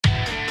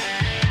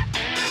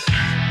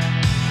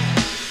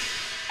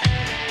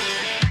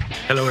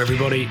Hello,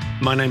 everybody.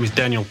 My name is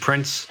Daniel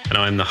Prince, and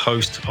I'm the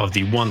host of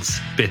the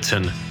Once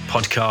Bitten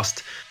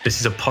podcast.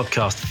 This is a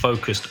podcast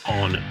focused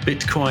on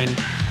Bitcoin.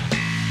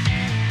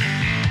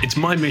 It's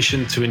my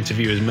mission to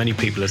interview as many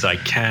people as I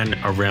can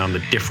around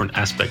the different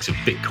aspects of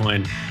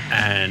Bitcoin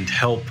and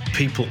help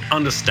people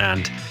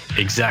understand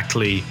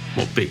exactly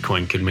what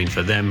Bitcoin could mean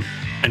for them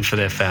and for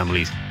their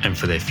families and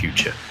for their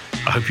future.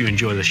 I hope you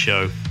enjoy the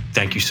show.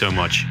 Thank you so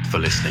much for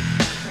listening.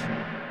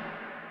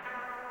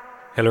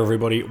 Hello,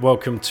 everybody.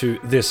 Welcome to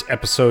this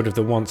episode of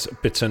the Once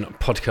Bitten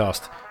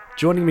podcast.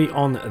 Joining me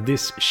on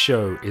this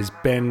show is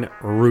Ben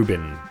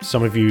Rubin.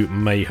 Some of you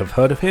may have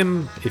heard of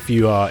him, if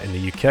you are in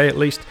the UK at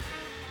least.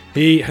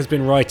 He has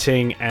been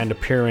writing and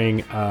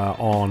appearing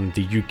on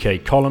the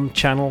UK column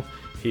channel.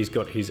 He's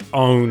got his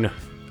own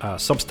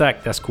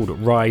Substack that's called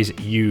Rise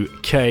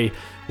UK,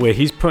 where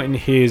he's putting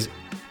his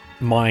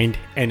mind,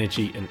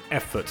 energy, and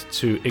effort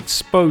to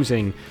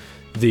exposing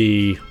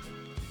the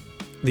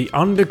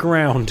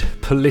underground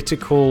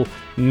political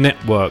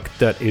network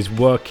that is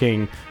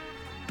working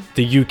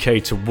the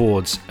UK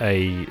towards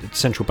a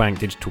central bank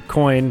digital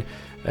coin,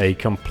 a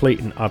complete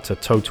and utter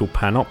total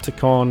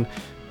panopticon,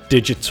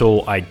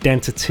 digital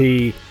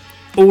identity,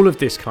 all of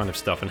this kind of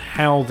stuff, and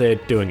how they're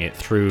doing it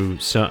through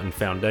certain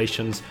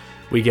foundations.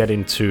 We get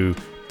into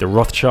the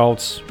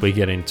Rothschilds, we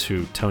get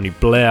into Tony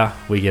Blair,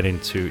 we get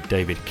into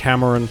David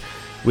Cameron,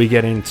 we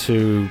get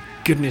into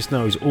goodness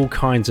knows all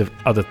kinds of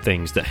other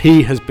things that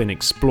he has been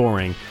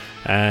exploring.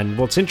 And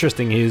what's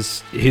interesting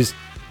is his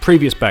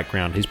previous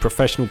background, his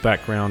professional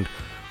background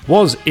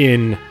was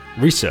in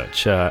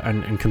research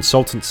and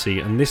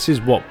consultancy, and this is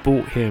what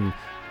brought him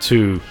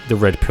to the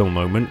red pill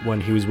moment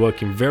when he was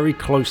working very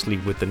closely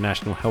with the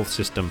national health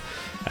system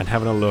and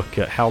having a look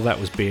at how that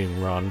was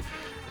being run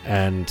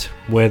and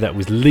where that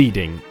was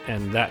leading,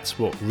 and that's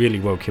what really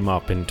woke him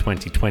up in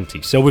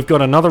 2020. So we've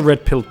got another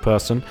red-pilled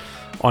person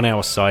on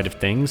our side of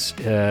things.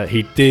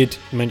 He did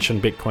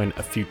mention Bitcoin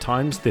a few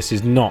times. This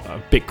is not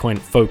a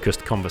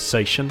Bitcoin-focused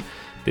conversation.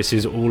 This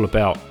is all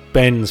about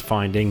Ben's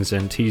findings,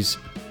 and he's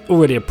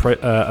already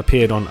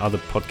appeared on other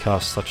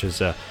podcasts such as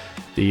the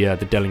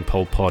Delling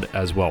Poll Pod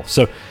as well.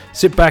 So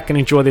sit back and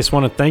enjoy this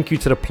one, and thank you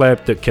to the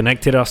pleb that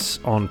connected us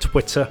on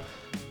Twitter.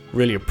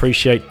 Really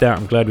appreciate that.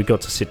 I'm glad we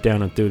got to sit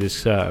down and do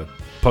this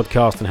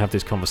podcast and have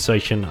this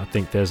conversation. I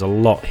think there's a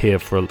lot here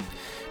for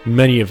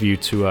many of you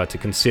to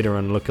consider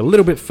and look a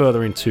little bit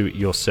further into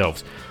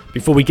yourselves.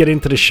 Before we get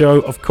into the show,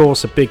 of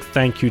course, a big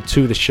thank you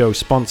to the show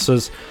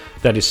sponsors.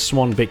 That is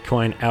Swan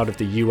Bitcoin out of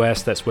the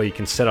US. That's where you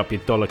can set up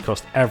your dollar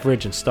cost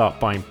average and start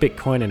buying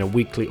Bitcoin in a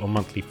weekly or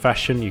monthly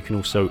fashion. You can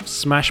also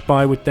smash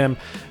buy with them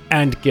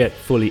and get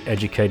fully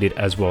educated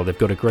as well. They've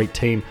got a great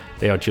team.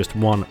 They are just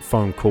one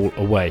phone call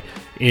away.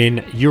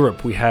 In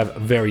Europe, we have a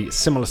very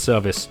similar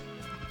service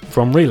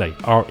from Relay,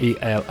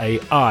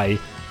 RELAI.ch.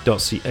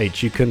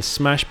 You can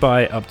smash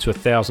buy up to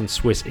 1,000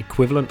 Swiss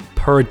equivalent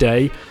per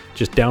day.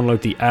 Just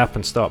download the app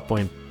and start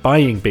buying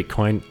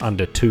Bitcoin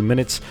under 2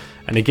 minutes.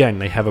 And again,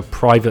 they have a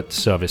private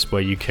service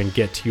where you can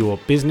get your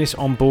business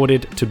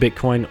onboarded to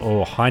Bitcoin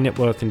or high net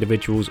worth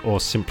individuals, or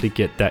simply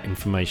get that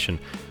information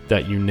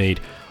that you need.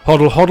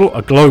 Hodl,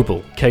 a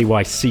global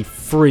KYC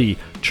free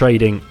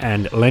trading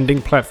and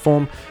lending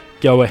platform.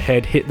 Go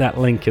ahead, hit that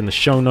link in the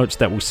show notes.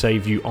 That will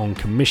save you on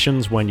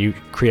commissions when you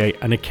create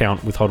an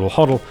account with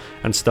Hodl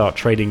and start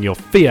trading your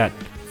fiat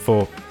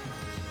for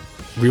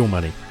real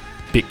money,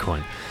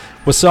 Bitcoin.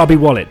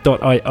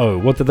 WasabiWallet.io,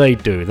 what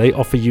do? They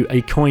offer you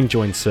a coin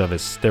join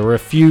service. There are a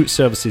few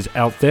services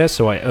out there,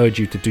 so I urge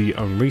you to do your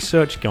own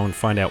research. Go and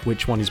find out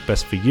which one is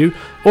best for you,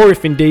 or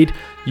if indeed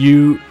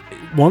you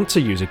want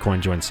to use a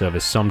coin join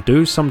service. Some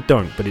do, some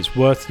don't, but it's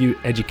worth you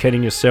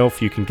educating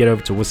yourself. You can get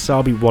over to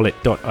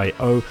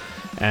WasabiWallet.io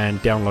and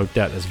download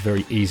that. There's a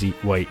very easy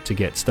way to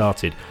get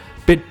started.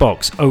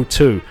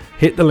 Bitbox02,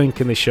 hit the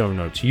link in the show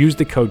notes. Use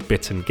the code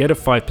BITTEN, get a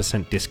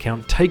 5%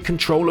 discount. Take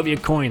control of your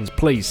coins,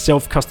 please.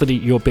 Self-custody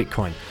your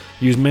Bitcoin.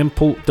 Use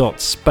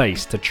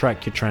mempool.space to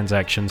track your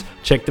transactions.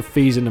 Check the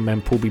fees in the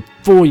mempool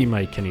before you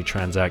make any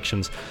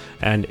transactions.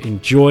 And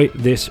enjoy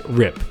this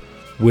rip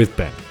with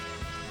Ben.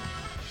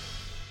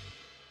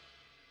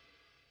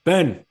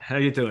 Ben, how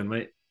you doing,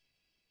 mate?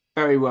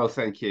 Very well,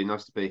 thank you.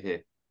 Nice to be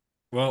here.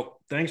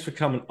 Well, thanks for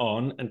coming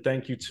on, and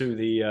thank you to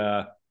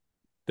the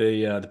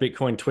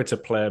Bitcoin Twitter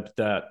pleb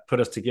that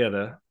put us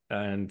together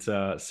and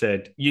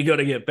said, you got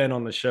to get Ben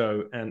on the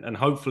show. And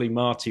hopefully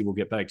Marty will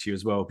get back to you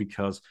as well,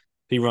 because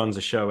he runs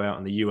a show out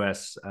in the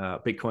US,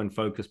 Bitcoin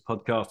focused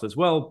podcast as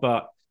well,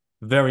 but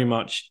very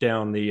much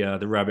down the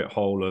rabbit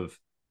hole of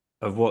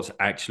what's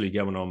actually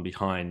going on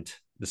behind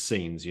the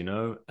scenes, you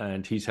know.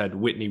 And he's had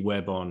Whitney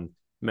Webb on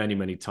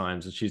many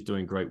times, and she's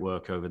doing great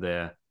work over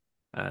there.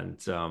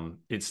 And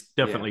it's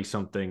definitely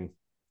something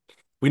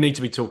we need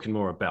to be talking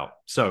more about.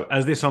 So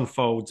as this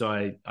unfolds,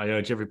 I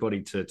urge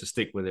everybody to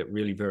stick with it.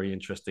 Really very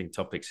interesting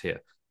topics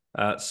here.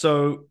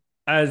 So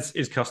as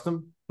is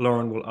custom,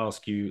 Lauren will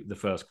ask you the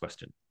first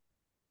question.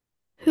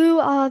 Who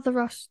are the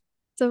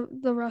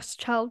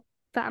Rothschild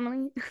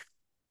family?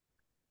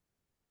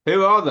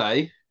 Who are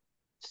they?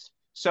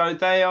 So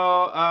they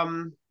are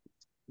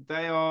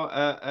they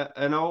are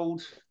an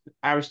old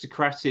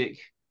aristocratic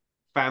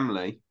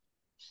family,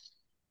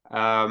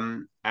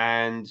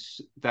 and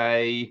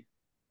they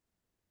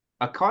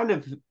are kind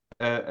of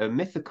a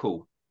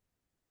mythical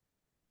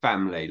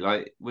family.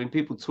 Like when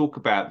people talk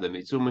about them,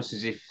 it's almost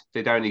as if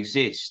they don't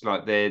exist.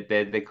 Like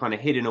they're kind of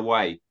hidden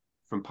away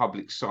from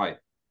public sight.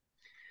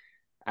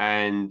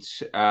 And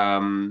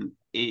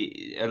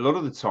a lot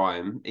of the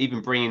time,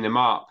 even bringing them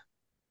up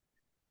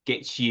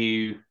gets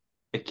you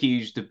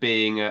accused of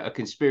being a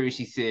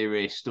conspiracy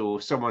theorist or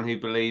someone who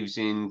believes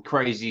in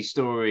crazy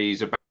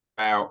stories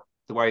about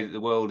the way that the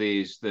world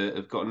is that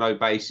have got no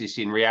basis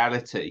in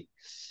reality.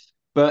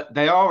 But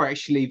they are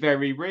actually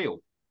very real.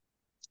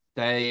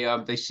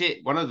 They sit.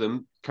 One of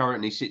them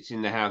currently sits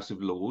in the House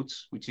of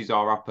Lords, which is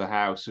our upper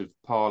house of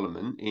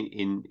Parliament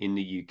in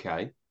the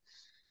UK,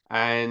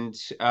 and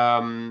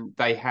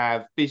they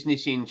have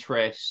business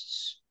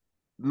interests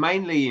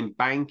mainly in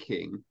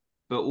banking,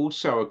 but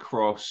also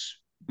across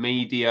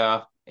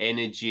media,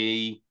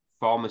 energy,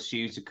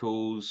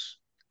 pharmaceuticals,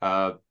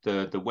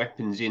 the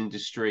weapons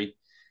industry,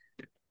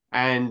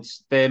 and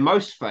they're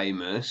most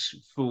famous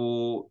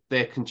for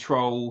their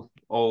control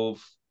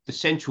of the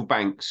central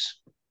banks,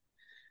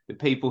 the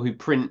people who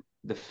print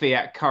the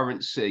fiat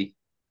currency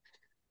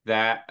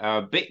that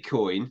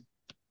Bitcoin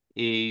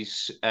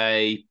is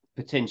a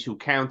potential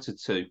counter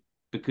to,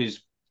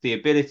 because the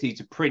ability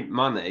to print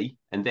money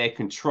and their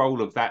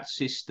control of that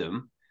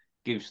system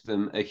gives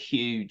them a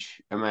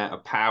huge amount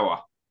of power.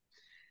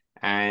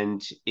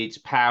 And it's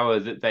power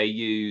that they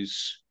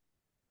use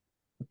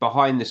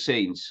behind the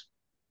scenes,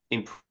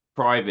 in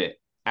private,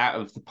 out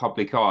of the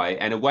public eye,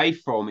 and away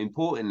from,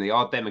 importantly,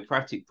 our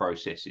democratic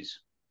processes,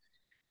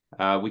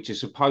 which are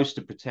supposed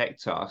to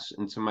protect us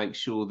and to make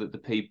sure that the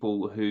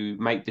people who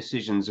make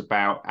decisions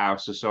about our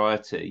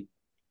society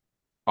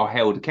are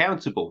held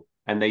accountable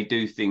and they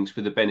do things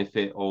for the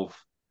benefit of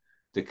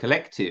the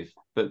collective.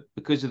 But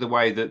because of the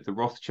way that the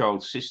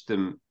Rothschild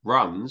system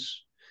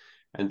runs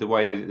and the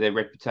way that their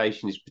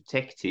reputation is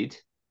protected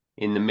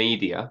in the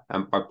media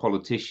and by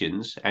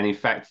politicians, and in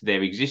fact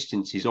their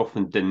existence is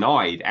often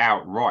denied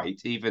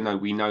outright, even though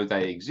we know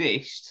they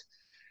exist,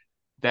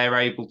 they're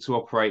able to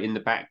operate in the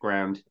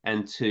background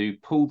and to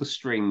pull the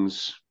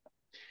strings.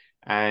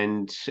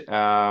 And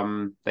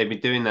they've been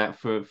doing that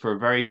for a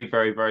very,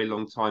 very, very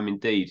long time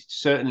indeed.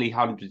 Certainly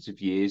hundreds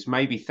of years,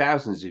 maybe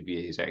thousands of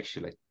years,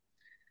 actually.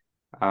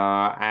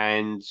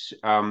 And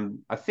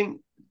I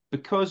think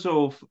because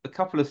of a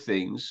couple of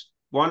things.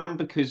 One,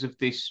 because of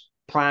this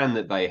plan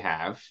that they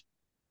have.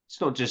 It's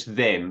not just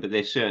them, but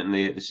they're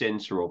certainly at the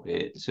centre of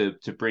it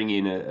to bring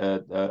in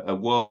a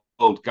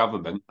world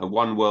government, a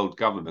one world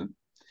government.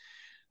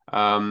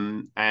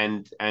 And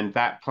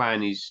that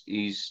plan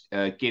is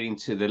getting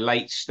to the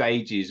late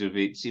stages of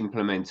its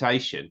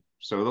implementation.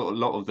 So a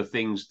lot of the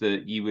things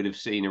that you would have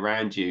seen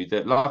around you,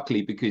 that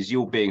luckily because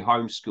you're being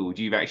homeschooled,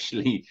 you've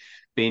actually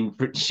been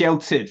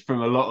sheltered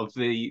from a lot of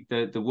the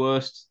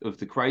worst of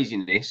the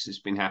craziness that's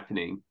been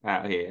happening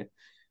out here.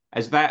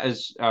 As that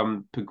has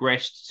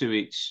progressed to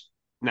its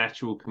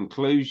natural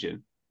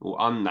conclusion, or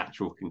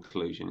unnatural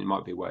conclusion, it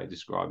might be a way of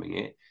describing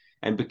it.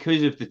 And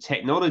because of the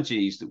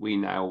technologies that we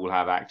now all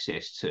have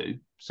access to,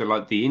 so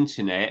like the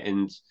internet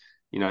and,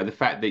 you know, the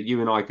fact that you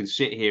and I can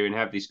sit here and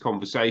have this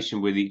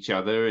conversation with each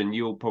other, and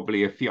you're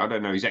probably I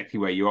don't know exactly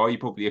where you are, you're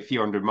probably a few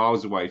hundred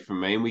miles away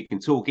from me, and we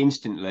can talk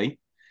instantly.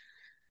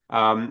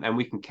 And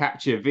we can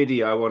capture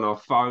video on our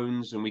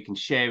phones, and we can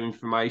share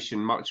information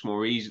much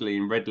more easily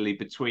and readily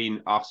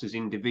between us as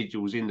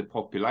individuals in the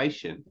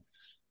population.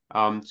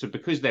 So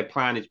because their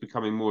plan is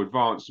becoming more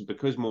advanced, and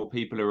because more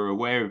people are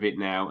aware of it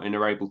now and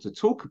are able to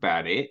talk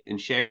about it and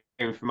share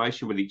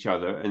information with each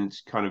other and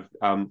kind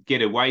of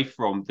get away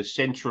from the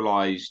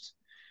centralized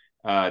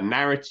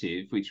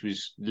narrative, which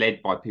was led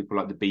by people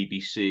like the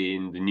BBC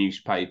and the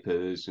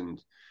newspapers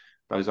and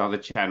those other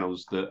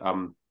channels that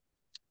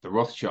the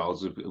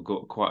Rothschilds have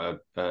got quite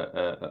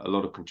a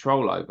lot of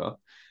control over,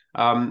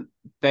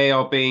 they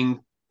are being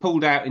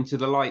pulled out into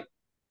the light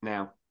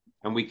now,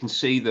 and we can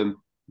see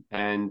them,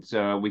 and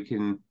we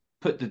can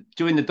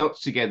join the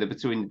dots together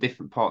between the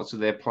different parts of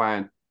their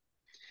plan.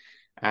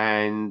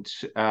 And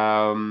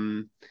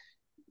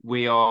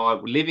we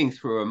are living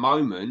through a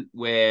moment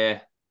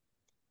where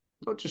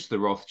not just the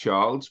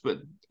Rothschilds, but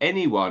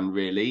anyone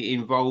really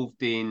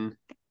involved in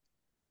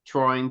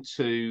trying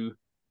to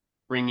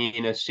bring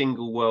in a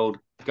single world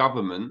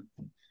government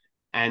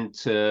and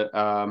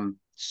to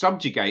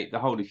subjugate the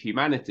whole of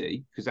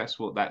humanity, because that's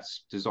what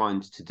that's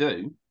designed to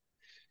do.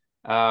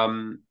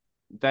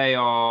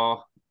 They're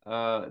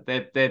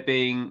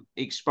being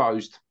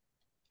exposed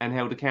and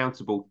held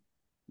accountable,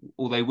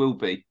 or they will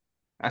be.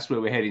 That's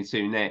where we're heading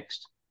to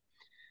next.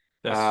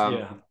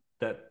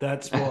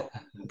 That's what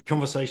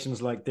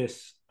conversations like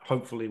this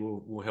hopefully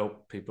will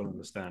help people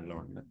understand,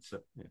 Lauren.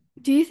 Yeah.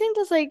 Do you think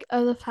there's like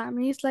other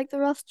families like the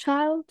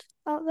Rothschild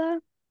out there?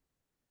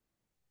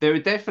 There are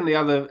definitely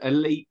other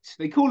elite.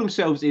 They call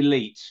themselves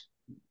elite,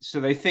 so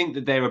they think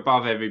that they're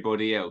above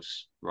everybody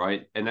else,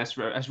 right? And that's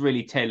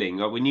really telling.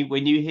 Like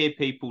when you hear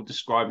people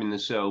describing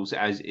themselves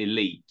as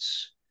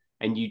elites,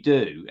 and you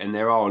do, and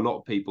there are a lot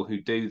of people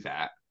who do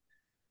that,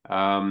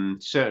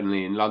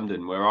 certainly in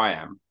London where I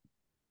am,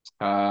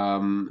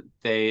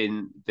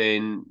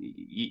 then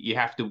you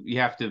have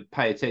to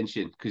pay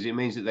attention, because it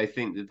means that they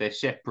think that they're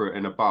separate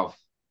and above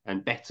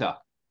and better,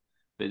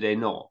 but they're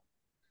not,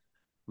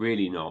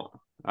 really not.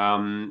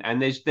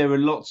 And there are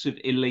lots of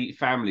elite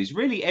families,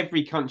 really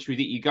every country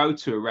that you go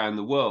to around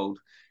the world.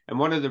 And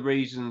one of the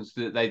reasons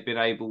that they've been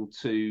able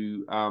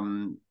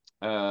to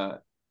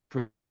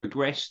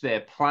progress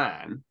their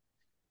plan,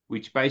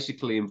 which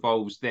basically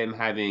involves them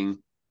having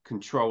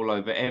control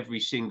over every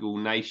single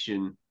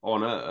nation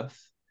on Earth,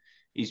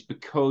 is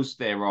because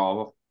there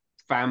are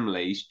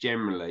families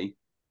generally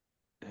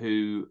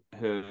who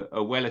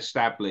are well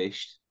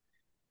established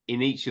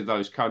in each of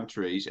those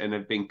countries and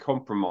have been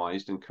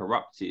compromised and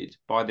corrupted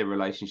by their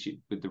relationship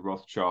with the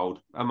Rothschild,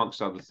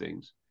 amongst other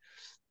things.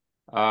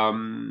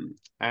 And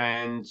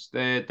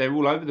they're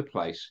all over the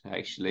place.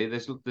 Actually,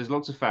 there's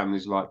lots of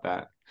families like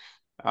that.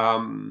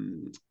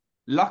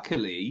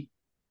 Luckily,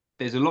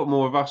 there's a lot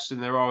more of us than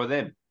there are of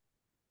them,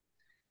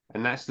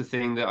 and that's the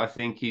thing that I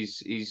think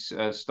is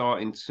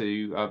starting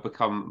to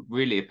become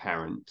really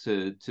apparent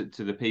to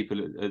the people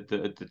at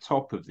the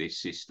top of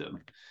this system,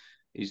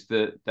 is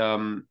that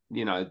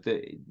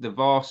the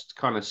vast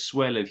kind of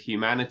swell of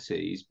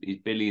humanity is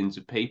billions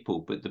of people,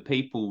 but the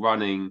people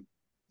running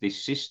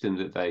this system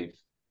that they've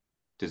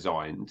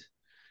designed,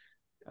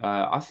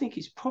 I think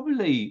it's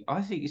probably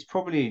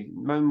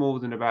no more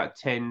than about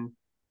 10,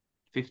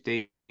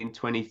 15,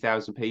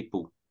 20,000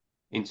 people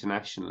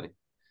internationally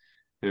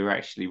who are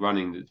actually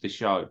running the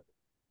show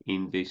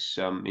in this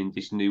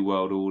new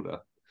world order.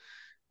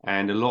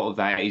 And a lot of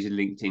that is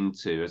linked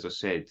into, as I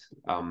said,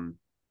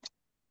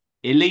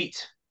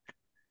 elite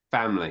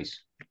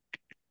families.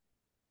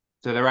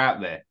 So they're out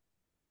there.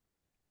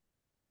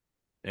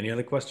 Any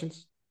other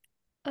questions?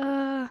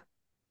 No.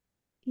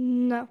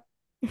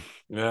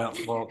 Yeah,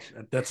 well,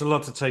 that's a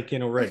lot to take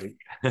in already.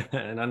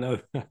 And I know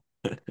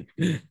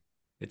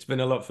it's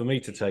been a lot for me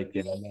to take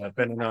in. And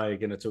Ben and I are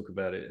going to talk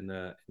about it in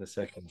a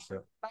second.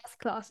 So Math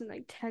class in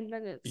like 10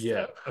 minutes.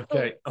 yeah. So.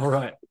 Okay. All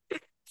right.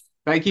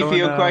 Thank you for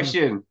your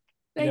question.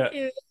 Thank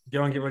you.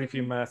 Go and get ready for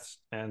your maths,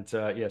 and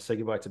say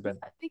goodbye to Ben.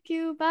 Thank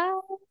you. Bye.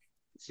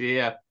 See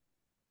ya.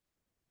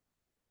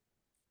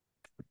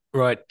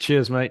 Right.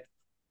 Cheers, mate.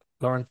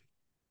 Lauren.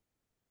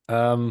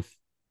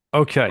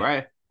 Okay.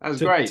 Right. That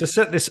was great. To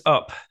set this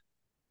up,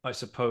 I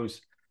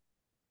suppose.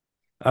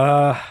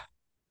 I'm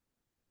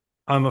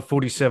a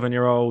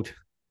 47-year-old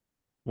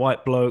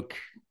white bloke,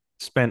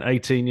 spent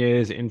 18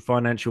 years in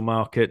financial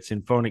markets,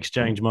 in foreign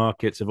exchange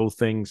markets, of all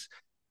things.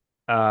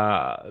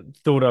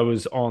 Thought I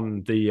was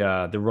on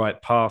the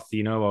right path.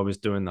 I was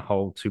doing the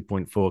whole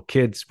 2.4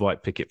 kids,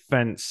 white picket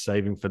fence,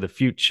 saving for the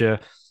future,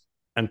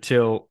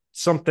 until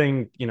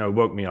something,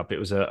 woke me up. It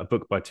was a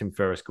book by Tim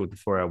Ferriss called The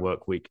 4-Hour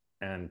Work Week.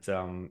 And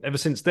ever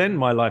since then,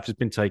 my life has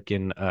been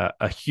taking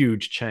a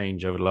huge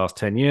change over the last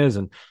 10 years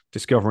and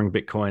discovering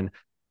Bitcoin.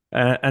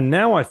 And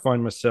now I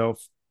find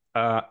myself,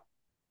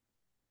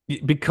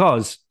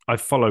 because I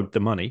followed the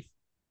money,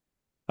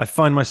 I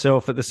find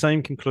myself at the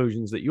same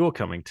conclusions that you're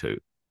coming to.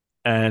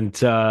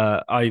 And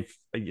I've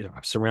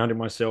surrounded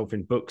myself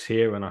in books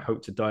here, and I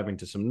hope to dive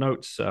into some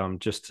notes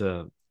just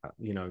to,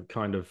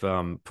 kind of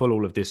pull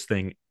all of this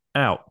thing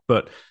out.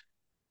 But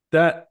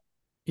that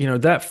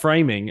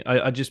framing,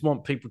 I just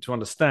want people to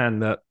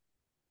understand that,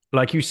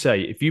 like you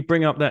say, if you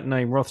bring up that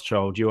name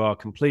Rothschild, you are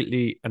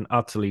completely and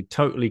utterly,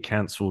 totally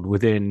cancelled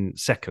within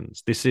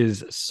seconds. This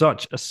is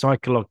such a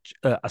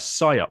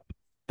psyop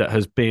that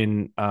has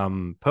been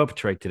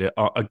perpetrated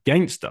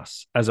against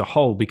us as a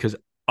whole, because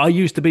I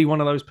used to be one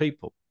of those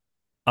people.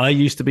 I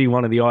used to be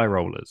one of the eye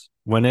rollers.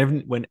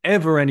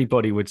 Whenever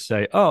anybody would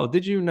say, "Oh,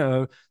 did you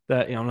know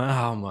that?" I'm like,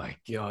 "Oh my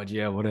god,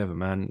 yeah, whatever,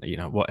 man.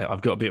 What?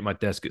 I've got to be at my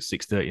desk at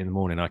 6:30 in the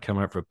morning. I come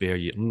out for a beer.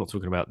 I'm not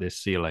talking about this.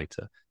 See you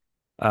later."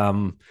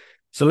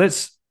 So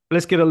let's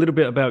get a little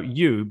bit about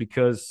you,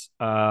 because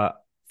I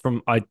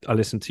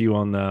listened to you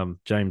on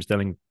James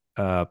Delling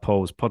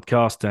Paul's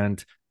podcast,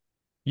 and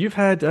you've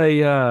had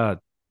a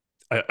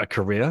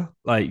career.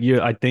 Like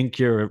I think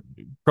you're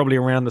probably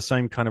around the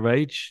same kind of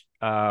age.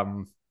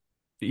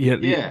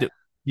 Yeah.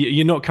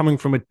 You're not coming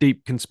from a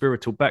deep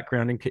conspiratorial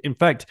background. In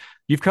fact,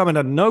 you've come out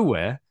of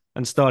nowhere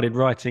and started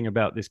writing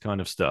about this kind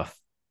of stuff.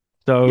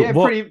 So yeah,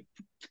 pretty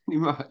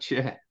much,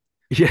 yeah.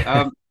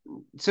 Yeah.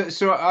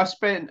 So I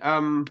spent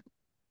I'm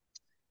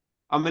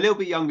a little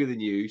bit younger than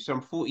you, so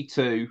I'm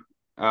 42.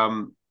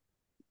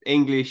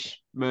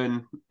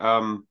 Englishman,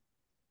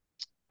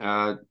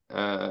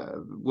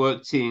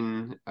 worked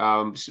in,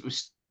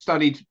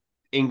 studied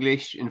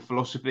English and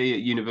philosophy at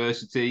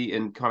university,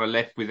 and kind of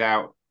left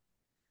without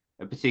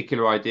a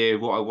particular idea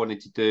of what I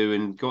wanted to do,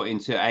 and got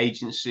into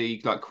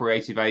agency, like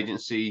creative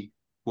agency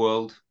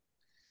world.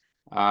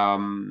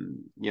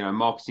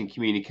 Marketing,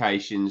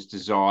 communications,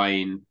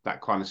 design,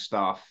 that kind of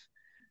stuff.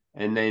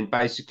 And then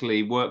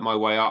basically worked my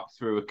way up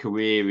through a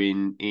career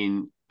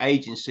in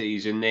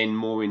agencies, and then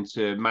more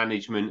into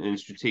management and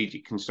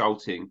strategic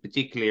consulting,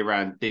 particularly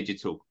around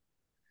digital.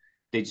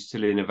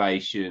 digital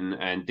innovation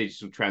and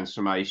digital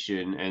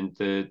transformation, and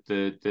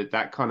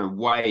that kind of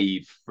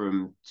wave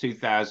from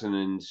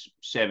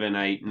 2007,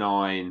 8,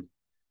 9.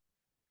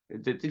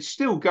 It's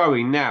still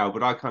going now,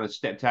 but I kind of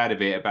stepped out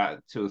of it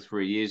about 2 or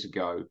 3 years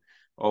ago,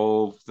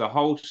 of the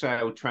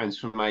wholesale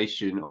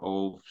transformation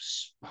of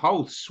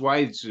whole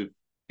swathes of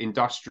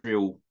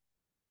industrial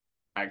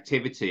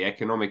activity,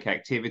 economic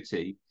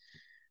activity,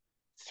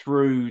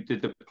 through the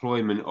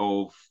deployment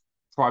of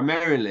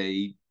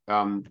primarily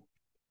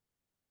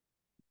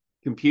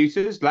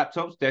computers,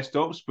 laptops,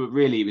 desktops, but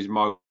really it was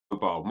mobile.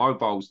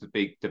 Mobile was the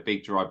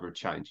big driver of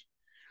change,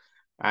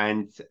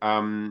 and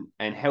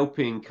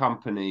helping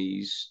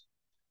companies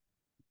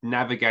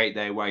navigate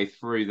their way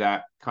through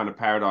that kind of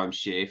paradigm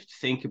shift.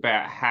 Think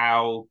about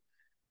how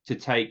to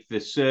take the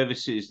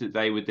services that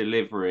they were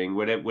delivering,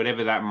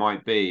 whatever that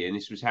might be, and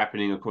this was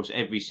happening across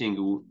every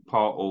single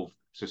part of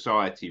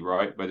society,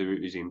 right? Whether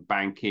it was in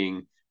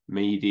banking,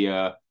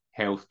 media,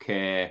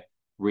 healthcare,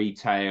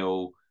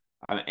 retail,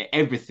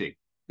 everything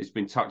has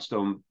been touched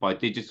on by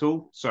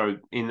digital. So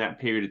in that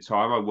period of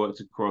time, I worked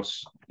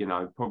across,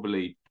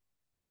 probably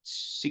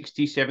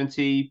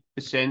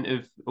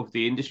 60-70% of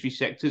the industry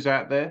sectors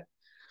out there,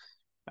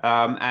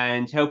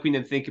 and helping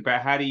them think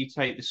about how do you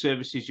take the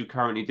services you're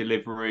currently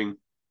delivering,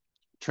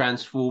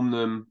 transform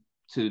them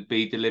to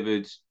be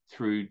delivered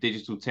through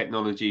digital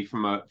technology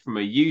from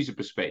a user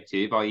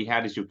perspective, i.e.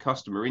 how does your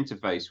customer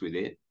interface with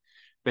it,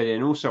 but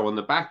then also on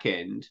the back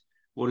end,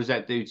 what does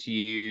that do to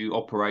you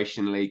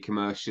operationally,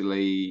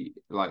 commercially?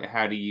 Like,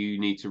 how do you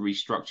need to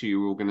restructure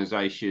your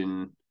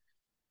organization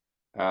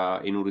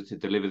in order to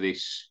deliver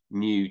this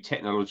new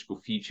technological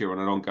future on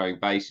an ongoing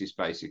basis,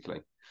 basically?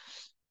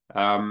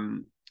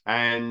 And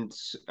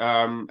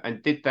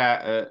did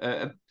that at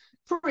a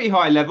pretty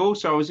high level.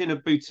 So I was in a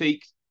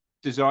boutique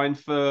design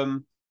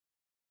firm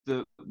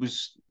that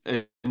was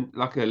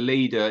like a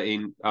leader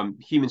in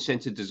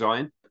human-centered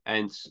design,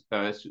 and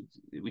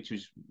which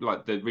was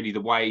like really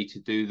the way to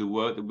do the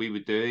work that we were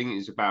doing.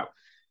 Is about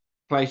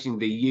placing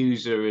the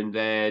user and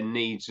their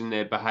needs and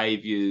their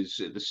behaviors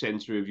at the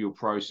center of your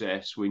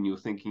process when you're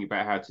thinking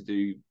about how to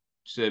do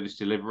service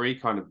delivery.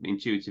 Kind of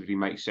intuitively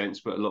makes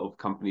sense, but a lot of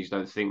companies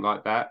don't think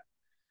like that.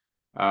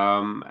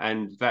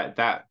 And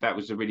that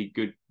was a really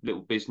good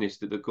little business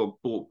that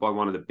got bought by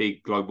one of the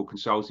big global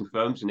consulting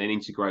firms and then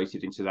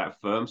integrated into that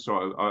firm.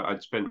 So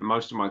I'd spent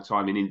most of my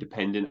time in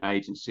independent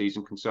agencies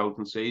and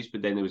consultancies,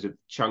 but then there was a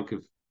chunk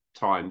of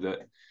time that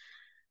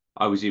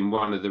I was in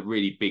one of the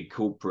really big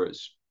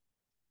corporates,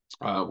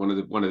 one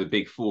of the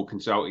big four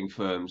consulting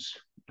firms,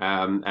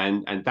 and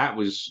that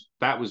was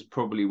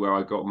probably where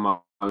I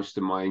got most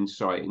of my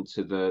insight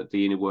into the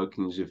inner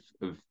workings of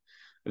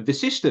the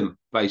system,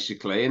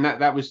 basically. And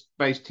that was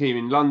based here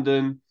in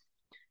London.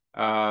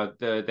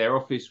 Their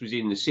office was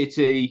in the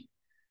city,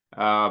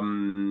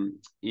 and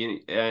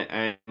we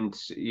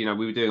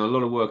were doing a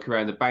lot of work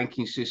around the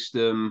banking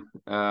system,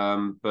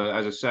 but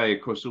as I say,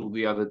 across all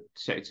the other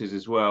sectors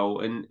as well.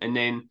 And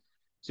then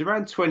it's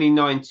around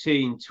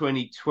 2019,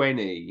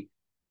 2020,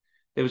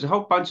 there was a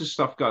whole bunch of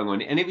stuff going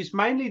on, and it was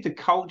mainly the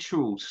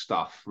cultural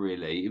stuff,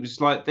 really. It was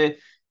like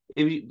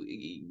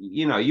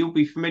you'll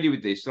be familiar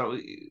with this.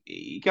 Like,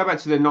 you go back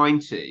to the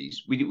 90s,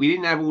 we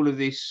didn't have all of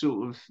this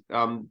sort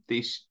of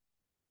this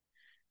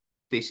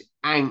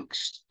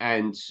angst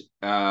and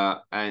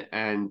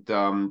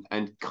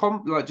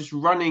like just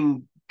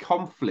running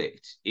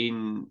conflict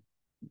in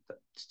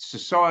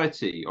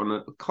society on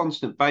a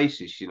constant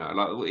basis.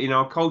 Like in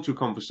our cultural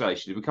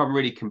conversation, it become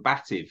really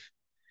combative,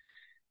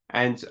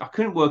 and I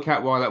couldn't work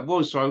out why that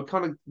was. So I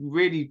kind of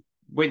really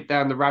went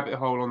down the rabbit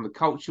hole on the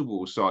culture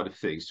war side of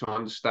things to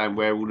understand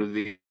where all of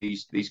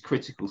these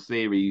critical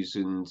theories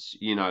and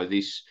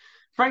this,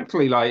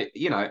 frankly, like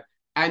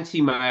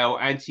anti-male,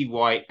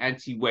 anti-white,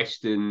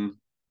 anti-Western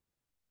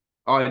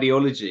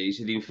ideologies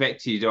had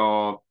infected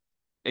our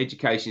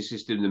education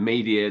system, the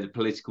media, the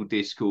political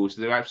discourse.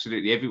 They're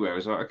absolutely everywhere. I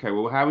was like, okay,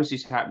 well, how is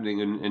this happening,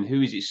 and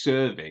who is it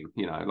serving?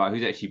 Like,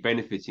 who's actually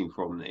benefiting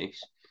from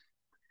this?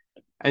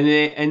 And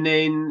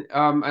then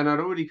I'd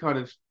already kind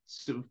of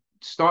sort of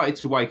started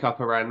to wake up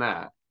around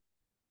that,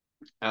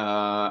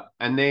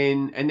 and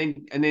then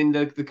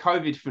the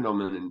COVID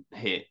phenomenon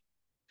hit,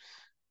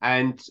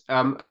 and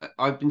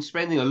I've been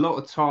spending a lot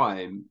of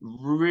time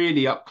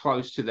really up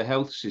close to the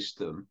health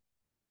system,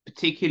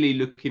 particularly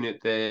looking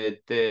at their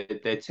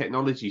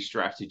technology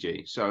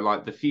strategy. So,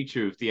 like, the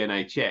future of the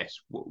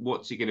NHS,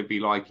 what's it going to be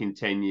like in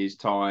 10 years'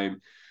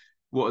 time?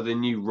 What are the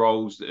new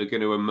roles that are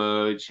going to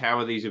emerge? How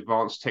are these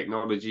advanced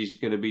technologies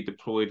going to be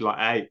deployed,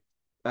 like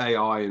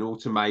AI and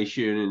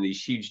automation, and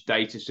these huge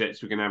data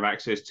sets we're going to have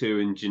access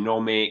to, and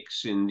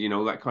genomics, and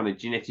that kind of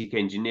genetic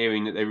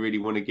engineering that they really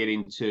want to get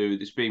into,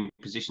 that's being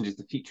positioned as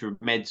the future of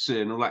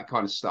medicine, all that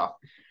kind of stuff.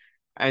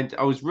 And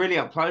I was really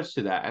up close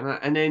to that,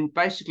 and then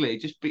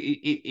basically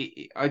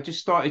I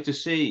just started to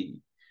see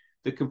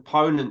the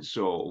components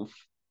of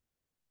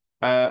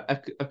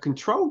a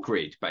control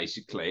grid,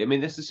 basically. I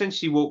mean, that's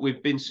essentially what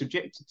we've been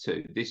subjected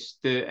to.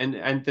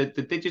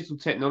 The digital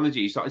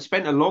technology. So I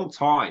spent a long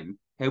time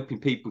helping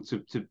people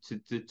to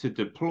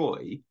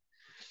deploy,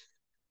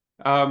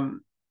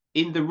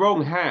 in the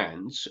wrong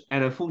hands,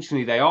 and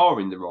unfortunately they are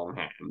in the wrong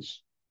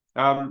hands,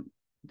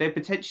 they're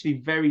potentially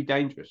very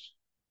dangerous.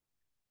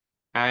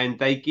 And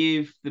they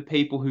give the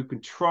people who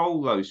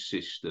control those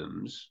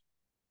systems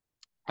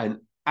an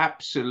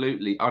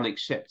absolutely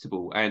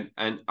unacceptable and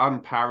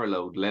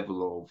unparalleled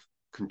level of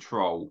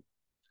control,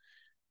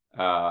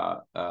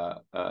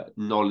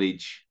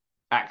 knowledge,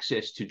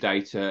 access to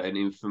data and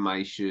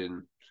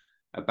information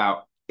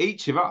about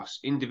each of us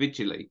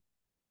individually,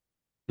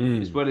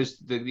 as well as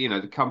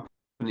the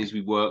companies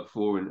we work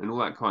for and all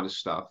that kind of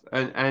stuff.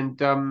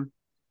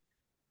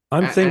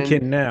 I'm And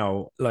thinking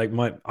now, like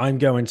I'm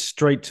going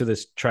straight to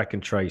this track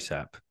and trace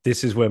app.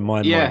 This is where my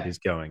mind yeah, is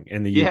going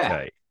in the yeah,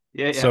 UK.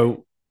 yeah.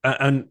 So,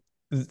 and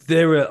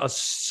there are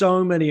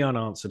so many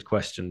unanswered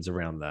questions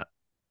around that,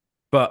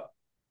 but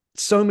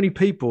so many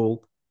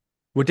people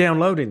were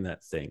downloading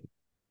that thing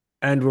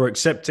and were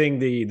accepting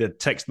the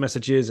text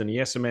messages and the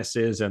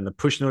SMSs and the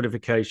push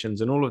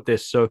notifications and all of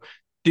this. So,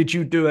 did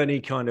you do any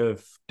kind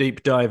of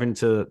deep dive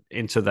into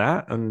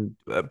that? And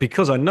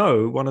because I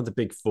know one of the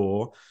big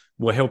four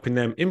were helping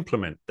them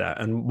implement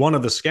that, and one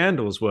of the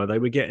scandals were they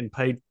were getting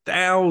paid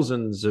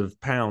thousands of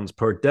pounds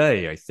per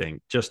day, I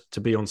think, just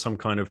to be on some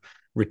kind of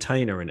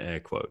retainer in air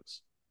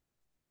quotes.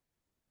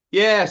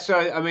 Yeah, so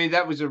I mean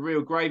that was a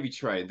real gravy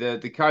train. The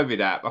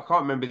COVID app. I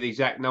can't remember the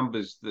exact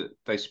numbers that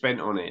they spent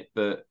on it,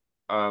 but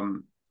I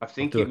I'll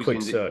think do a it was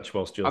quick in the. search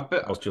whilst I you're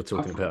bet. whilst you're I,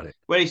 talking about it.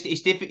 well,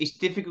 it's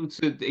difficult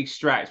to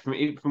extract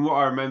from what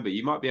I remember.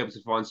 You might be able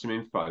to find some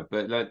info,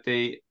 but like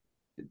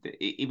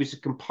it was a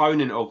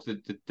component of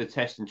the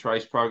test and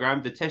trace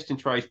program. The test and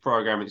trace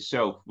program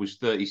itself was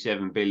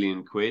 37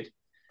 billion quid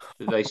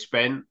that they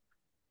spent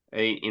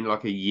in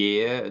like a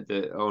year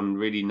that on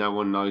really no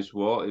one knows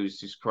what. It was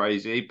just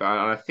crazy. But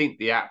I think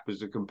the app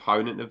was a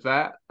component of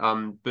that.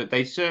 But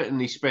they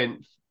certainly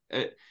spent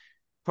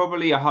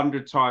probably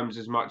 100 times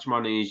as much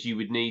money as you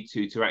would need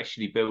to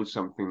actually build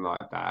something like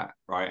that,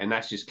 right? And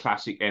that's just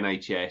classic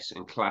NHS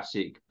and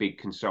classic big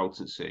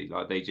consultancy.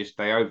 Like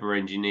they over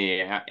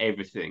engineer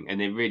everything, and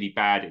they're really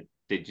bad at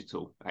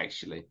digital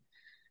actually,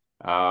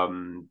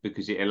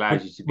 because it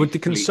allows you to be Would the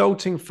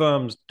consulting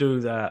firms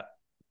do that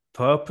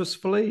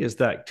purposefully? Is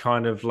that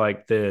kind of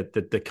like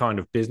the kind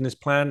of business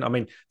plan? I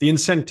mean, the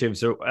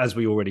incentives are, as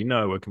we already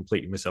know, are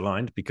completely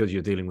misaligned because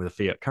you're dealing with a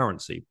fiat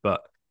currency.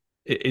 But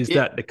is Yeah,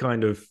 that the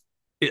kind of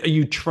are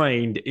you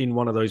trained in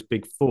one of those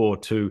big four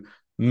to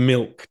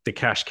milk the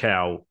cash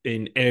cow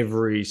in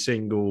every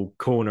single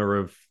corner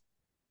of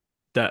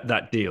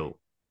that deal?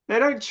 they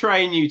don't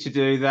train you to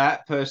do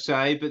that per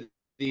se, but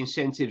the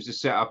incentives are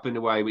set up in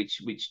a way which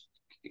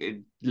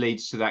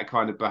leads to that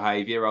kind of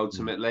behavior Mm.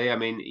 ultimately. I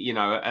mean,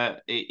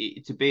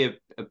 to be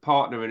a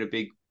partner in a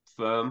big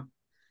firm,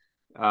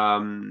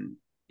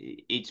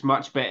 it's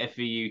much better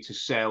for you to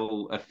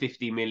sell a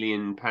 50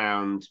 million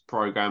pound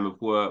program of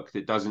work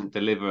that doesn't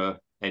deliver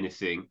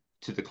anything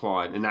to the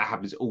client, and that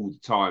happens all the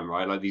time,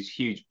 right? Like these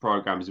huge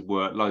programs of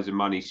work, loads of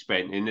money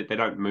spent, and they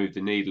don't move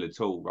the needle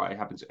at all, right? It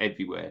happens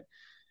everywhere,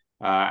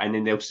 and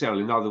then they'll sell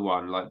another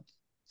one like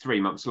 3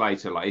 months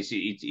later. Like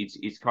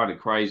it's kind of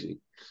crazy.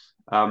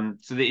 So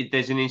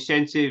there's an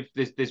incentive.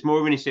 There's more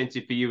of an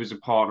incentive for you as a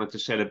partner to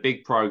sell a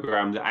big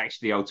program that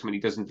actually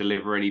ultimately doesn't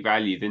deliver any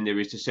value than there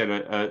is to sell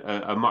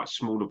a much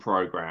smaller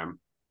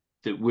program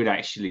that would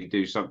actually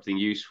do something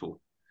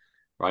useful,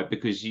 right?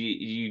 Because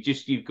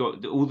you've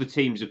got all the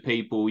teams of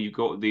people, you've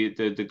got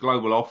the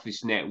global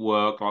office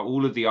network, like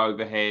all of the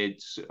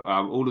overheads,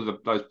 all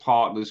of those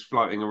partners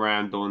floating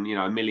around on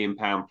 £1 million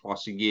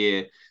plus a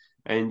year,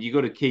 and you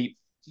got to keep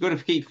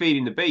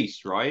feeding the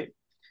beast, right?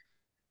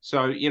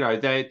 So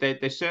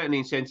they're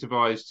certainly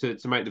incentivized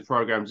to make the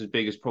programs as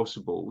big as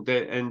possible.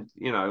 And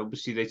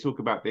obviously they talk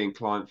about being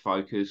client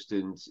focused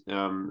and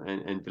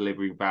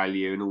delivering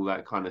value and all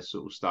that kind of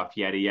sort of stuff,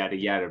 yada yada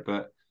yada.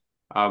 But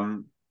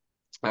um,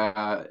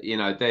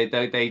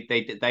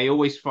 they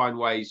always find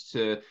ways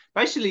to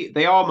basically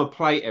they armor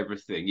plate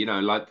everything.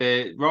 Like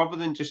they rather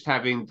than just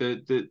having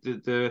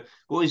the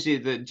what is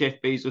it that Jeff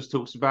Bezos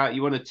talks about?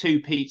 You want a two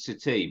pizza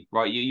team,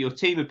 right? Your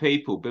team of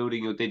people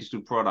building your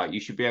digital product. You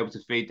should be able to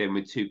feed them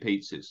with two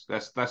pizzas.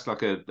 That's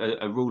like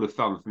a rule of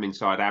thumb from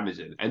inside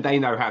Amazon, and they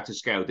know how to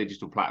scale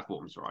digital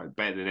platforms, right?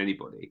 Better than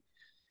anybody.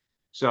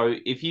 So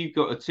if you've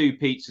got a two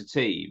pizza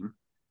team,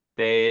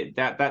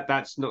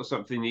 that's not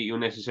something that you're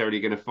necessarily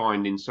going to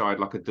find inside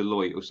like a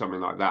Deloitte or something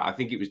like that. I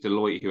think it was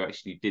Deloitte who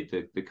actually did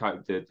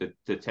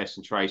the test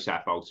and trace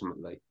app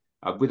ultimately,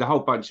 with a whole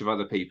bunch of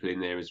other people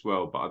in there as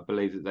well. But I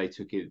believe that they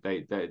took it.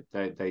 They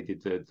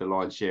did the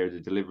lion's share of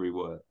the delivery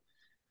work.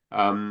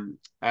 And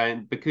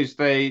because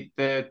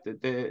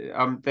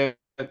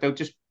they'll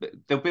just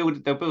they'll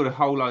build a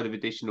whole load of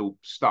additional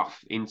stuff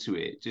into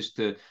it just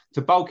to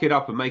bulk it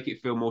up and make it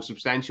feel more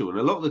substantial. And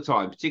a lot of the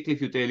time, particularly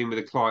if you're dealing with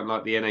a client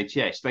like the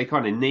NHS, they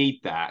kind of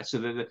need that so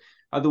that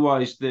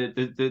otherwise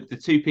the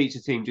two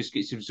pizza team just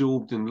gets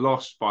absorbed and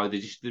lost by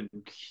the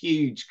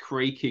huge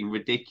creaking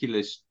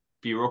ridiculous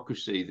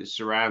bureaucracy that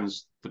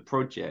surrounds the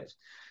project.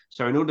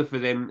 So in order for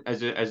them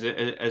as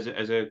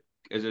a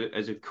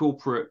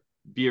corporate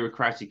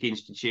bureaucratic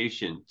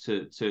institution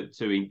to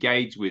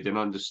engage with and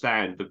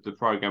understand the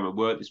program of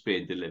work that's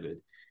being delivered,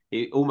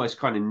 it almost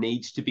kind of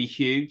needs to be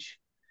huge.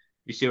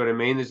 You see what I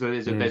mean? There's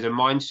a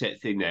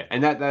mindset thing there,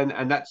 and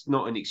that's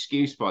not an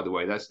excuse, by the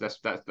way. That's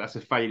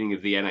a failing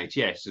of the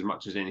NHS as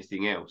much as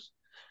anything else.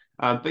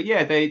 But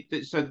yeah, the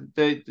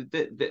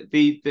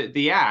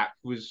app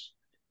was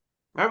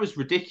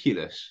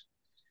ridiculous.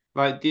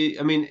 Like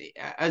I mean,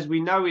 as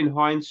we know in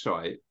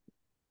hindsight,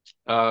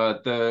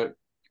 the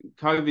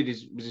COVID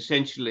was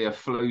essentially a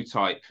flu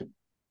type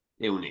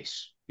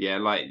illness. Yeah,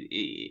 like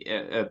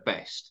at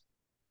best.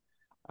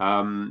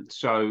 And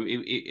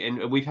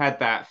we've had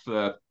that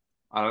for,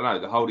 I don't know,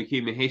 the whole of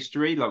human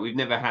history. Like we've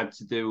never had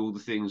to do all the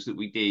things that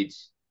we did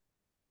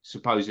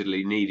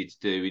supposedly needed to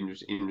do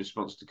in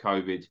response to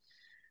COVID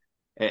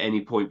at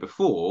any point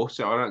before.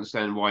 So I don't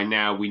understand why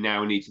we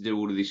now need to do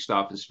all of this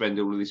stuff and spend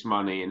all of this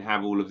money and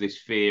have all of this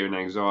fear and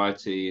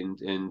anxiety and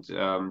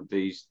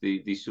these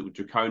sort of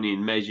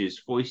draconian measures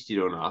foisted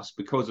on us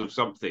because of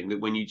something that,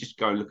 when you just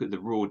go and look at the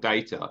raw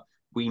data,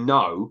 we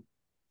know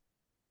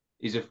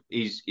is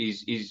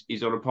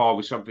on a par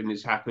with something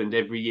that's happened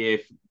every year,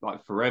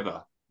 like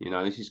forever. You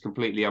know, this is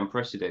completely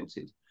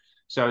unprecedented.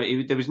 So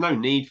there was no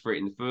need for it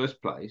in the first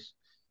place.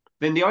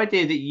 Then the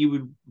idea that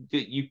you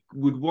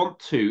would want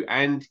to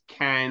and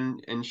can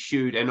and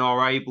should and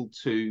are able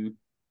to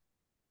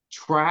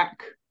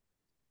track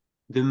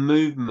the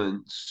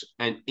movements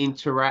and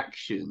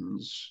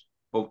interactions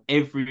of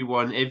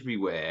everyone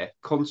everywhere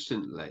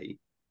constantly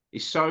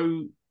is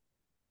so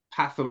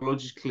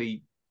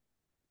pathologically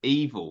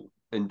evil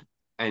and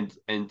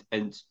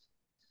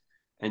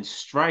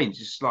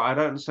strange. It's like I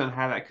don't understand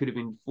how that could have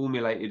been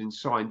formulated and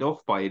signed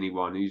off by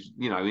anyone who's,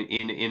 you know,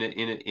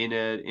 in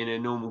a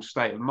normal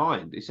state of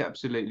mind. It's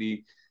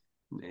absolutely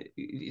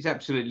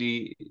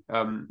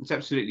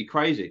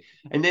crazy.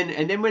 And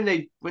then when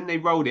they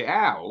rolled it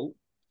out,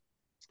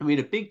 I mean,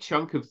 a big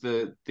chunk of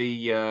the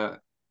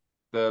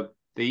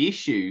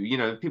issue, you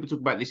know, people talk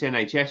about this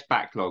NHS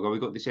backlog. Oh, we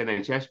got this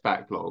NHS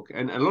backlog,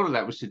 and a lot of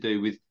that was to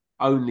do with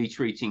only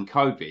treating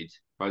COVID.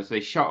 Right? So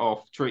they shut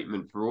off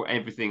treatment for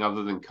everything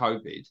other than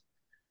COVID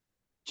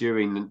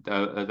during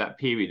that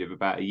period of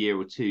about a year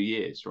or 2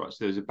 years. Right, so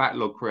there was a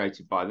backlog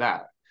created by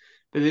that.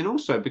 But then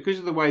also, because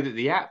of the way that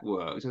the app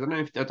works, I don't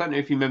know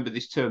if you remember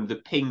this term, the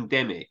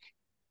pingdemic.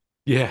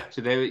 Yeah. So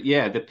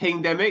the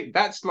pingdemic,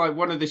 that's like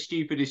one of the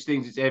stupidest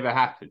things that's ever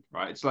happened,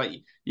 right? It's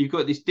like you've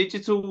got this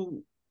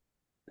digital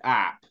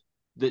app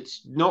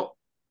that's not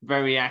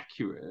very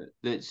accurate,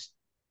 that's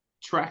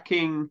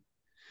tracking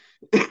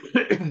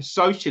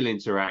social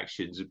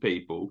interactions of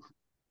people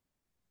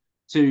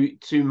to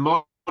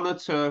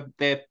monitor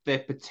their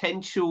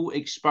potential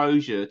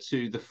exposure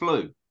to the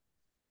flu.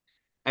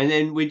 And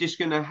then we're just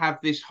going to have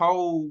this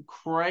whole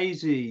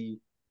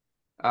crazy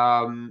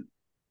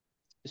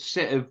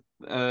set of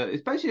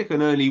it's basically like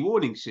an early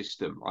warning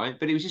system, right?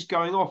 But it was just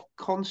going off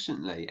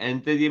constantly,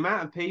 and the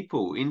amount of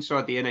people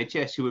inside the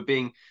NHS who were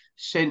being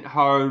sent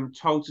home,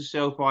 told to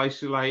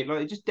self-isolate,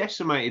 like it just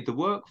decimated the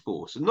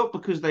workforce. And not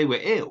because they were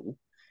ill,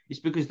 it's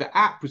because the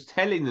app was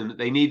telling them that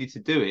they needed to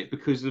do it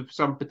because of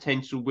some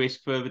potential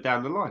risk further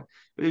down the line.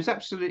 But it was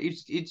absolutely,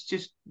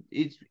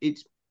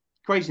 it's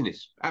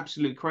craziness,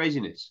 absolute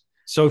craziness.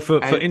 So for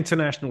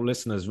international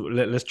listeners,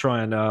 let's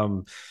try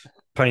and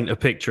paint a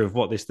picture of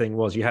what this thing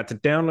was. You had to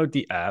download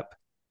the app.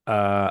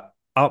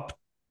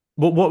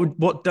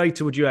 What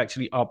data would you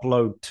actually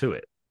upload to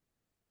it?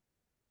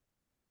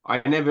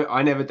 I never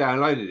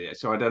downloaded it,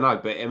 so I don't know.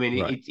 But I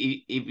mean, right.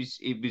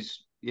 it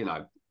was you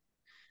know,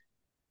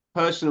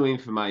 personal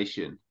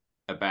information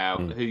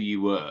about who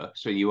you were,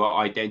 so you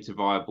are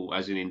identifiable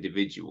as an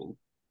individual.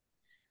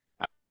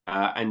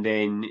 And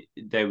then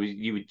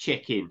you would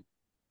check in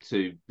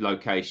to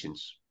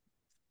locations.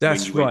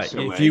 That's right.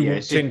 If you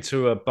walked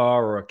into a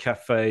bar or a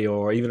cafe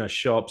or even a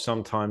shop,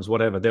 sometimes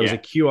whatever, there was a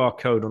QR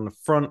code on the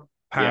front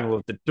panel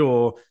of the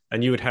door,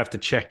 and you would have to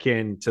check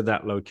in to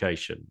that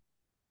location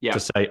to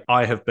say,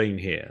 I have been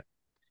here.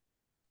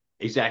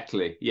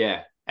 Exactly.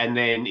 Yeah. And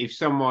then if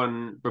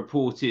someone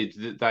reported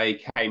that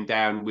they came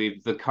down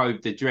with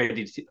the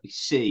dreaded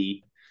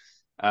C,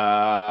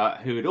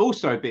 who had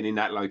also been in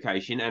that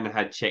location and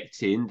had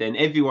checked in, then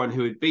everyone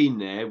who had been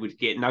there would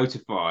get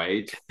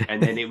notified,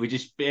 and then it would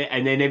just be,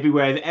 and then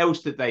everywhere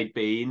else that they'd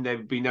been, there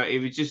would be no. It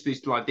was just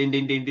this like ding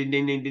ding ding ding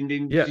ding ding ding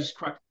ding. Yeah, just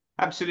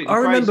absolutely. I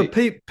remember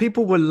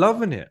people were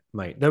loving it,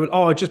 mate. They were,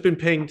 I've just been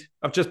pinged.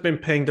 I've got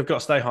to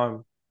stay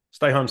home.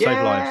 Stay home, save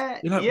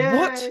lives. You're like,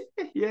 what?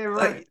 Yeah,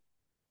 right.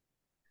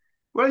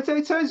 Well, it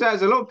turns out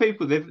there's a lot of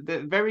people,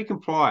 they're very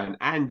compliant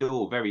and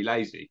or very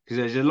lazy, because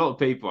there's a lot of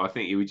people I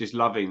think who were just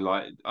loving,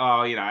 like,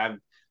 oh, you know, I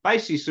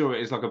basically saw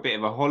it as like a bit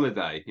of a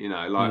holiday, you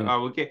know, like,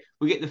 oh,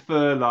 we'll get the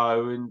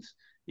furlough, and,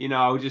 you know,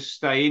 I'll just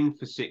stay in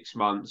for 6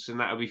 months and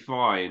that'll be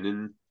fine.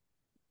 And,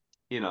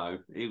 you know,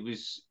 it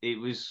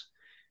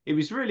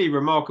was really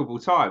remarkable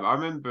time. I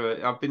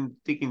remember I've been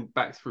digging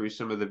back through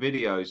some of the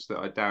videos that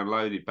I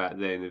downloaded back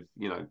then of,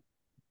 you know,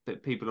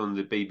 that people on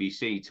the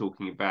BBC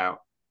talking about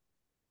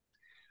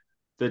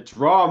the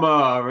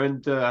drama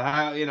and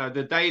how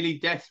the daily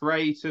death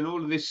rate and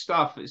all of this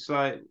stuff. It's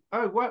like,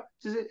 oh, what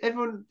does it?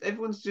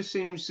 Everyone's just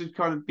seems to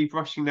kind of be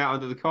brushing that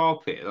under the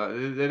carpet.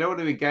 Like they don't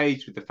want to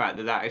engage with the fact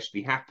that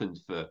actually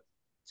happened for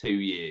 2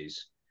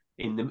 years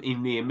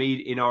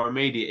in our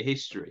immediate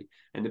history.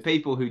 And the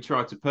people who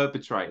try to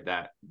perpetrate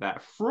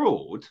that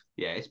fraud,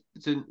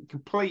 it's a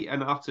complete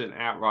and utter and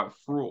outright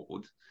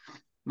fraud,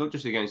 not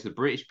just against the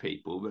British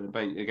people,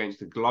 but against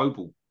the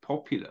global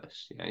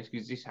populace.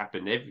 Because this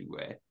happened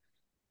everywhere.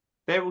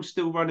 They're all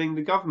still running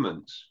the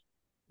governments.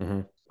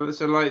 Mm-hmm.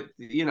 So like,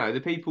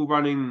 the people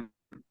running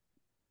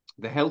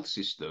the health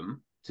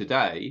system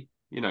today,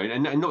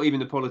 and not even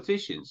the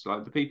politicians,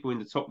 like the people in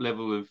the top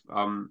level of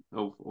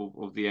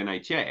the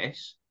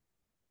NHS,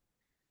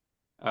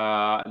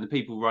 and the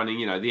people running,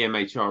 the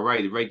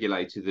MHRA, the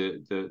regulator,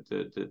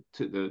 the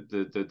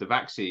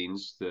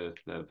vaccines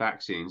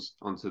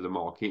onto the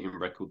market in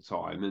record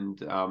time, and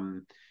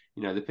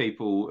the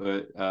people,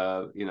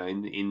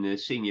 in the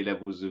senior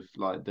levels of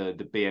like the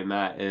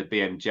BMA,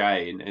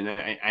 BMJ,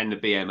 and the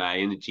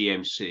BMA and the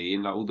GMC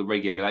and like all the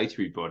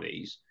regulatory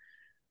bodies,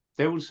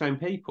 they're all the same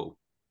people,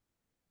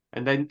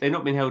 and they're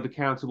not being held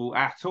accountable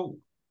at all.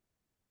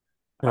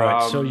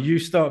 Right. So you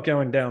start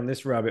going down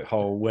this rabbit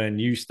hole when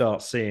you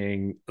start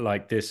seeing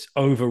like this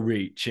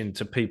overreach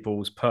into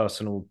people's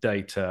personal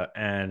data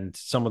and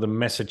some of the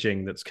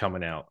messaging that's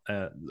coming out.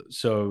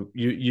 So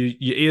your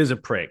ears are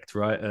pricked,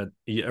 right?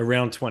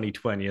 Around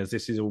 2020, as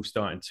this is all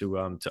starting to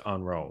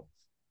unroll.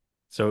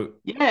 So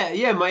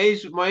yeah, my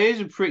ears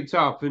are pricked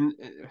up, and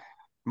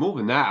more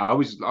than that, I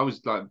was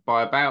like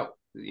by about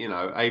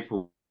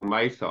April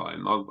May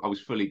time, I was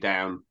fully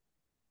down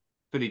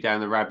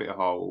the rabbit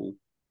hole.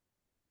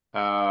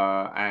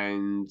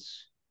 And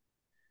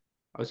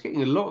I was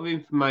getting a lot of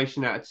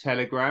information out of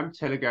Telegram.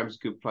 Telegram's a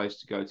good place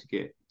to go to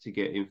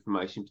get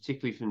information,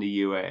 particularly from the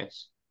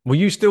US. were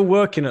you still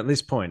working at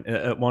this point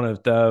at one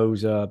of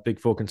those big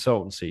four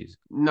consultancies?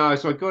 No,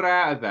 so I got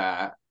out of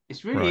that.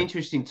 It's really Right.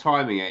 interesting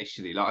timing,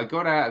 actually. Like I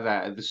got out of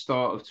that at the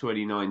start of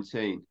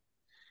 2019.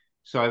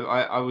 So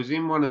I was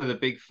in one of the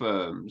big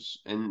firms,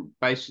 and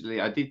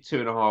basically I did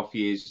 2.5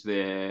 years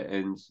there,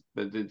 and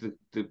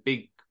the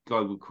big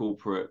global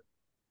corporate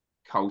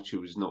culture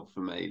was not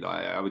for me.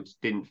 Like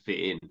didn't fit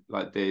in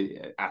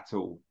at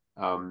all.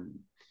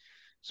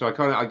 So I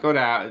got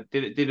out,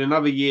 did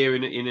another year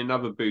in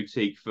another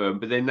boutique firm,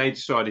 but then they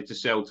decided to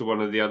sell to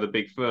one of the other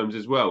big firms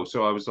as well.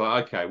 So I was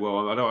like, okay,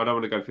 well, I don't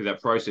want to go through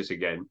that process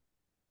again.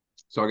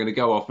 So I'm going to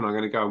go off and I'm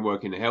going to go and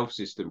work in the health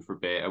system for a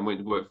bit. And went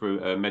to work for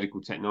a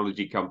medical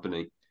technology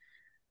company,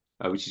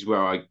 which is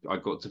where I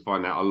got to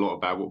find out a lot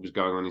about what was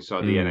going on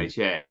inside the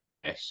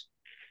NHS.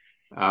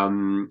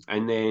 And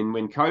then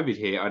when COVID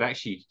hit, I'd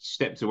actually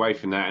stepped away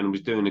from that and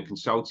was doing a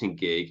consulting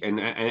gig and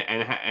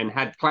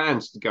had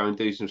plans to go and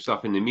do some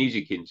stuff in the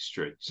music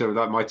industry. So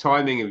like my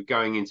timing of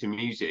going into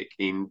music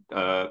in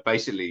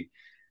basically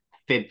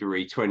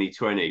February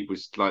 2020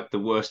 was like the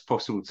worst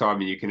possible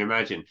timing you can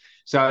imagine.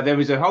 So there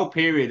was a whole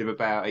period of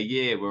about a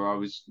year where I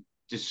was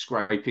just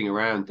scraping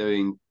around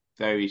doing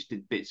various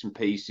bits and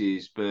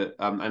pieces, but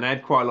and I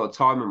had quite a lot of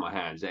time on my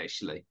hands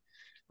actually.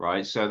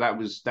 Right. So that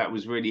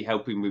was really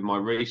helping with my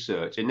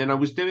research. And then I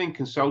was doing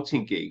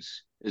consulting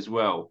gigs as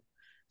well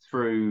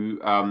through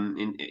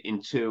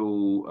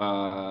until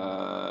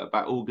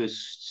about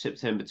August,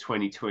 September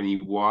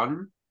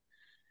 2021.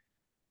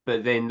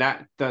 But then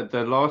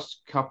the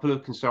last couple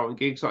of consulting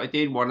gigs that I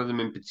did, one of them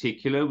in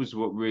particular was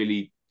what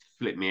really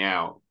flipped me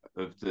out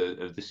of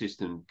the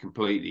system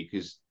completely,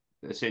 because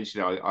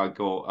essentially I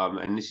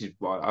got and this is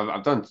what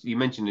I've done. You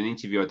mentioned an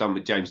interview I've done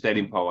with James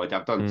Delingpole.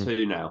 I've done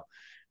two now.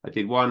 I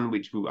did one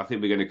which I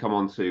think we're going to come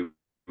on to,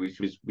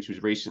 which was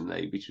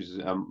recently, which was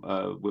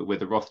with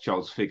the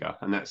Rothschilds figure,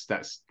 and that's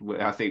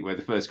I think where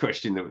the first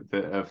question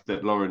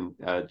that Lauren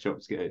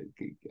Jobs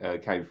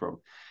came from.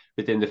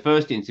 But then the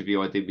first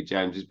interview I did with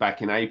James was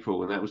back in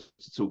April, and that was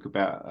to talk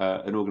about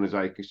an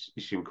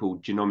organisation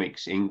called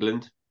Genomics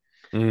England.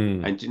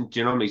 And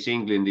Genomics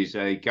England is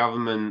a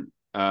government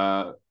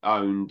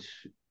owned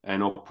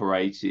and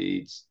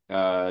operated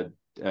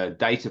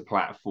data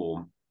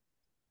platform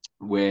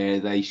where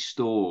they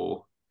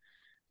store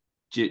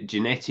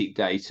genetic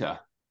data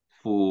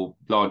for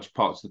large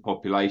parts of the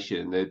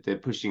population. They're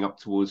pushing up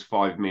towards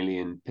 5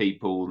 million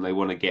people, and they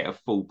want to get a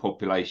full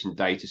population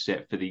data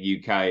set for the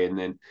UK, and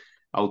then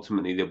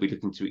ultimately they'll be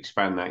looking to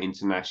expand that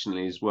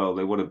internationally as well.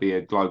 They want to be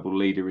a global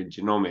leader in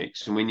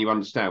genomics. And when you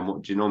understand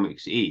what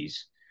genomics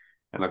is,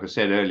 and like I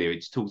said earlier,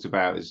 it's talked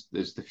about as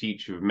the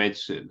future of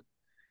medicine.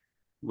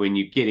 When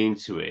you get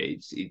into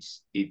it,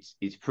 it's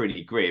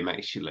pretty grim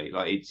actually.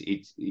 Like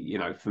it's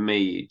for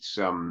me it's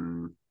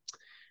I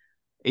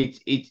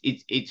think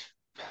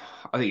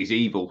it's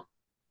evil.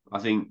 I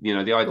think the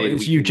idea Well, that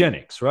it's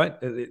eugenics, right?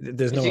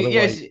 There's no other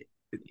yes, way.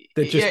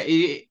 They're just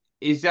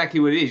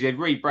exactly what it is. They've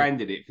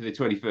rebranded it for the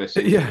 21st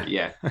century.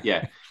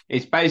 Yeah.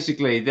 It's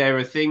basically there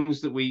are things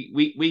that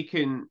we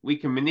can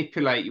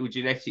manipulate your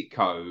genetic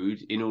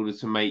code in order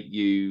to make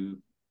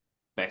you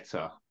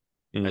better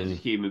as a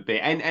human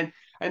being.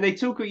 And they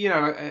talk,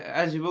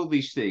 as with all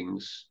these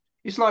things,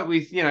 It's like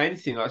with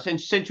anything like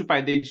central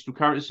bank digital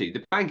currency.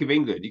 The Bank of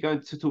England, you go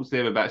to talk to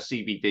them about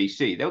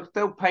CBDC,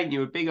 they'll paint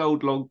you a big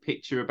old long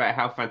picture about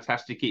how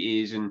fantastic it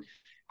is and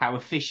how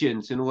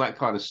efficient and all that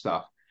kind of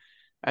stuff.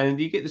 And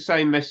you get the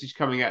same message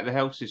coming out of the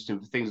health system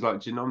for things like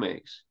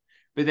genomics.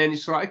 But then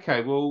it's like,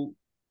 okay, well,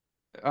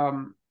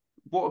 um,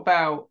 what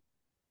about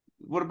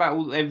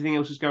everything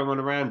else that's going on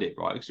around it,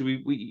 right? So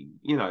we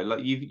like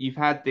you've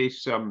had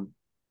this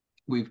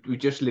we've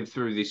just lived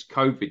through this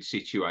COVID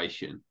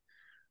situation,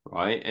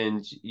 right?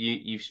 And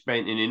you've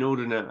spent an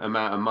inordinate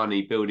amount of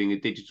money building a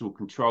digital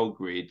control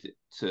grid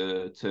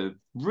to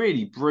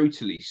really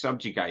brutally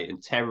subjugate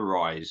and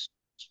terrorize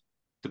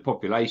the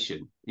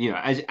population.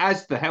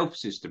 As the health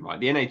system, right?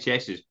 The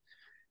NHS has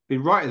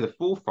been right at the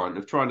forefront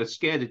of trying to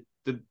scare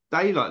the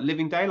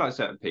living daylights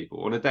out of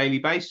people on a daily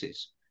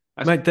basis.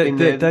 That's Mate,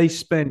 been they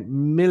spent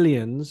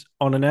millions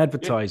on an yeah,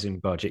 advertising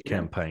budget yeah,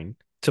 campaign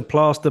to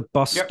plaster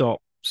bus yep,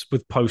 stops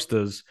with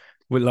posters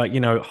with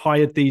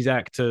hired these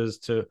actors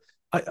to.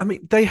 I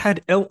mean, they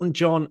had Elton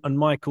John and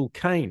Michael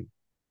Caine.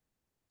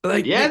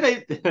 yeah.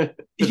 The big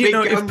If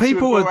guns were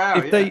people brought are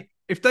out. Yeah,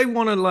 if they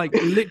want to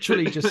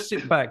literally just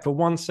sit back for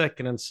 1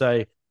 second and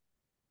say,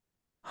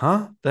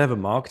 huh, they have a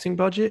marketing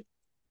budget?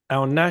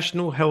 Our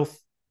national health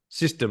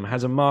system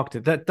has a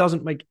market that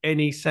doesn't make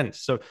any sense.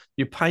 So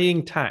you're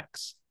paying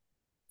tax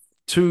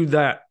to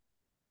that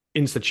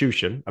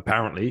institution,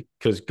 apparently,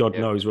 because God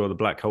yeah, knows where the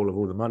black hole of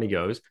all the money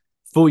goes,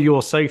 for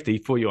your safety,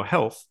 for your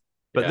health.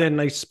 But yeah, then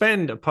they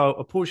spend a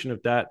portion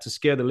of that to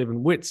scare the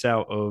living wits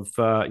out of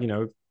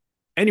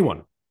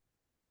anyone.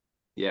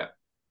 yeah.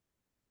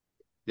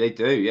 They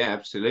do. Yeah,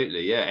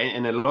 absolutely. Yeah,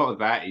 and a lot of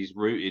that is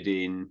rooted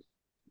in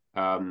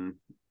um,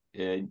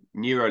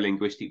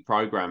 neuro-linguistic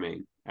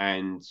programming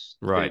and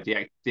Right.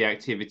 the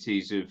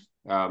activities of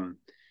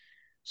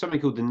something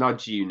called the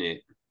nudge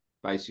unit,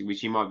 basically,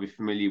 which you might be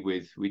familiar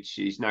with, which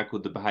is now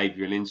called the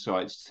Behavioral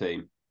Insights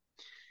team.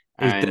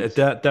 And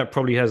That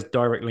probably has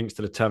direct links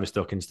to the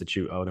Tavistock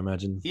Institute, I would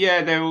imagine.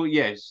 yeah, they're all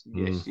yes,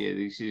 Mm. yes, yeah.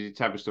 This is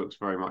Tavistock's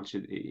very much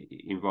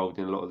involved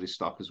in a lot of this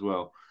stuff as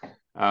well.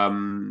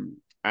 Um,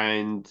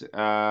 and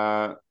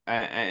so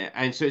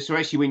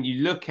actually, when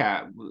you look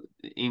at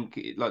in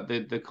like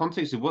the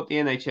context of what the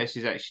NHS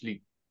is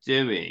actually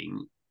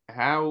doing,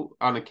 how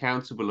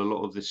unaccountable a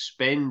lot of the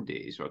spend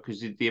is, right?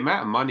 Because the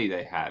amount of money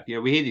they have,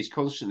 we hear this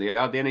constantly.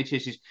 Oh, the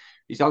NHS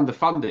is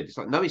underfunded. It's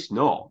like, no, it's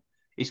not.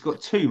 It's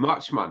got too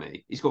much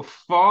money. It's got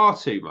far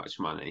too much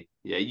money.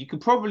 Yeah, you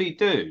could probably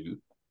do.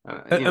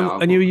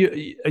 And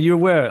are you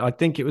aware? I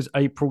think it was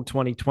April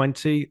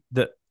 2020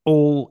 that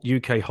all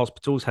UK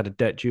hospitals had a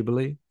debt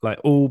jubilee. Like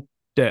all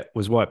debt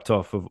was wiped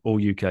off of all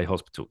UK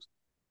hospitals.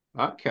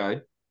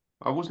 Okay,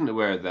 I wasn't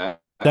aware of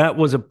that. That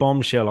was a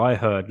bombshell I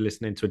heard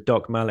listening to a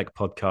Doc Malik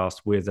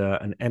podcast with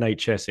an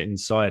NHS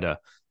insider.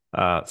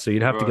 So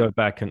you'd have to Right. go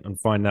back and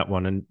find that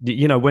one. And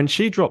when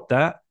she dropped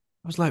that,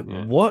 I was like,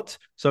 Yeah. what?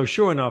 So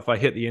sure enough, I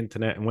hit the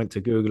internet and went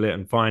to Google it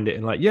and find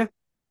it. And yeah,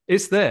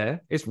 it's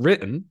there. It's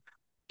written.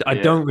 I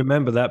Yeah. don't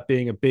remember that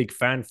being a big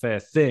fanfare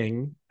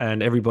thing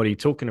and everybody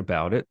talking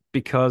about it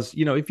because,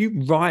 if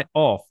you write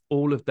off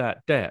all of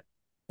that debt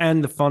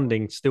and the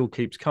funding still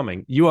keeps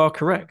coming, you are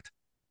correct.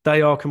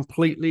 They are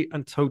completely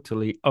and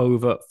totally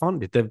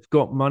overfunded. They've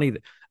got money.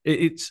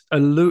 It's a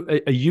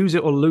use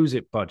it or lose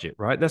it budget,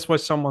 right? That's why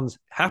someone's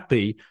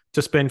happy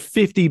to spend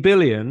 50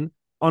 billion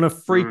on a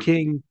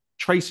freaking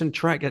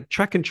track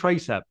and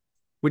trace app,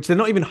 which they're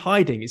not even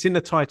hiding. It's in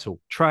the title,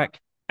 track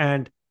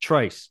and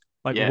trace.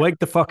 Yeah. Wake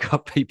the fuck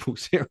up, people.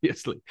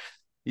 Seriously.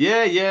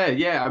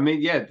 Yeah. I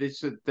mean, yeah,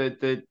 this and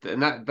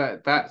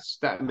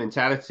that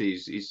mentality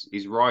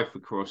is rife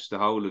across the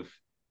whole of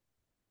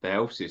the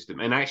health system.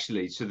 And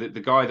actually, so the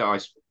guy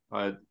that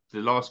the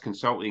last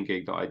consulting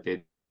gig that I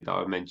did that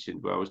I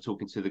mentioned, where I was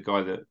talking to the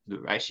guy that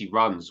actually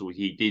runs, or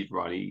he did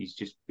run, he's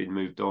just been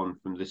moved on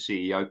from the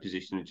CEO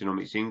position of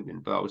Genomics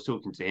England. But I was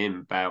talking to him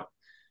about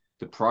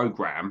the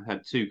program,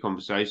 had two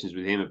conversations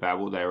with him about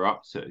what they were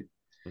up to.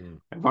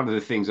 And one of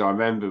the things I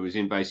remember was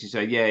him basically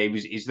saying, "Yeah,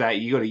 is that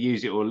you got to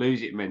use it or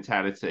lose it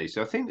mentality."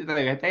 So I think that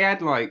they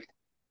had like,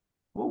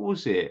 what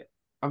was it?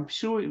 I'm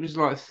sure it was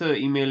like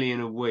 30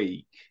 million a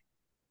week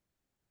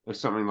or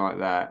something like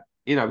that.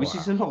 Which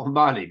is a lot of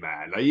money,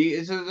 man.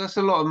 That's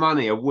a lot of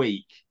money a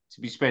week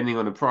to be spending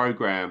on a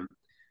program.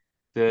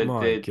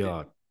 My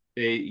God.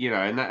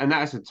 And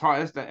that's a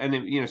tight.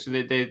 And so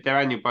their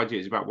annual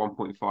budget is about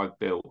 1.5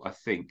 bill, I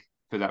think,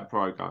 for that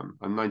program.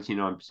 I'm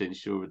 99%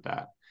 sure of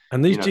that.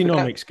 And these But that,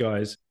 genomics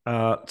guys,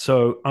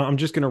 so I'm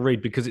just going to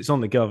read because it's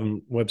on the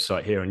government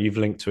website here and you've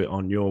linked to it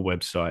on your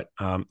website.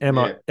 yeah,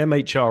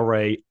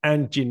 MHRA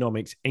and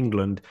Genomics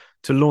England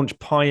to launch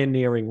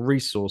pioneering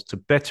resource to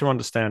better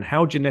understand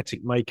how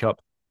genetic makeup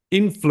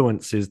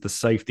influences the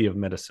safety of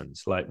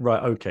medicines. Right,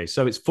 okay.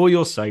 So it's for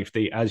your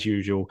safety, as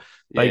usual,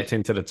 baked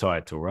into the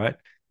title, right?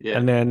 Yeah.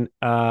 And then,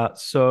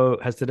 so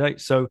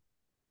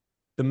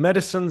the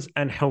medicines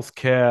and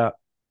healthcare,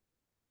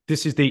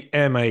 this is the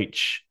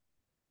MHRA,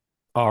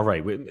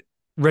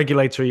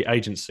 regulatory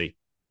agency.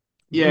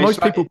 Yeah,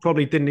 Most people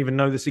probably didn't even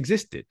know this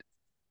existed.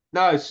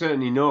 No,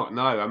 certainly not.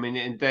 No, I mean,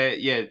 and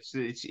yeah,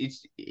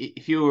 it's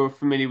if you're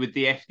familiar with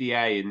the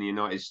FDA in the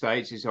United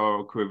States, it's our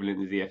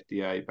equivalent of the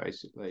FDA,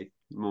 basically,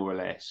 more or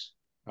less.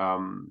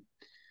 Um,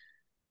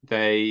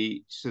 they're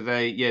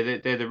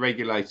the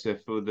regulator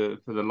for the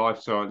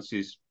life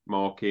sciences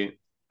market.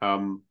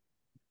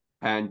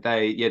 And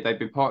they've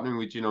been partnering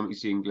with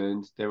Genomics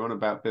England. They're on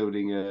about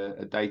building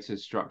a data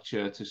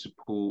structure to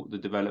support the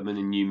development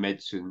in new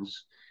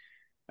medicines.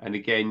 And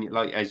again,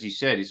 like as you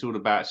said, it's all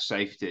about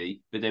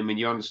safety. But then when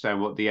you understand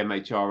what the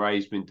MHRA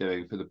has been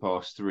doing for the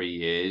past 3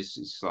 years,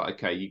 it's like,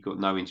 okay, you've got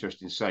no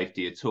interest in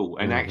safety at all.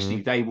 And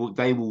actually, they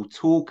will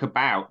talk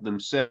about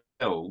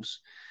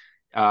themselves,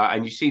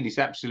 and you see this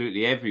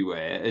absolutely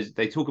everywhere, as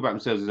they talk about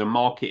themselves as a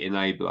market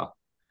enabler.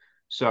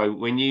 So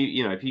when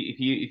you know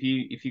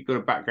if you've got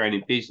a background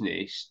in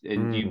business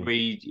and you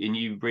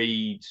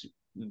read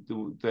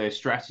their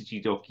strategy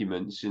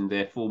documents and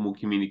their formal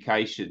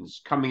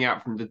communications coming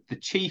out from the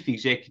chief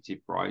executive,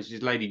 right? This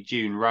is Lady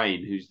June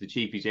Rain, who's the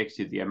chief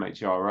executive of the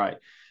MHRA,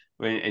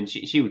 and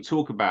she would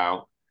talk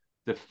about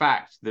the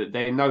fact that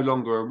they're no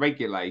longer a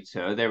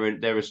regulator,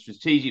 they're a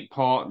strategic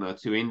partner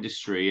to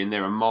industry, and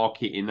they're a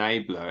market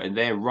enabler, and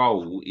their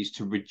role is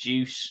to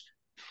reduce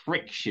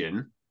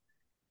friction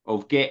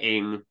of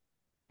getting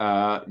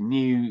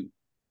new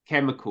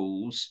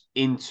chemicals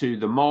into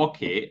the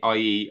market,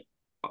 i.e.,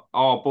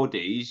 our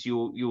bodies,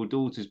 your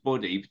daughter's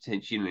body,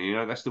 potentially. You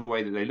know, that's the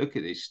way that they look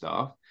at this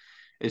stuff,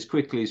 as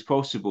quickly as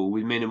possible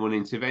with minimal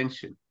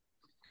intervention.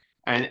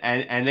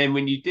 And then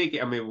when you dig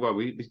it, I mean, well,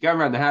 we're going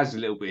around the house a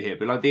little bit here,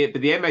 but the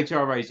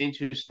MHRA is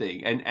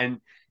interesting,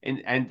 and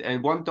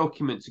one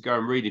document to go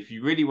and read if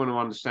you really want to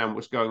understand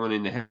what's going on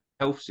in the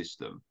health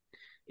system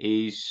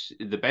is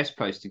the best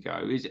place to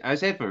go is,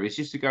 as ever, is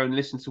just to go and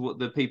listen to what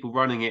the people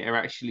running it are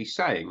actually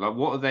saying. Like,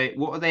 what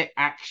are their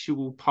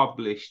actual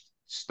published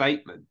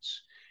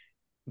statements?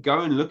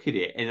 Go and look at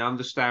it and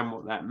understand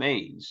what that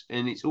means.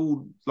 And it's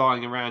all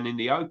lying around in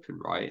the open,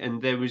 right?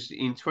 And there was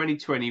in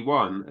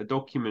 2021 a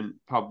document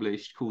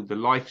published called the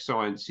Life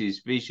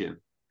Sciences Vision.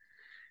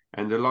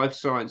 And the Life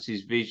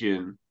Sciences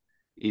Vision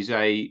is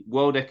a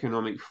World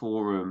Economic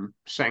Forum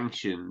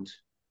sanctioned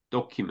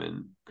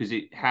document because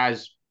it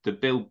has the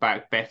Build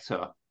Back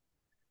Better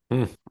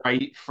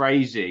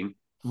phrasing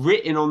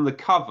written on the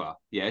cover.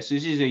 Yeah, so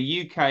this is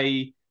a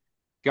UK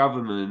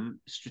government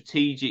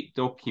strategic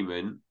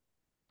document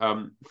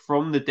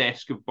from the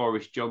desk of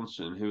Boris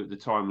Johnson, who at the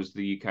time was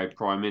the UK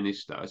Prime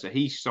Minister. So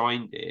he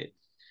signed it.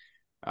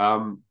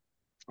 And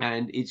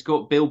it's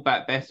got Build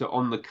Back Better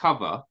on the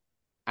cover.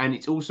 And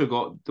it's also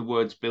got the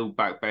words Build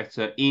Back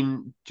Better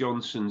in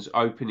Johnson's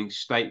opening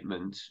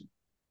statement,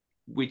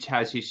 which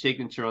has his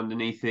signature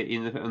underneath it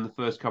on the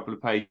first couple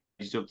of pages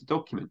of the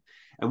document.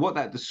 And what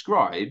that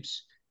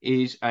describes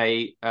is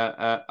a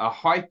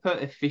hyper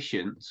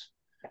efficient,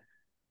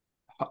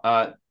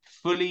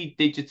 fully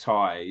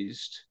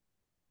digitized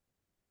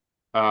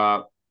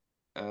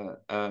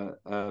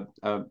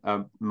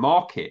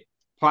market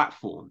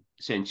platform,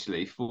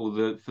 essentially, for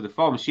the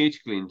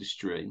pharmaceutical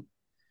industry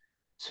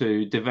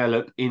to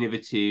develop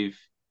innovative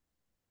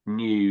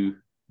new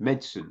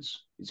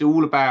medicines. It's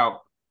all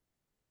about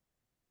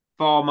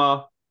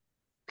pharma,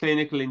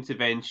 clinical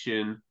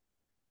intervention,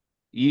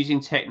 using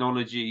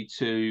technology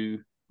to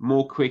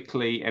more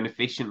quickly and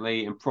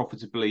efficiently and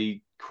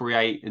profitably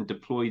create and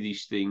deploy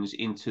these things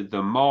into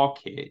the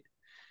market.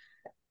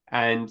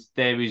 And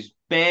there is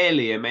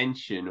barely a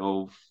mention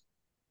of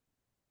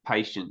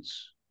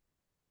patients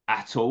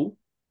at all.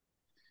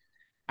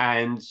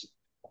 And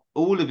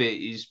all of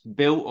it is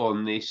built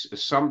on this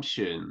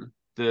assumption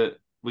that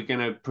we're going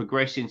to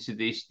progress into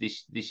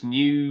this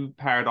new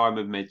paradigm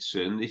of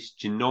medicine, this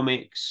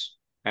genomics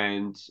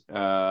and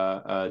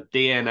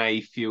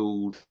DNA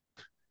fueled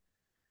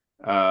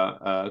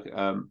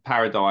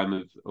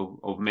paradigm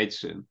of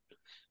medicine.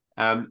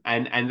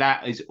 And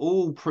that is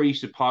all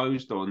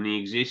presupposed on the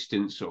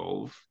existence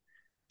of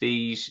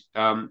these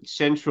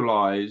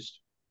centralized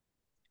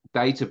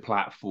data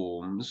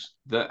platforms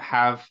that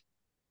have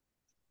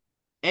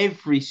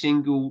every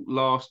single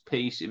last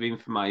piece of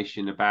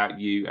information about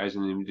you as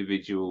an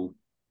individual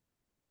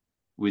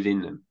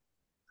within them.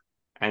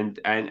 And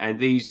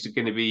these are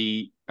going to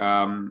be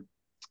it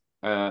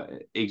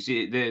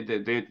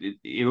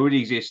already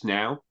exists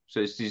now.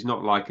 So this is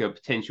not like a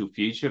potential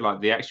future,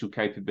 like the actual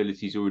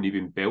capability's already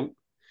been built.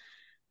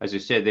 As I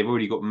said, they've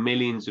already got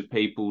millions of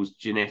people's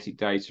genetic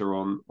data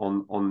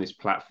on this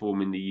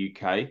platform in the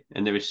UK,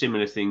 and there are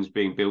similar things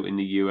being built in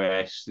the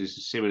US. There's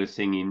a similar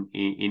thing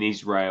in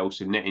Israel.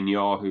 So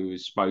Netanyahu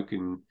has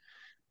spoken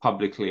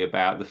publicly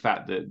about the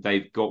fact that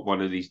they've got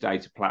one of these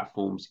data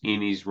platforms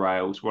in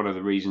Israel. It's one of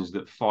the reasons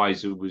that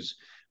Pfizer was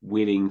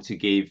willing to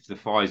give the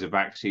Pfizer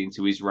vaccine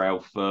to Israel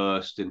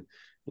first, and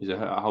there's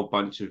a whole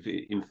bunch of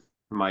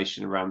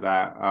information around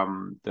that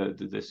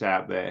that's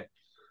out there.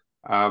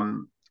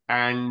 You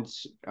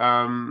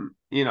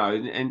know,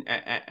 and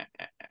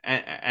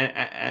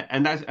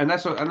that's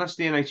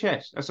the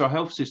NHS. That's our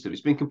health system.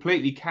 It's been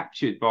completely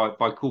captured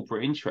by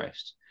corporate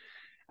interest.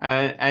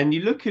 And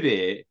you look at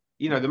it,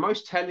 you know, the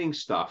most telling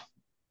stuff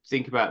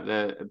think about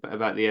the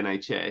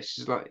NHS,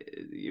 it's like,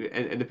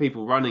 and the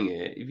people running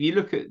it. If you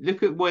look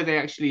at where they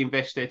actually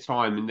invest their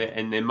time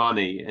and their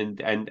money,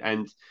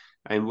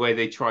 and where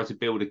they try to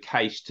build a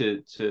case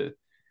to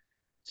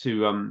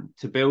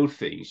build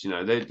things,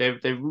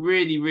 they're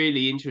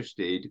really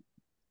interested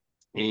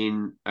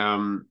in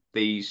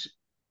these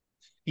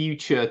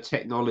future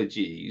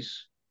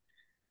technologies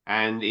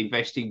and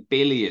investing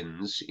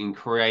billions in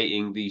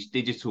creating these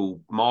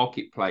digital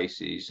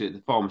marketplaces that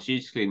the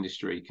pharmaceutical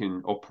industry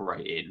can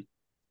operate in.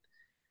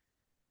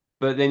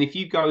 But then if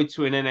you go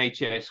to an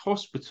NHS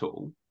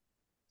hospital,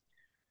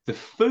 the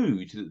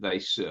food that they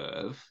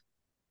serve,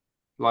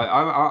 like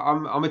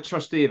I'm a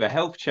trustee of a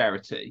health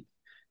charity,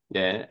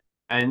 yeah,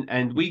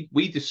 and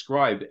we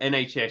describe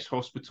NHS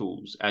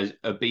hospitals as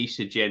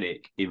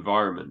obesogenic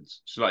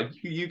environments. So like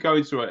you go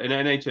into an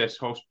NHS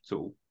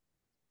hospital,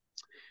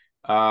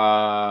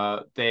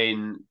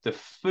 then the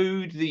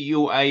food that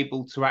you're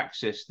able to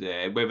access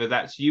there, whether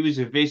that's you as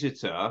a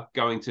visitor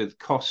going to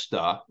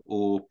Costa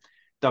or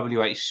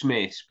WH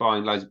Smith's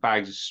buying loads of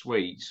bags of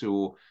sweets,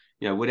 or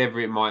whatever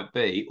it might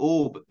be,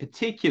 or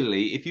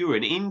particularly if you're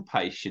an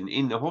inpatient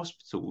in the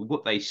hospital,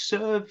 what they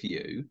serve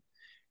you,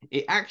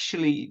 it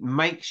actually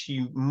makes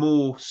you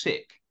more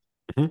sick.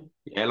 Mm-hmm.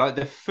 Yeah, like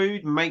the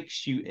food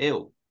makes you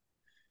ill.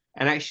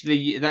 And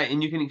actually,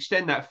 and you can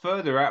extend that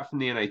further out from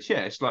the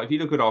NHS. Like if you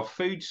look at our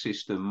food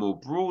system more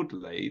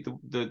broadly,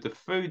 the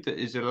food that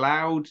is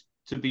allowed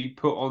to be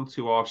put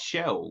onto our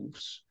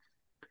shelves,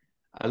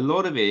 a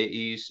lot of it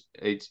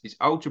it's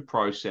ultra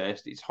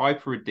processed, it's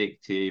hyper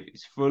addictive,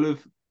 it's full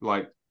of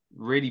like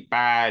really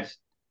bad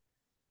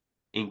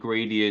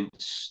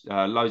ingredients,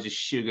 loads of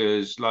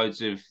sugars,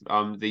 loads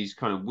of these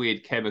kind of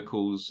weird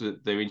chemicals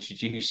that they're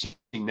introducing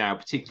now,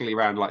 particularly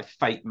around like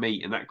fake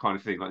meat and that kind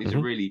of thing. Like these are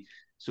really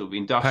sort of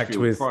Packed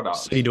industrial with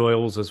products. seed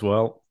oils as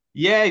well.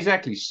 Yeah,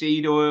 exactly.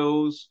 Seed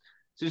oils.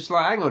 So it's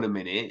like, hang on a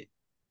minute.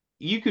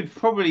 You could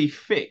probably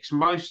fix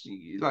most,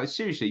 like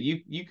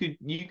seriously, you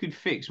could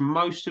fix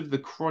most of the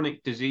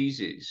chronic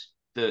diseases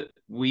that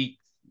we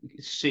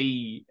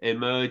see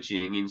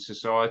emerging in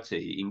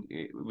society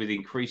with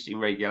increasing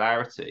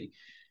regularity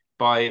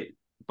by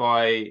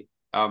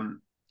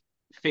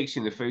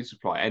fixing the food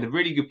supply. And a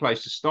really good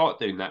place to start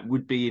doing that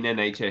would be in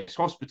NHS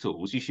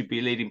hospitals. You should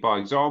be leading by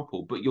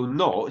example, but you're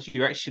not.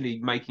 You're actually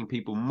making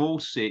people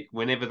more sick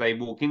whenever they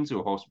walk into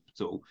a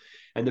hospital.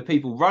 And the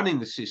people running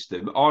the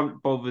system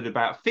aren't bothered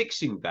about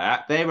fixing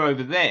that. They're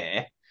over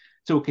there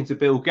talking to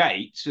Bill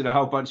Gates and a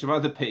whole bunch of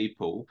other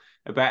people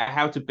about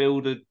how to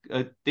build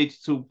a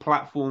digital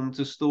platform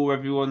to store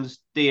everyone's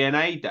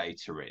DNA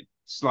data in.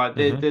 It's like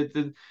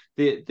the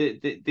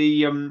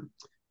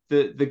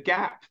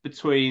gap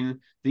between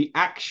the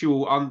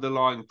actual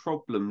underlying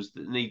problems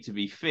that need to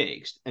be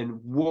fixed and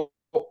what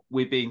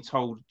we're being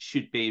told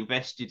should be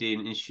invested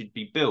in and should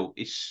be built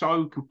is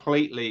so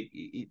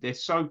completely, they're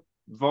so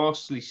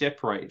vastly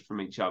separated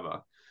from each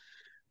other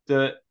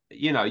that,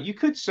 you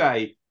could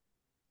say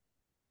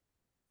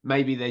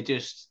maybe they're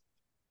just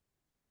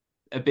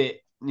a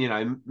bit,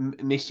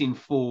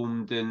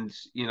 misinformed and,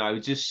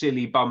 just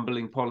silly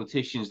bumbling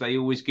politicians. They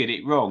always get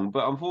it wrong.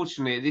 But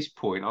unfortunately, at this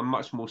point, I'm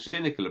much more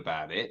cynical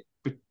about it,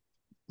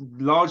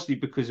 largely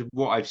because of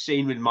what I've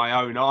seen with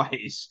my own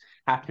eyes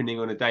happening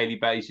on a daily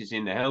basis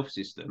in the health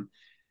system.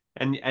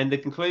 And the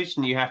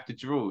conclusion you have to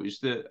draw is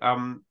that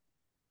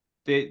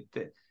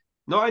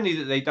not only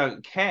that they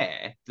don't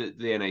care that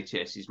the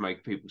NHS is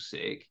making people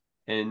sick,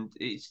 and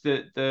it's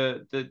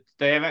that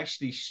they have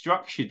actually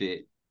structured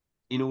it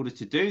in order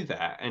to do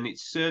that, and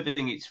it's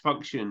serving its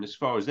function as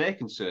far as they're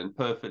concerned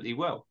perfectly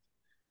well.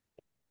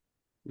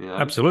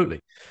 Absolutely.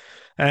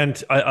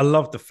 And I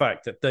love the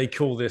fact that they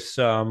call this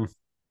well,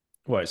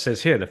 it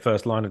says here, the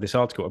first line of this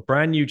article, a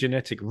brand new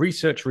genetic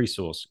research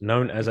resource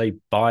known as a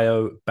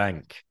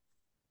biobank.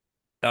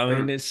 I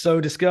mean, it's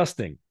so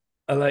disgusting.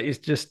 Like, it's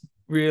just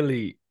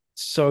really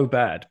so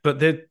bad. But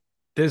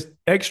there's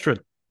extra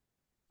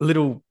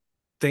little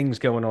things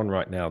going on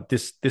right now.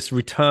 This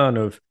return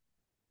of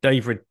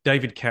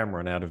David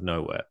Cameron out of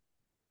nowhere.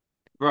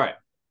 Right.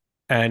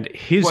 And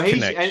his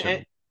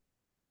connection.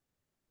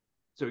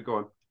 So go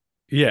on.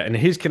 Yeah, and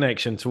his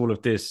connection to all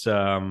of this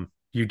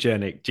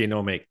eugenic,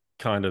 genomic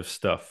kind of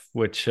stuff,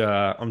 which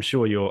I'm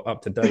sure you're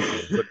up to date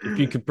with. But if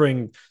you could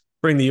bring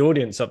the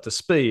audience up to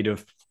speed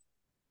of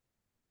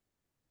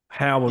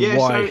how and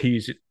why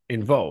he's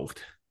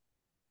involved.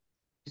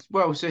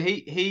 Well, so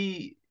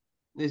he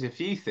there's a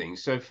few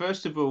things. So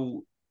first of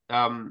all,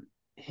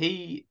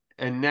 he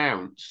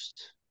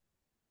announced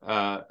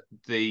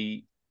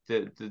the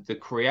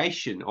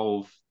creation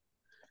of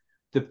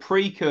the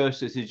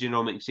precursor to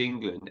Genomics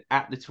England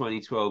at the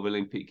 2012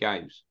 Olympic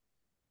Games.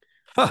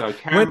 So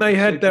when they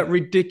had that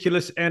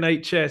ridiculous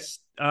NHS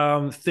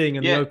thing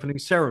in the opening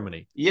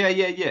ceremony.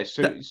 Yeah.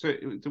 So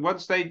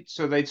once they'd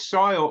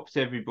psyoped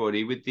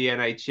everybody with the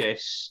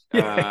NHS,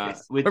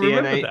 with the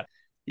NHS.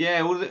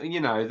 Yeah, all the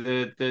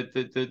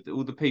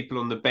all the people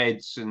on the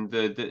beds and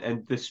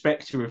the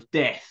spectre of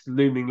death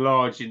looming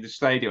large in the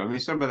stadium. I mean,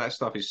 some of that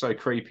stuff is so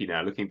creepy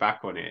now, looking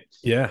back on it.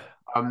 Yeah.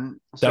 That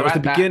So was the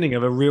at that, beginning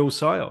of a real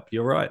psyop.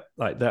 You're right.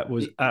 Like that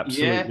was yeah,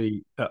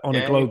 absolutely on a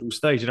yeah, global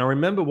stage. And I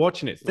remember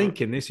watching it, yeah,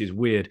 thinking this is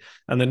weird,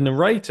 and the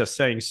narrator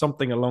saying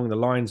something along the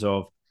lines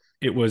of,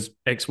 "It was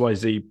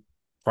XYZ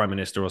prime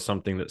minister or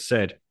something that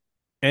said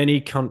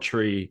any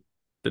country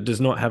that does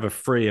not have a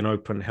free and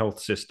open health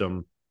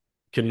system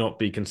cannot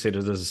be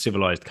considered as a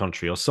civilized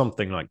country," or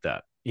something like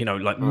that.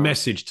 Like uh,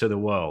 message to the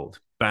world.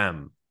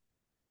 Bam.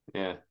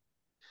 yeah.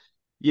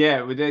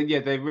 Yeah, well,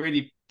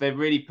 they're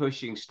really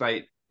pushing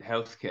state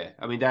healthcare.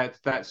 I mean,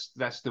 that's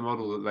the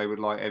model that they would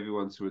like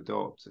everyone to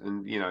adopt.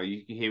 And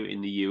you can hear it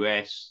in the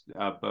US,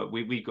 but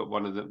we've got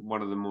one of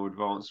the more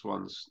advanced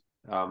ones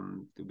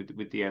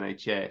with the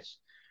NHS.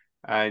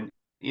 And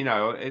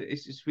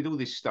it's with all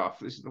this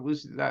stuff.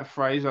 Was that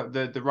phrase like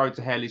the road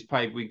to hell is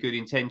paved with good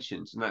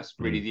intentions, and that's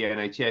really Mm. the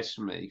NHS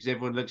for me, because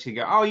everyone looks and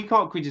go, oh, you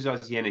can't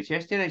criticize the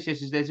NHS. The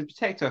NHS is there to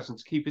protect us and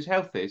to keep us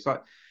healthy. It's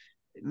like,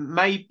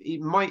 it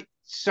might,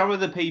 some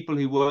of the people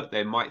who work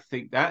there might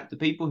think that. The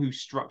people who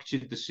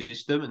structured the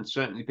system, and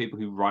certainly people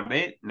who run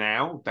it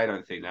now, they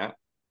don't think that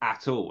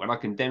at all. And I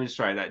can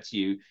demonstrate that to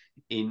you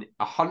in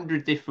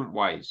 100 different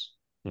ways,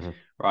 Mhm.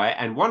 right?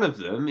 And one of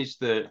them is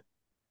that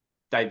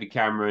David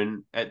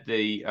Cameron at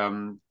the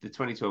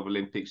 2012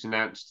 Olympics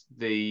announced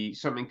the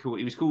something called,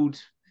 it was called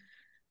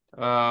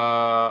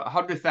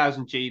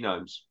 100,000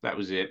 genomes. That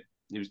was it.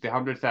 It was the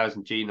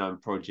 100,000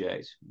 genome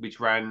project, which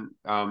ran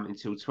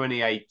until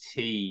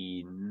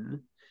 2018.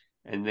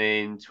 And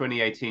then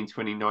 2018,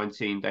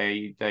 2019,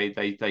 they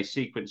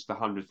sequenced the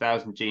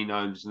 100,000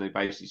 genomes, and they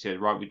basically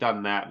said, right, we've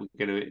done that.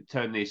 We're going to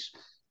turn this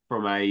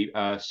from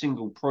a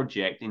single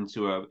project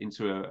into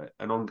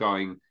an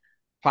ongoing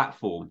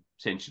platform,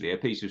 essentially a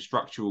piece of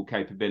structural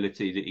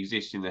capability that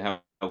exists in the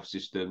health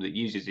system that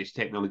uses this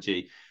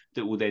technology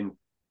that will then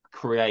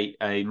create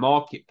a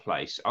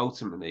marketplace.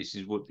 Ultimately, this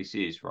is what this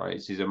is, right?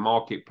 This is a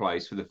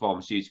marketplace for the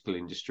pharmaceutical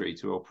industry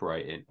to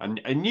operate in,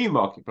 and a new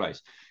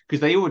marketplace, because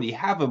they already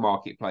have a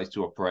marketplace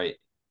to operate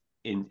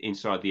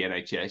inside the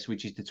NHS,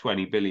 which is the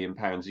 £20 billion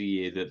a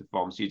year that the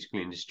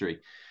pharmaceutical industry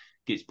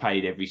gets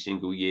paid every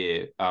single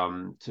year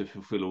to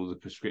fulfill all the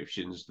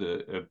prescriptions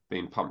that have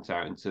been pumped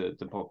out into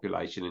the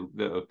population and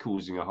that are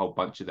causing a whole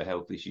bunch of the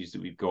health issues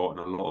that we've got, and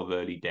a lot of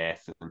early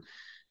death. And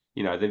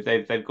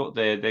they've got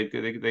their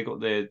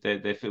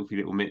filthy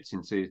little mitts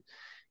into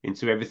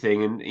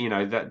everything.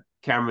 And that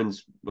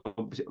Cameron's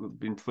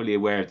been fully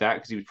aware of that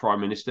because he was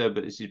prime minister,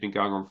 but this has been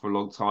going on for a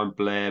long time.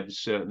 Blair was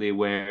certainly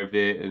aware of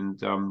it,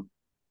 and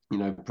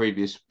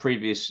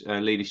previous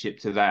leadership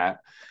to that.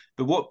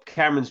 But what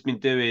Cameron's been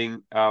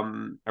doing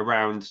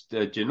around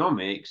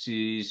genomics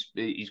is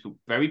he's got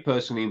very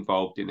personally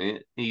involved in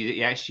it.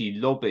 He actually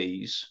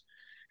lobbies,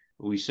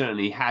 or he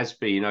certainly has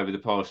been over the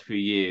past few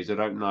years. I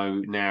don't know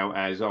now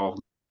as our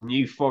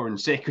new foreign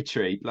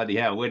secretary. Bloody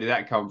hell, where did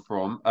that come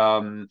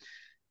from?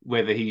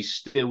 Whether he's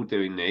still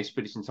doing this,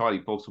 but it's entirely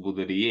possible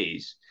that he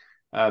is.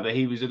 But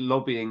he was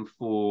lobbying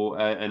for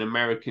an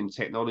American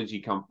technology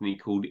company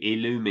called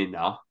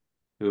Illumina,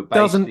 who are based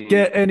Doesn't in.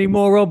 get any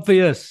more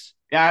obvious.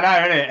 Yeah,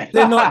 I know,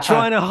 They're not isn't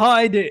trying to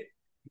hide it.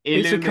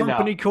 it? It's a Illumina.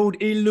 company called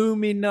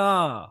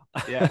Illumina.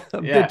 Yeah,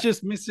 They're yeah.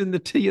 just missing the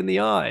T and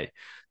the I.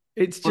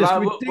 It's Well,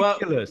 just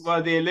ridiculous.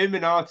 the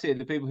Illuminati and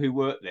the people who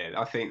work there,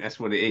 I think that's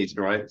what it is,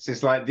 right? So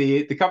it's like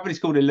the company's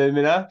called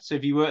Illumina. So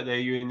if you work there,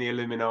 you're in the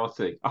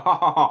Illuminati.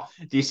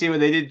 Do you see what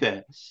they did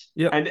there?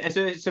 Yep.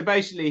 And so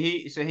basically,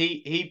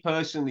 he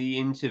personally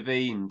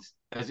intervened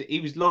as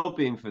he was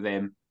lobbying for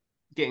them,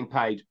 getting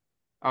paid.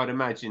 I'd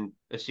imagine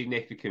a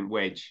significant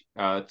wedge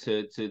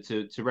to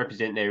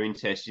represent their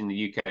interests in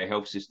the UK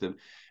health system,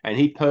 and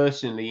he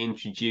personally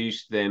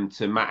introduced them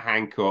to Matt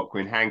Hancock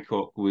when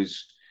Hancock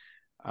was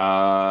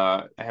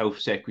health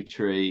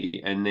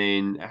secretary, and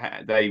then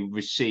they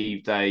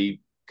received a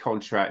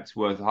contract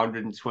worth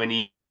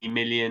 120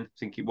 million, I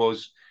think it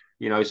was.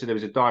 So there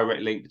was a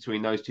direct link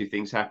between those two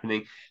things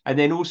happening. And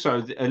then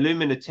also the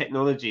Illumina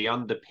technology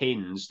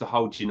underpins the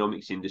whole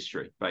genomics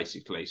industry,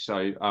 basically.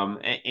 So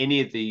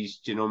any of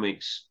these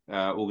genomics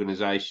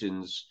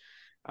organizations,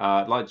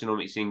 like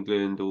Genomics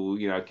England, or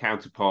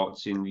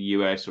counterparts in the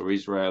US or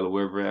Israel or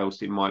wherever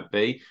else it might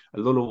be, a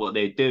lot of what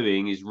they're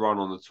doing is run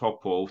on the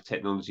top of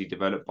technology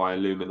developed by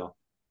Illumina.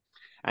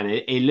 And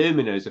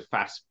Illumina is a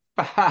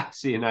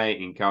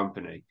fascinating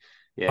company.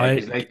 Yeah,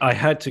 because I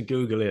had to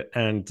Google it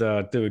and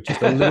do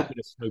just a little bit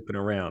of snooping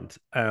around.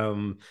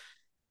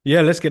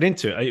 Yeah, let's get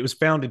into it. It was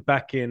founded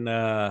back in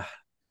the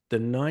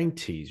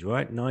 90s,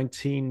 right?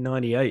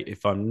 1998,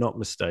 if I'm not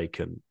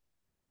mistaken.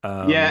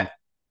 yeah, Um,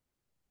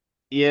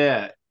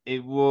 yeah,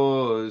 it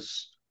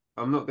was.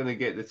 I'm not going to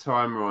get the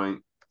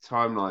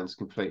timelines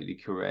completely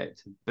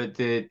correct, but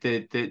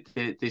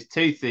there's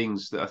two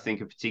things that I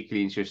think are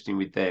particularly interesting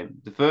with them.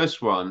 The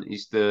first one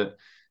is that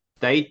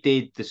they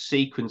did the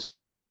sequencing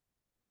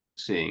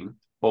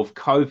of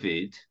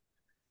COVID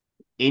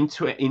in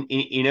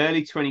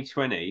early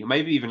 2020,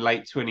 maybe even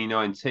late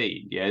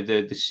 2019. Yeah,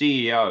 the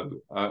CEO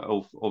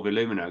of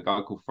Illumina, a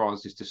guy called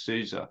Francis de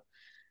Souza,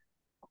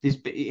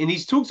 and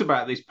he's talked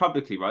about this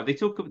publicly, right? They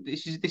talk about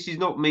this is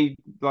not me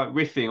like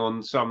riffing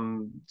on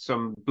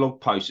some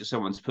blog post that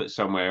someone's put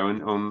somewhere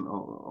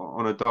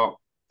on a dark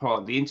part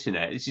of the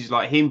internet. This is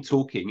like him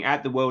talking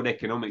at the World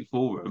Economic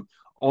Forum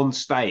on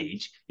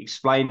stage,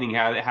 explaining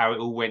how it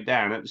all went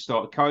down at the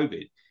start of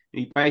COVID. And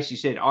he basically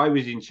said, I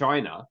was in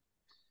China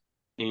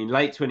in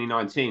late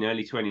 2019,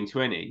 early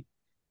 2020,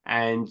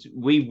 and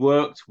we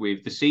worked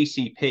with the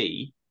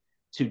CCP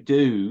to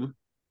do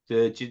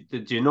the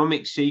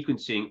genomic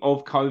sequencing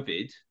of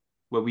COVID,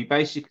 where we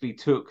basically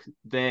took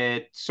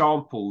their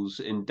samples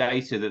and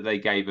data that they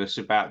gave us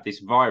about this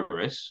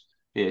virus.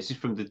 Yeah, this is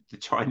from the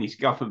Chinese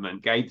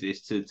government gave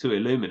this to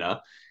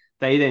Illumina.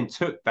 They then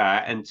took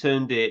that and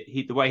turned it.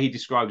 The way he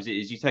describes it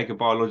is you take a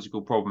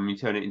biological problem, you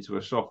turn it into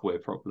a software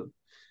problem,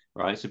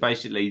 right? So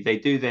basically, they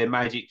do their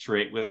magic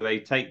trick where they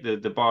take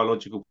the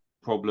biological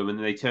problem and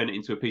they turn it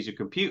into a piece of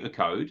computer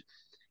code.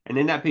 And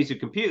then that piece of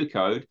computer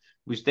code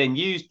was then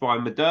used by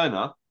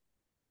Moderna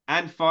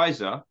and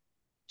Pfizer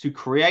to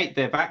create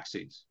their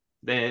vaccines,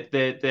 their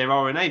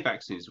RNA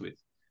vaccines with.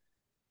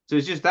 So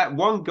it's just that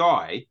one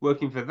guy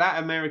working for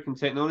that American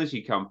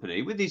technology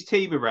company with his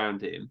team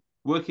around him,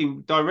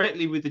 working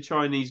directly with the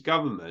Chinese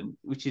government,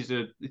 which is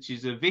a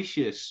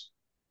vicious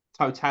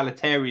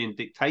totalitarian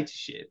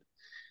dictatorship,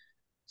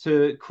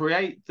 to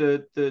create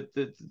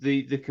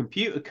the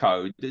computer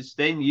code that's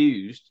then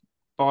used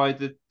by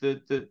the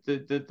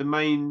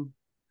main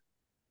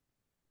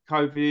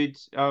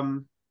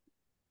COVID.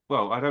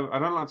 Well, I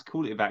don't like to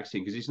call it a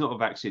vaccine because it's not a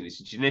vaccine. It's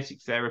a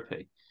genetic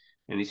therapy,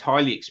 and it's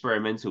highly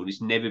experimental. And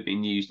it's never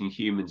been used in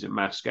humans at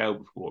mass scale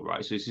before,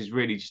 right? So this is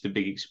really just a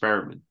big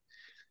experiment.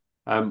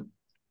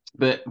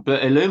 But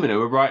Illumina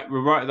were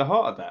right at the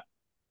heart of that.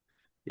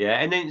 Yeah,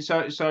 and then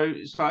so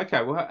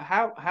okay. Well,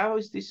 how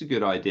is this a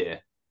good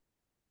idea?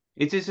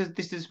 This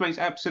just makes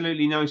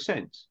absolutely no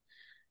sense,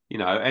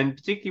 and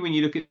particularly when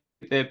you look at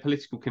their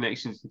political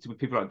connections to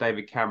people like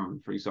David Cameron,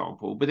 for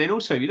example. But then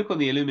also, you look on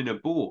the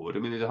Illumina board. I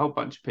mean, there's a whole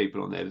bunch of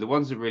people on there. The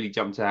ones that really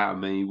jumped out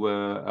at me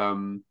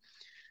were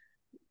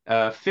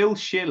Phil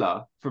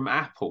Schiller from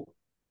Apple.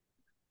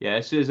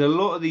 Yeah, so there's a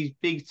lot of these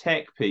big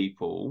tech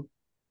people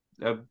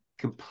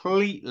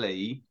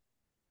completely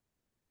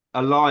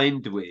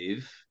aligned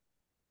with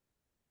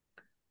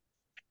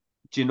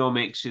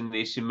genomics and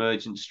this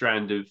emergent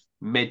strand of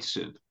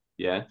medicine.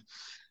 Yeah.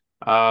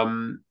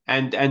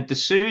 And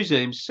D'Souza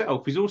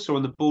himself is also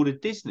on the board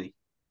of Disney.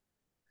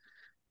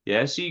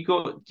 Yeah, so you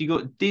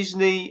got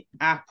Disney,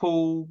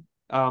 Apple,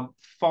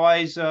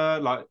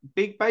 Pfizer, like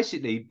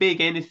basically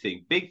big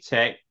anything, big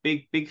tech,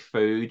 big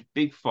food,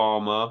 big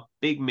pharma,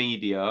 big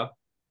media,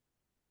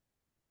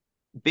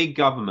 big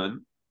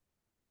government.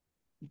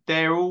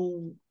 They're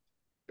all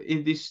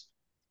in this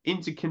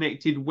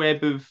interconnected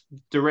web of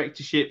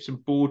directorships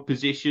and board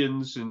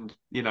positions and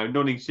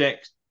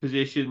non-exec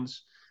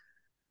positions.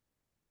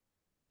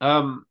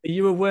 Are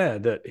you aware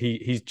that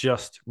he's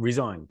just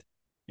resigned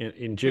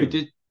in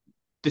June?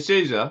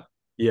 D'Souza?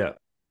 Yeah.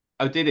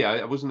 Oh, did he?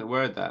 I wasn't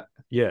aware of that.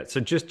 Yeah, so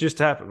just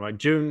happened, right?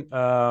 June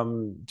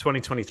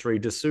 2023,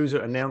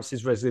 D'Souza announced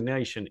his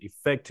resignation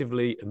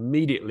effectively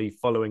immediately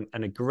following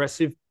an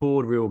aggressive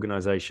board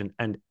reorganization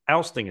and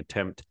ousting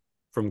attempt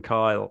from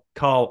Carl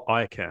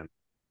Icahn.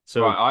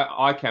 So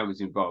right, Icahn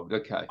was involved.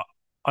 Okay.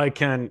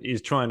 Icahn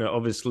is trying to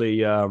obviously,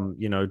 do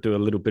a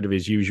little bit of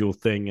his usual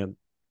thing and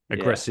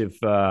aggressive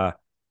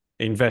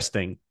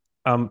investing.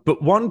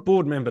 But one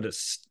board member that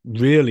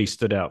really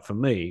stood out for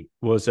me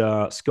was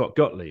Scott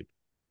Gottlieb.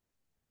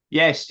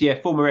 Yes, yeah,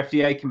 former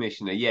FDA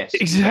commissioner. Yes,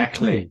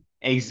 exactly.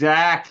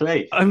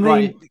 I mean,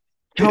 right.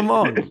 Come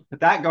on,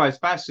 that guy's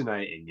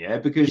fascinating. Yeah,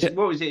 because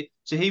what was it?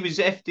 So he was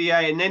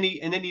FDA, and then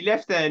he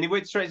left there, and he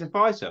went straight to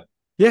Pfizer.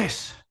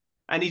 Yes,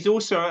 and he's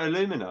also at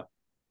Illumina.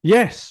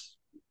 Yes.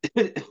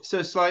 So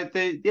it's like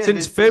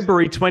since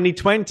February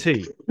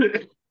 2020,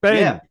 Ben.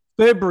 Yeah.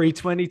 February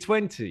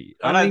 2020.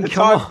 I mean, the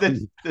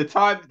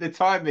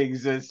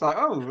timings. It's like,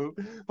 oh,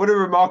 what a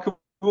remarkable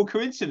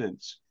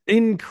coincidence.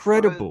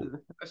 Incredible.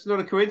 That's not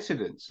a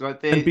coincidence.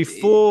 And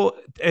before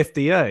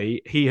FDA,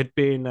 he had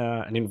been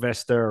an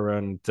investor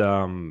and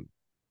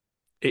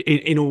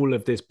in all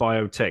of this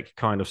biotech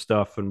kind of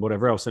stuff and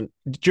whatever else. And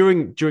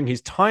during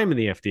his time in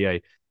the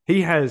FDA,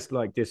 he has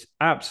like this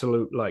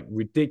absolute like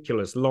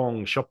ridiculous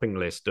long shopping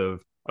list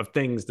of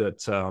things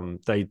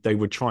that they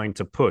were trying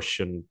to push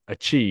and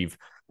achieve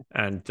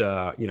and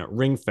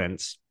ring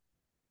fence.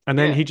 And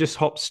then he just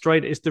hops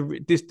straight. It's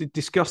this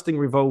disgusting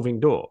revolving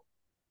door.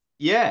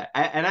 Yeah,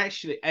 and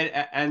actually,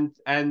 and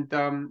the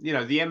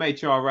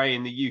MHRA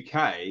in the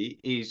UK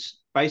is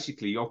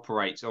basically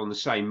operates on the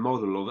same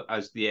model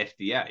as the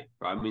FDA,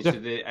 right? I mean, so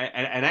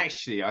and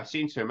actually, I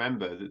seem to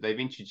remember that they've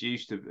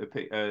introduced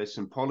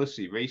some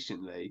policy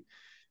recently,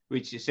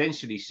 which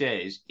essentially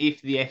says if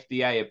the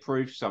FDA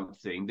approves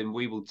something, then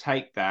we will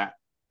take that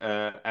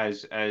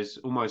as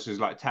almost as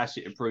like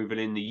tacit approval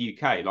in the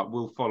UK, like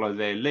we'll follow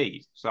their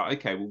lead. So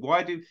okay, well,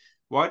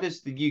 why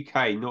does the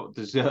UK not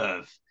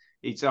deserve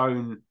its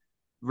own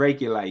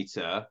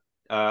regulator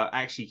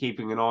actually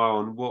keeping an eye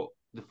on what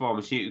the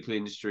pharmaceutical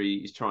industry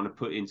is trying to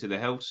put into the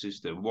health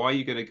system. Why are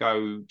you going to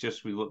go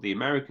just with what the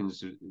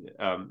Americans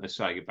are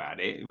saying about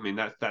it? I mean,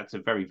 that's a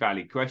very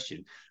valid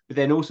question. But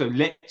then also,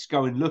 let's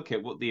go and look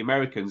at what the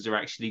Americans are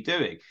actually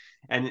doing.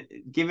 And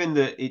given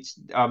that it's,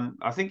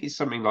 I think it's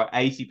something like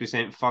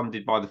 80%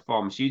 funded by the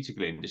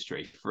pharmaceutical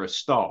industry for a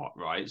start,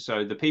 right?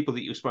 So the people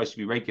that you're supposed to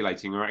be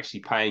regulating are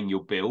actually paying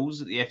your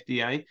bills at the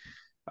FDA.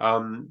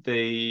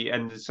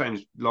 The same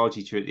is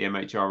largely true at the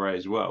MHRA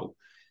as well.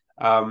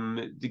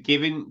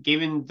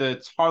 Given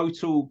the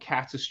total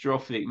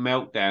catastrophic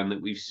meltdown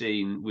that we've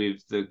seen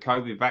with the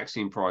COVID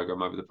vaccine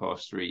program over the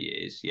past 3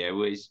 years,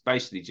 where it's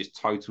basically just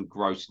total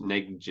gross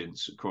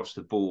negligence across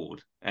the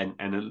board, and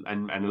a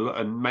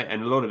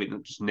lot of it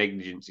not just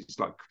negligence, it's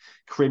like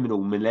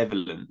criminal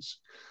malevolence.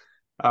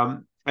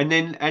 And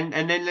then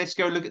let's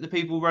go look at the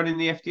people running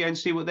the FDA and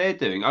see what they're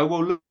doing. Oh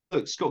well,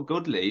 look, Scott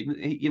Godley,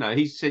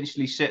 he's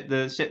essentially set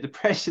the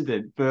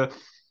precedent for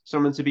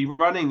someone to be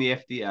running the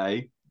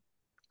FDA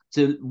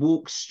to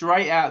walk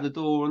straight out the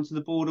door onto the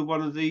board of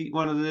one of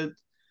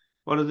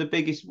the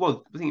biggest.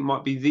 Well, I think it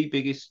might be the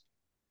biggest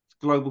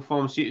global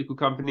pharmaceutical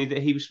company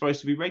that he was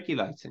supposed to be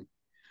regulating.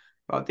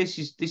 Like this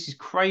is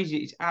crazy.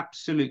 It's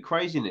absolute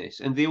craziness,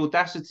 and the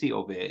audacity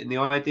of it, and the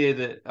idea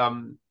that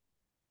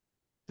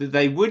that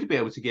they would be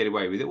able to get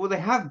away with it. Well, they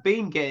have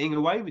been getting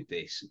away with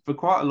this for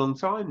quite a long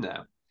time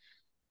now.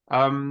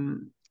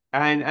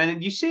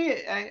 And you see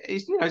it,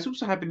 it's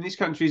also happened in this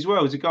country as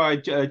well. There's a guy,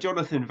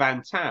 Jonathan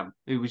Van Tam,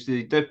 who was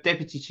the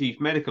deputy chief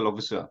medical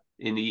officer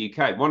in the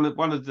UK. One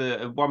of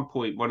the at one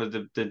point one of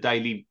the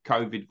daily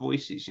COVID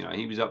voices.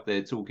 He was up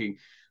there talking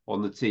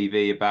on the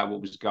TV about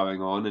what was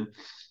going on, and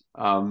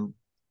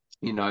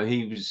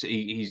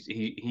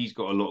he's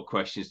got a lot of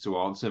questions to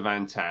answer,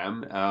 Van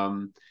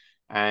Tam.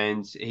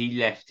 And he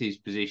left his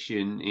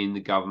position in the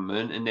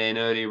government, and then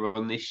earlier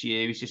on this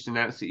year, he's just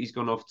announced that he's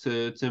gone off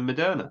to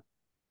Moderna.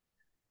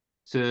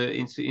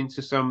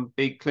 Into some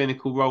big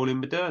clinical role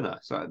in Moderna.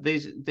 So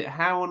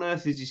how on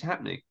earth is this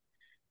happening?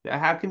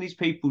 How can these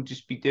people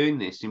just be doing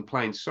this in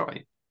plain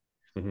sight?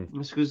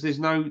 It's because there's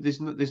no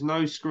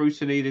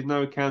scrutiny, there's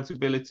no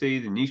accountability.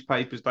 The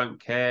newspapers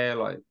don't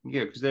care,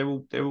 because they're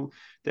all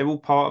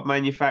part of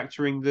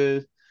manufacturing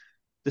the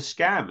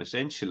scam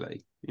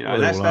essentially. Well,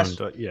 they're all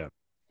owned, yeah.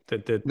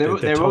 They're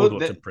told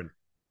what to print.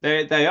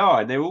 They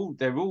are, and they're all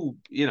they're all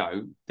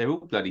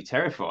bloody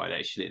terrified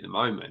actually at the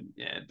moment,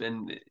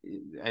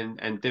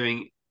 and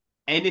doing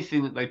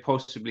anything that they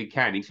possibly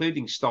can,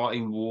 including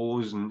starting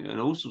wars and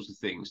all sorts of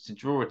things to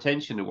draw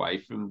attention away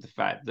from the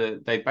fact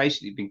that they've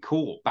basically been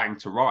caught bang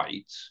to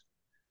rights,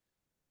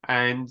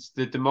 and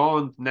the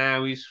demand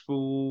now is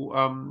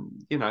for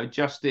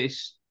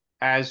justice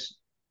as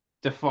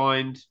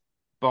defined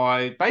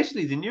by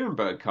basically the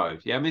Nuremberg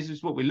Code. I mean, this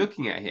is what we're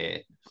looking at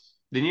here.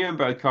 The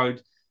Nuremberg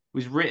Code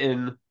was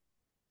written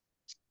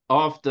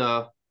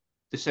after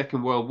the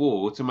Second World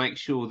War to make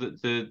sure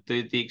that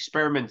the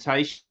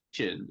experimentation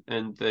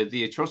and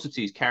the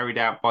atrocities carried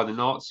out by the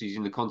Nazis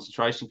in the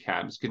concentration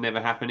camps could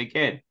never happen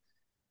again,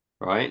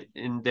 right?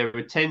 And there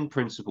are 10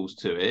 principles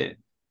to it.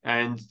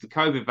 And the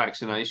COVID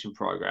vaccination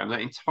program, that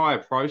entire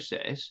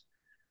process,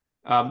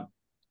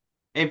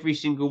 every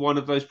single one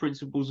of those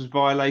principles was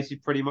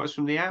violated pretty much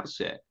from the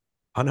outset.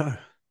 I know.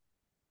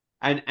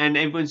 And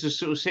everyone's just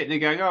sort of sitting there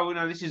going, oh,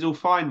 no, this is all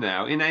fine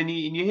now. And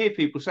you hear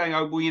people saying,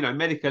 oh, well,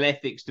 medical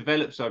ethics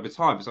develops over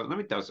time. It's like, no,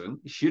 it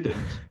doesn't. It shouldn't.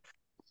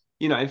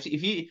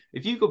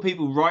 If you've got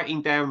people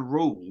writing down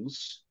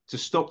rules to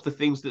stop the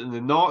things that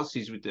the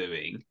Nazis were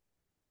doing,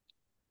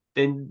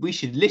 then we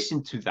should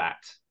listen to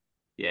that.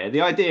 Yeah,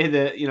 the idea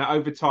that,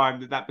 over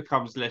time that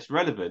becomes less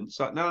relevant. It's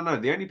like, no.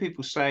 The only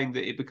people saying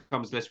that it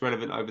becomes less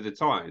relevant over the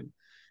time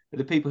are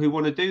the people who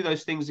want to do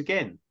those things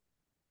again.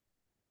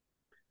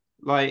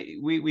 Like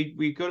we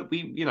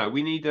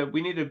need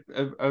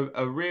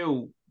a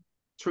real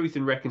truth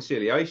and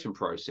reconciliation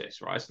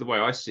process, right? That's the way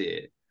I see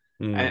it.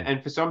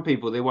 And for some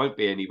people, there won't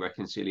be any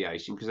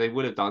reconciliation because they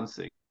would have done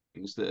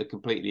things that are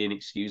completely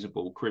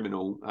inexcusable,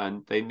 criminal,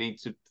 and they need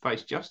to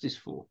face justice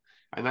for.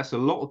 And that's a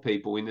lot of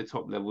people in the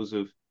top levels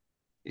of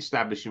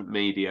establishment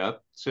media,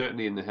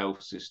 certainly in the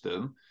health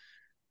system,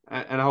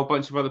 and a whole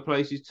bunch of other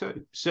places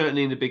too.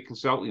 Certainly in the big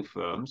consulting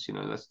firms,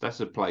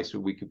 that's a place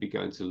where we could be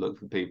going to look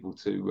for people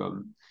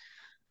to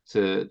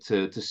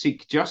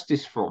seek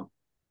justice from.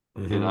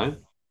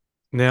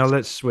 Now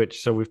let's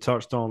switch. So we've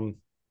touched on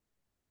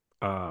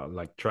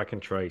like track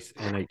and trace,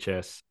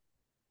 NHS,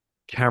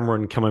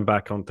 Cameron coming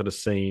back onto the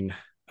scene,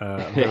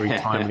 a very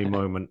timely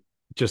moment,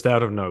 just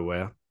out of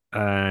nowhere,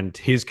 and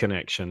his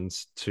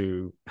connections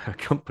to a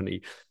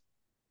company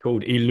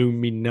called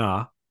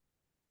Illumina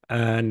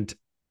and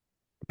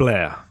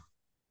Blair.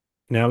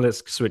 Now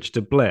let's switch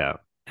to Blair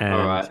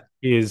and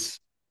his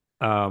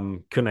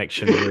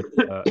connection with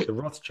the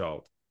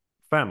Rothschild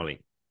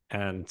family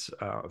and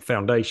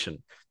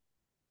foundation.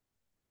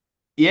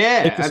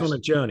 Take us on a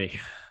journey.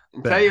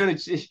 Take you on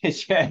a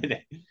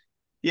journey.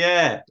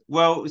 Yeah.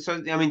 Well,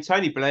 so I mean,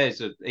 Tony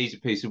Blair's he's a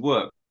piece of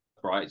work.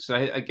 right? So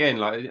again,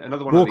 like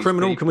another one of War these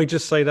criminal. Can we people.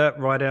 just say that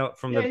right out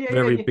from Yeah, the yeah, yeah,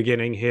 very yeah.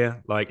 beginning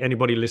here? Like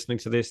anybody listening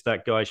to this,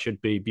 that guy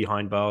should be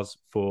behind bars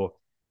for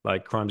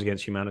like crimes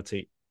against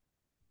humanity.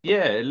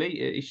 Yeah, at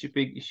least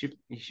he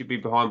should be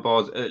behind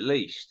bars at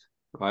least,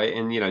 right?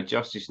 And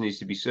justice needs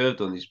to be served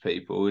on these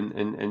people,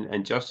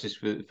 and justice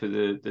for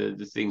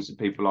the things that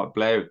people like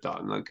Blair have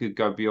done, like could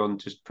go beyond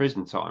just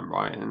prison time,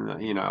 right? And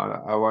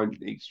I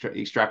won't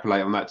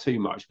extrapolate on that too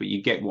much, but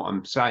you get what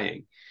I'm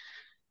saying,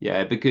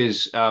 yeah?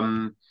 Because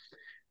not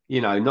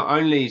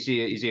only is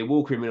he a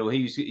war criminal,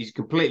 he's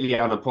completely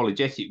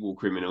unapologetic war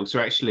criminal. So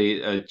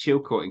actually, a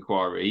Chilcot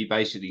inquiry, he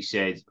basically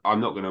said,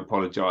 "I'm not going to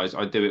apologise.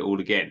 I do it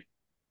all again."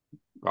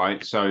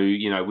 Right. So,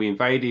 we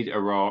invaded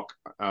Iraq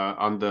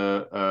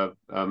under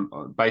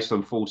based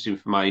on false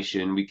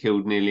information. We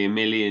killed nearly 1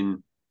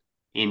 million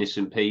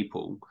innocent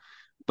people,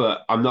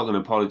 but I'm not going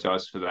to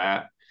apologize for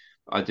that.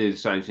 I do the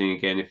same thing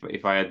again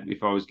if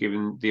I was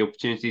given the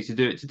opportunity to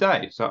do it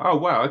today. So, oh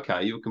wow,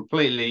 okay, you're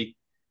completely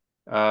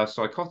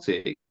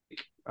psychotic.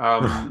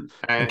 And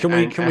And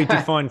can we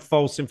define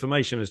false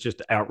information as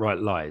just outright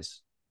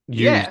lies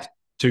yeah, used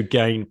to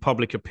gain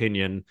public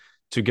opinion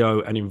to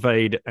go and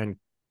invade and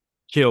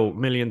kill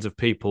millions of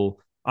people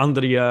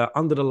under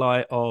the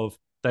lie of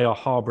they are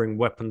harboring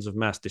weapons of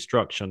mass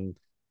destruction.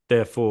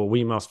 Therefore,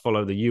 we must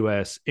follow the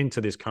US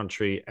into this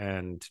country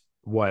and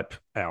wipe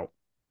out.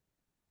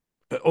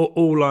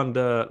 All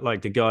under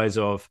like the guise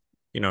of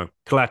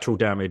collateral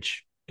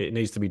damage. It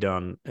needs to be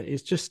done.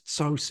 It's just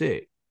so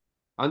sick.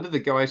 under the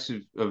guise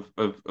of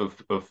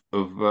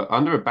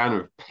under a banner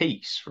of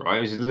peace,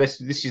 right?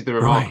 This is the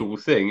Right. remarkable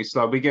thing. It's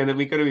like we're going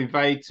to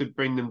invade to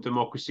bring them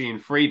democracy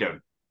and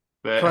freedom.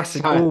 But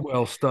Classic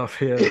Orwell stuff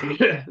here.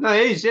 no,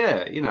 it is,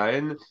 yeah,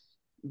 and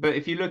but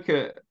if you look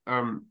at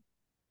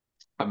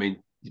I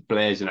mean,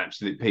 Blair's an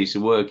absolute piece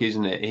of work,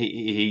 isn't it?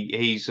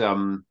 He's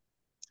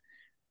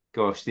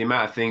gosh, the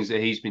amount of things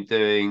that he's been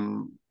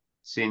doing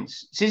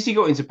since he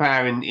got into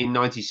power in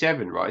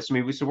 '97, right? So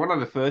I mean, so one of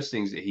the first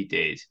things that he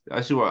did,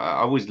 I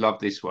always loved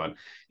this one,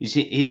 is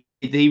he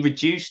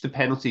reduced the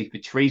penalty for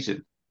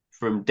treason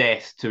from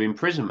death to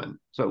imprisonment.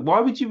 So why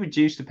would you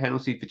reduce the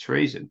penalty for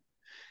treason?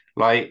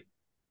 Like,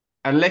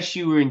 unless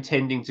you were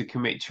intending to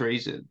commit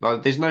treason,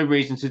 like there's no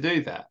reason to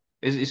do that.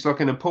 It's like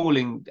an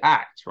appalling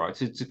act, right?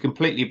 To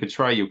completely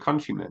betray your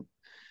countrymen.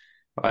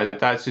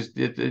 That's just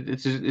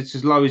it's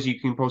as low as you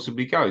can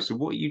possibly go. So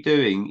what are you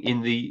doing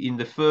in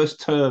the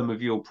first term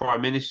of your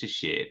prime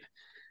ministership,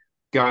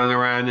 going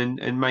around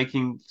and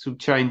making some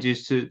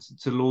changes to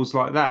laws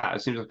like that?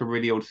 It seems like a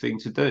really odd thing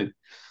to do.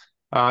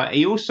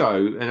 He also,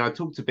 and I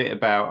talked a bit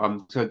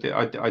about so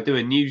I do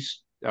a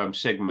news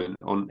segment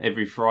on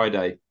every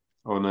Friday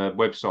on a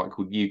website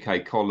called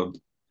UK Column,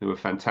 who are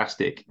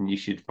fantastic, and you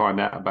should find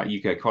out about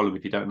UK Column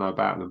if you don't know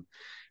about them.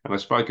 And I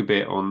spoke a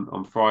bit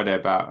on Friday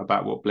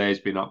about what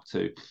Blair's been up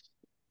to.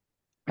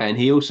 And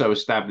he also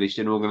established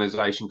an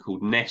organization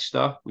called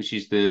Nesta, which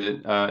is the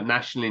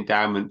National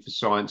Endowment for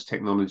Science,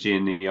 Technology,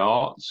 and the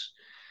Arts.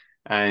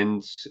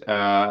 And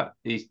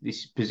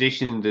he's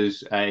positioned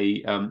as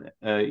a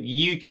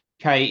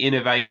UK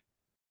innovation.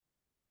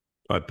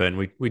 Right, Ben,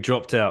 we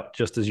dropped out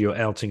just as you're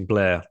outing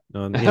Blair.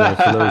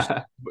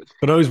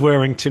 For those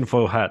wearing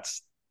tinfoil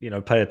hats,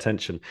 pay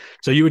attention.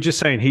 So you were just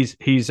saying he's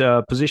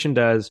positioned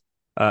as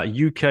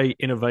UK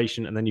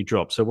innovation, and then you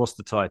drop. So what's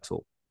the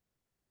title?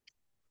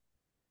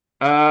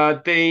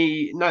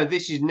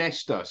 This is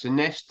Nesta. So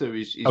Nesta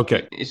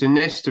Okay. is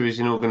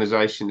an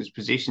organisation that's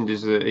positioned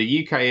as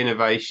a UK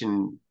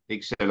innovation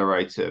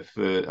accelerator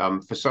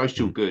for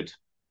social good,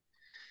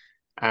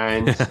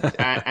 and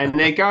and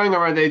they're going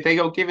around. They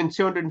got given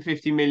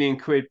 250 million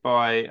quid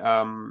by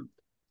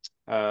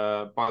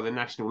the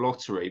National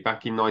Lottery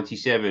back in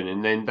 '97,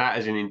 and then that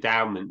as an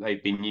endowment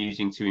they've been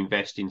using to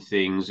invest in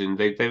things, and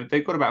they've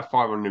got about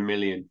 500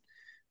 million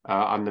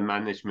under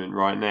management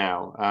right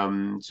now.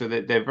 So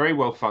they're very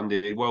well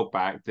funded, well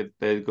backed.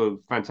 They've got a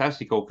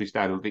fantastic office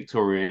down on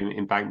Victoria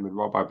Embankment,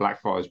 right by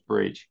Blackfriars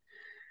Bridge.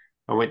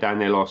 I went down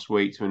there last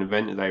week to an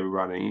event that they were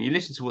running. And you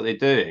listen to what they're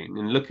doing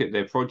and look at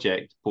their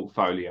project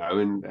portfolio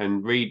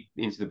and read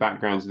into the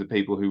backgrounds of the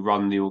people who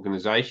run the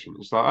organization.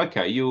 It's like,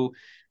 okay, you're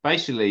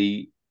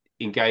basically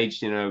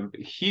engaged in a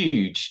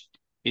huge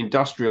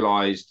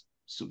industrialized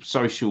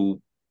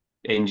social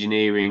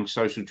engineering,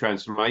 social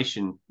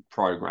transformation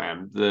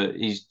program that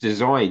is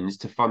designed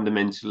to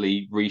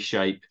fundamentally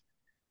reshape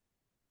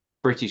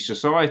British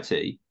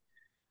society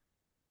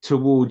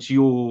towards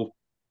your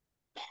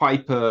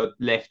hyper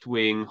left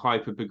wing,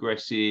 hyper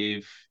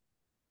progressive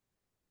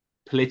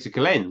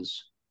political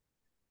ends.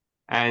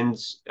 And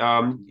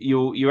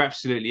you're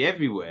absolutely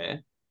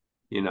everywhere.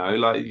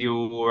 Like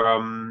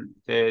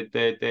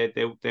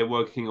they're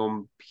working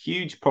on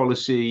huge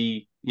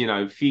policy,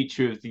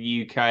 future of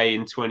the UK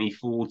in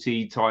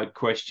 2040 type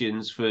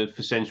questions for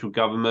central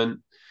government.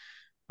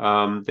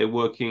 They're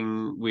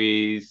working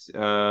with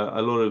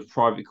a lot of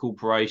private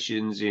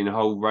corporations in a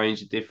whole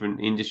range of different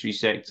industry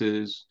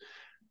sectors.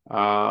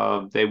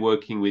 They're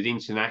working with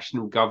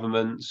international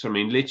governments. I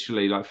mean,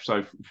 literally, like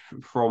so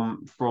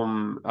from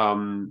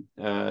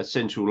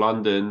central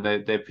London,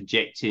 they're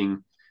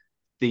projecting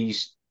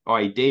these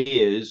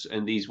ideas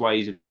and these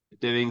ways of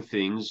doing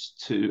things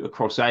to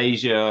across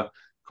Asia,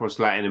 across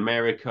Latin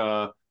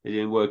America. They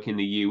didn't work in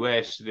the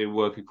US. They didn't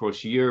work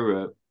across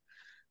Europe.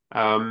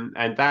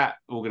 And that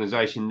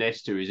organization,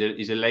 Nesta,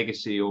 is a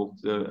legacy of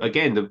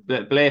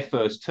the Blair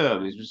first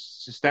term. It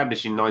was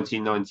established in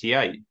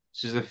 1998.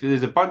 So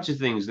there's a bunch of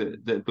things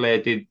that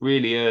Blair did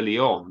really early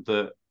on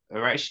that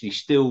are actually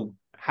still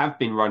have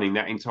been running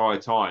that entire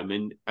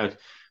time. And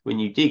when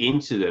you dig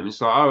into them,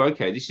 it's like, oh,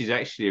 okay, this is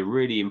actually a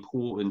really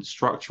important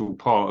structural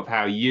part of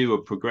how you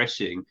are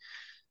progressing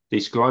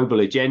this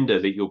global agenda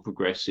that you're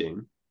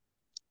progressing.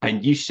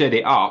 And you set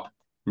it up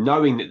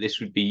knowing that this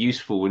would be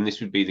useful and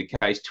this would be the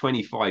case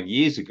 25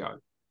 years ago.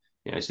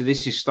 So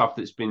this is stuff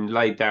that's been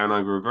laid down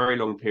over a very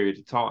long period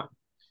of time.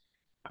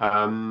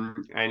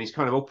 And it's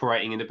kind of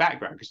operating in the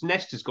background because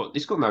Nesta's got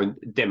no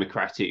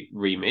democratic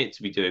remit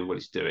to be doing what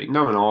it's doing.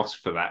 No one asked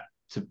for that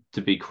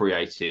to be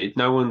created.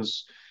 No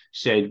one's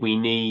said we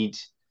need,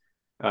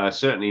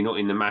 certainly not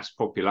in the mass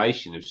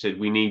population, have said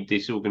we need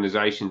this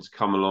organization to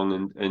come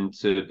along and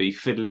to be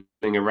fiddling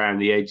around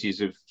the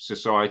edges of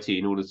society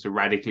in order to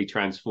radically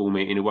transform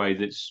it in a way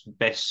that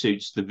best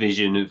suits the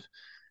vision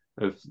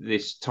of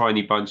this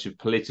tiny bunch of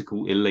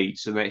political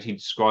elites, and they actually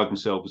describe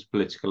themselves as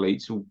political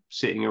elites all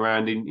sitting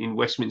around in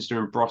Westminster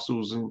and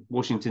Brussels and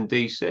Washington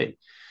DC.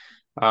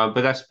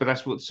 But that's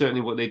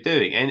certainly what they're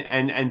doing.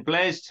 And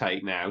Blair's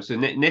take now, so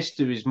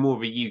Nesta is more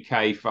of a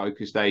UK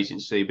focused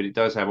agency, but it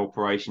does have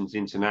operations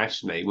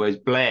internationally. Whereas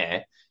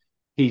Blair,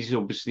 he's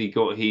obviously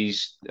got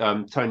his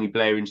Tony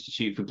Blair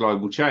Institute for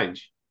Global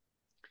Change.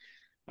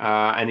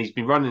 And he's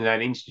been running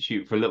that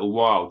institute for a little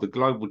while. The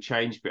global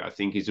change bit, I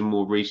think, is a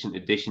more recent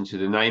addition to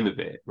the name of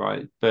it,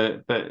 right?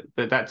 But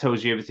that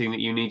tells you everything that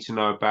you need to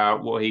know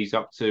about what he's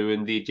up to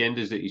and the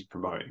agendas that he's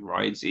promoting,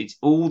 right? It's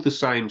all the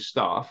same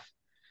stuff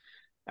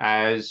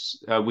as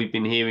we've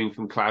been hearing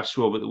from Klaus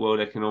Schwab at the World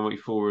Economic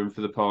Forum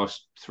for the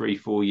past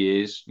 3-4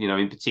 years.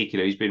 In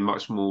particular, he's been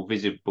much more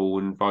visible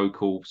and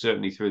vocal,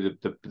 certainly through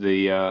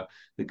the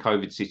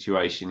COVID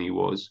situation he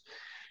was.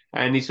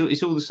 And it's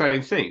all the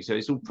same thing. So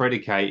it's all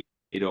predicated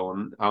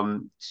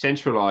on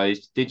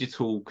centralized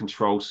digital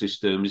control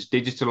systems,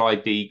 digital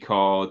ID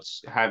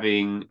cards,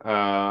 having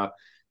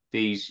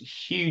these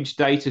huge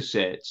data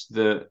sets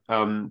that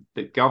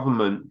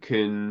government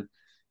can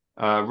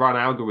run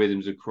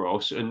algorithms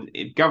across, and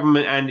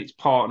government and its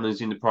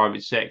partners in the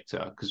private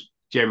sector, because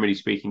generally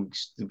speaking,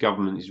 the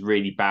government is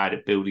really bad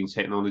at building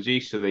technology,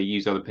 so they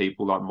use other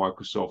people like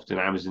Microsoft and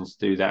Amazon to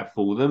do that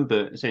for them.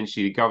 But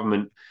essentially, the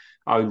government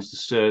owns the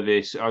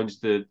service, owns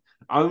the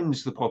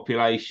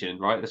population,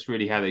 right? That's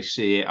really how they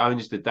see it,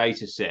 owns the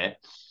data set,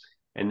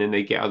 and then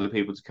they get other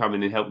people to come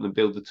in and help them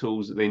build the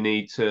tools that they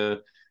need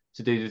to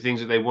do the things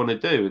that they want to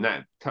do. And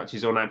that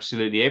touches on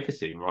absolutely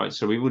everything, right?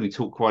 So we've already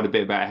talked quite a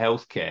bit about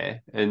healthcare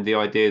and the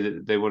idea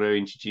that they want to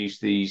introduce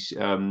these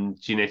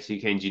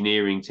genetic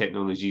engineering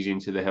technologies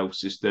into the health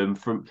system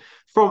from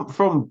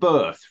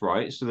birth,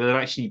 right? So they'll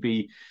actually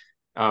be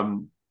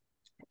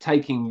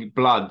taking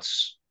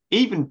bloods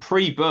even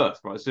pre-birth,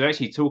 right? So they're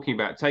actually talking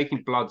about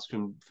taking bloods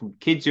from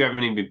kids who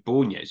haven't even been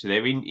born yet. So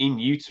they're in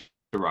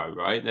utero,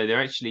 right?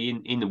 They're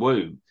actually in the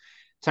womb,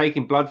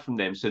 taking blood from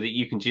them so that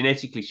you can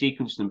genetically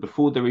sequence them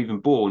before they're even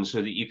born,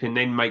 so that you can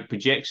then make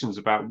projections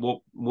about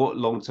what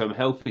long-term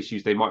health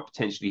issues they might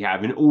potentially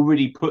have and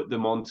already put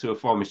them onto a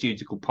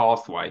pharmaceutical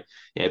pathway,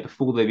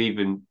 before they've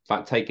even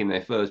taken their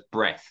first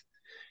breath.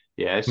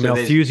 So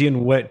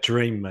Malthusian wet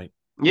dream, mate.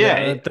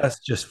 Yeah, that's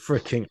just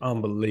freaking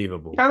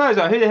unbelievable. I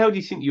know, who the hell do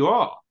you think you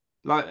are?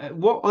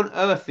 What on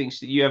earth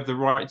thinks that you have the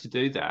right to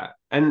do that?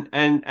 And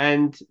they're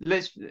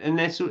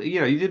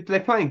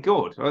playing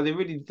God. Right?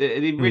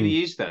 It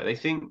really is that. They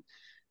think,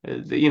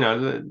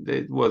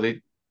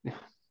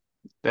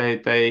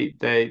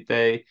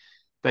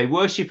 they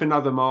worship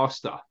another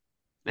master.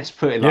 Let's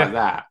put it like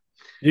that.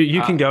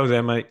 You can go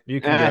there, mate.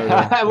 You can go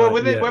there. Well,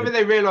 whether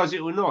they realise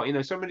it or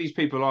not, some of these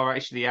people are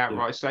actually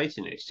outright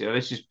Satanists.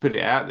 Let's just put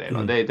it out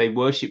there. They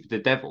worship the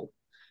devil,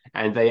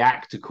 and they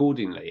act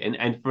accordingly.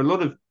 And for a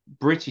lot of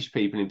British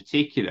people in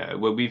particular,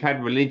 where we've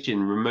had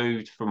religion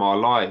removed from our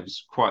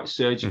lives quite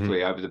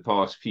surgically over the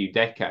past few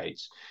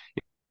decades,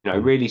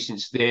 really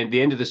since the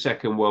end of the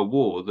Second World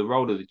War, the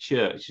role of the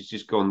church has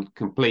just gone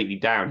completely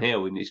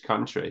downhill in this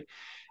country.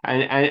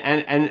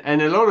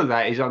 And a lot of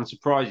that is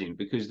unsurprising,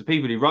 because the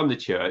people who run the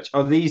church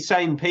are these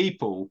same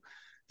people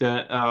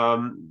that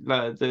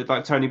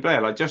like Tony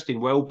Blair, like Justin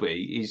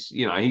Welby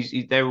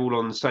they're all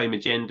on the same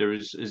agenda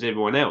as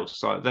everyone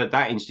else. Like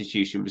that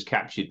institution was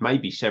captured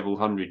maybe several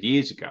hundred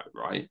years ago,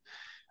 right?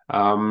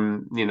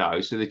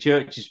 So the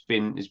church has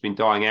been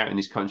dying out in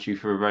this country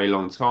for a very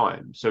long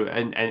time. So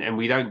and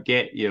we don't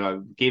get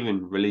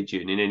given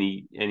religion in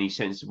any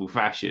sensible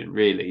fashion,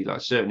 really.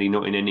 Like certainly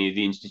not in any of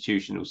the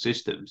institutional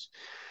systems.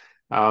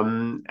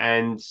 And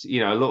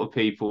a lot of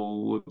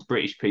people,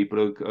 British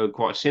people, are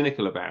quite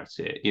cynical about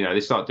it. They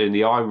start doing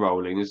the eye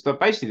rolling and stuff.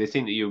 Basically, they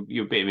think that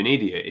you're a bit of an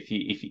idiot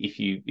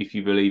if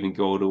you believe in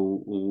God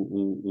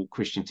or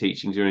Christian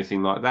teachings or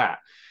anything like that,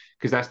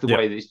 because that's the Yeah.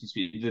 way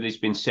that it's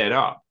been set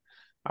up.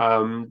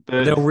 They'll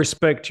But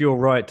respect your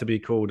right to be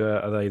called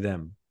are they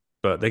them,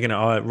 but they're going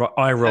to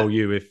eye roll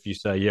you if you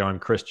say, yeah, I'm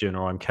Christian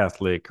or I'm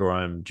Catholic or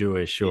I'm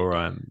Jewish or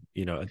I'm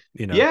yeah.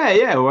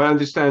 Well, I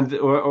understand,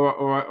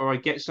 or I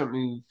get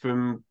something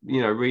from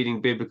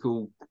reading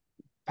biblical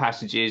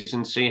passages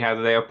and see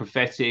how they are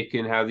prophetic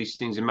and how these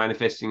things are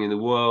manifesting in the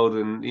world,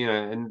 and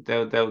and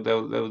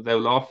they'll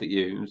laugh at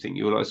you and think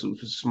you're like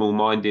sort of small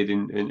minded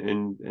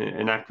and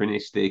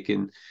anachronistic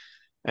and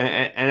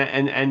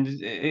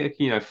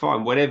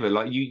fine, whatever.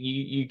 Like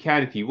you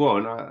can if you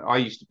want. I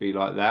used to be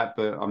like that,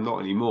 but I'm not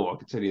anymore. I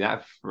can tell you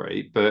that for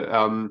free. But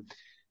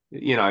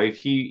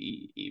if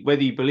you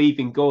whether you believe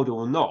in God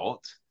or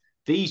not,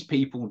 these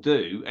people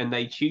do, and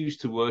they choose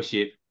to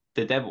worship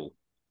the devil,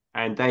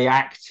 and they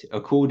act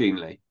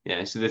accordingly.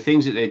 Yeah. So the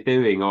things that they're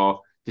doing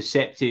are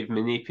deceptive,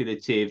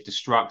 manipulative,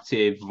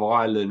 destructive,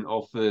 violent,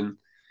 often,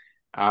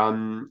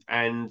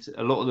 and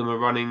a lot of them are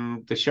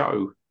running the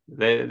show.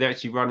 They're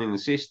actually running the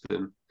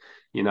system.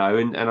 And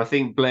I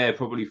think Blair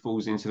probably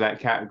falls into that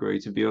category,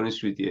 to be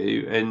honest with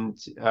you. And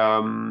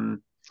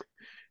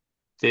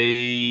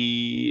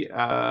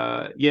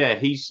yeah,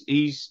 he's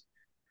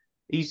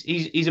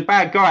a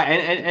bad guy,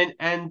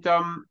 and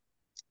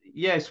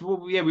yes,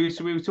 well, yeah, we were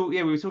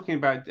talking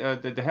about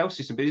the health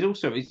system, but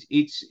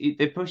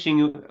they're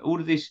pushing all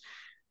of this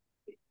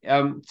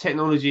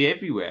technology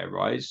everywhere,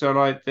 right? So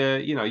like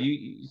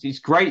it's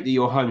great that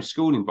you're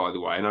homeschooling, by the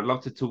way, and I'd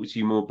love to talk to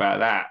you more about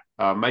that.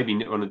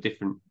 Maybe on a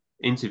different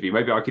interview.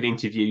 Maybe I could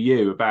interview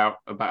you about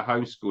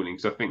homeschooling,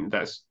 because I think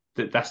that's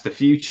the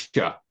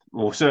future,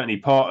 or certainly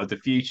part of the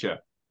future.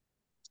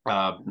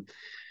 Because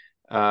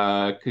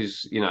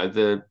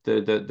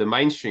the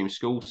mainstream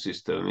school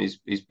system is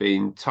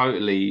being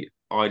totally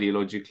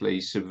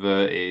ideologically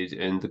subverted,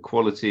 and the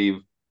quality of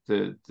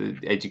the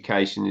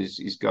education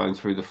is going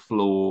through the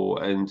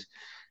floor, and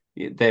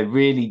they're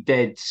really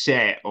dead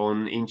set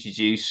on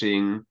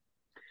introducing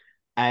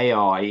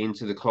AI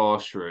into the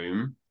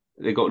classroom.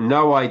 They've got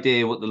no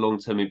idea what the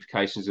long-term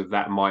implications of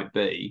that might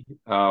be,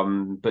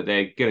 but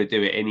they're going to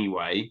do it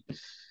anyway.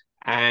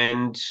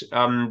 And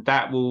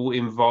that will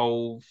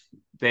involve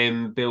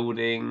them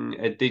building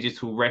a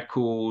digital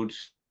record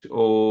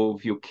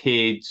of your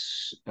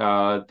kids,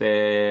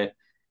 their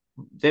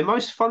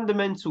most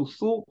fundamental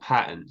thought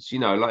patterns,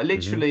 like Mhm.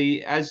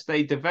 literally as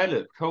they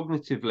develop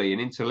cognitively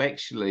and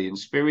intellectually and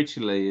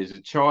spiritually as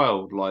a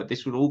child, like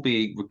this will all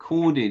be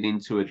recorded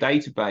into a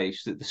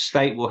database that the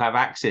state will have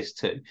access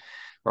to,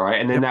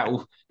 right? And then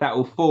Yep. that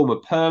will form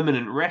a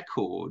permanent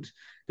record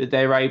that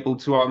they're able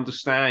to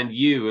understand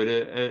you at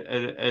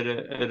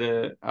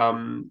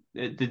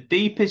the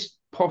deepest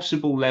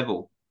possible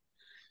level,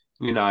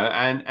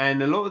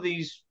 and a lot of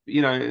these,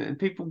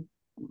 people,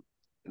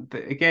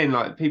 again,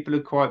 like people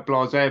are quite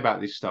blasé about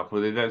this stuff,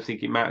 or they don't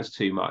think it matters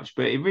too much,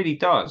 but it really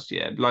does.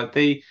 Yeah, like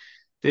the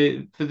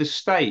for the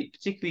state,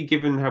 particularly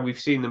given how we've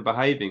seen them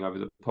behaving over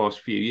the past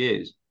few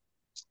years,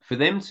 for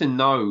them to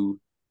know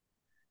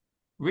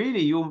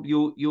really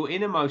your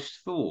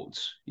innermost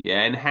thoughts,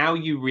 yeah, and how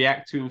you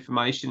react to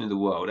information in the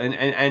world,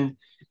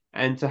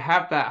 and to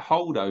have that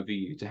hold over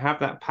you, to have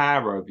that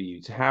power over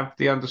you, to have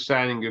the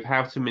understanding of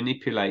how to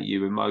manipulate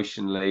you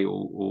emotionally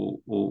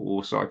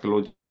or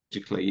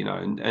psychologically,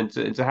 and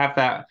to have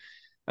that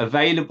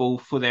available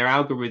for their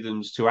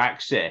algorithms to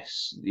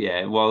access,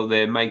 yeah, while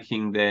they're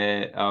making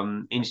their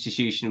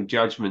institutional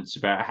judgments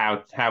about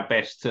how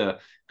best to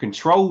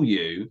control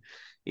you,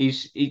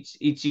 it's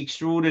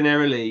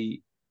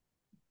extraordinarily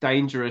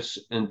dangerous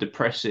and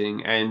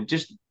depressing, and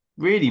just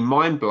really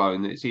mind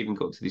blowing that it's even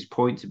got to this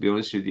point, to be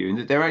honest with you, and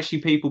that there are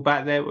actually people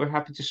back there who are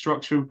happy to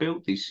structure and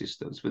build these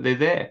systems, but they're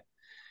there,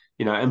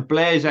 and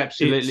Blair's It's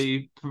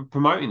absolutely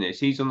promoting this.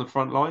 He's on the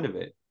front line of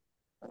it.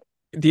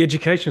 the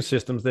education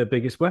system's their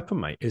biggest weapon,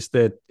 mate. It's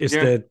their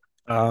Yeah,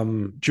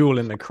 jewel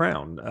in the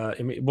crown.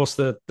 I mean, what's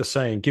the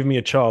saying? Give me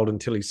a child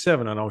until he's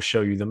 7, and I'll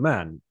show you the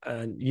man.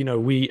 And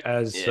we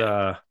as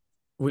yeah,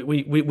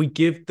 we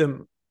give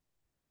them.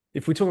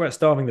 If we talk about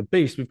starving the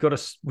beast, we've got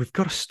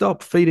to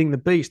stop feeding the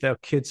beast our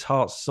kids'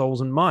 hearts,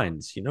 souls, and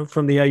minds.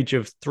 From the age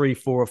of 3,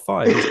 4, or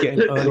 5, it's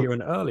getting earlier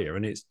and earlier,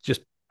 and it's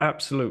just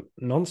absolute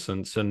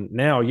nonsense. And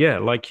now, yeah,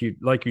 like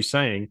you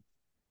saying,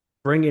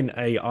 bringing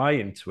AI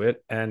into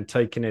it and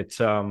taking it,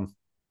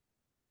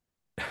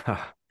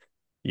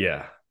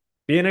 yeah,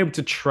 being able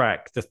to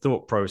track the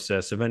thought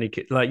process of any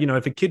kid. Like,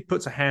 if a kid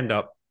puts a hand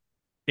up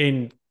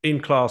in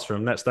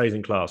classroom, that stays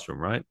in classroom,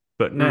 right?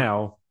 But Mm.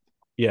 now,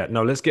 yeah,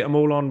 no, let's get them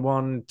all on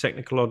one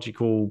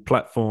technological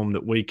platform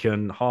that we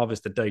can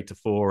harvest the data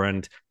for.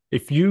 And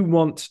if you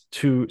want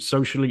to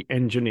socially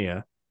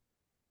engineer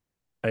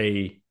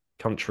a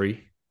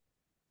country,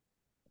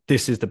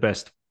 this is the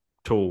best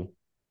tool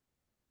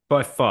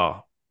by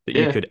far that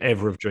you Yeah, could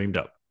ever have dreamed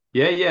up.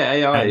 yeah,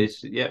 AI And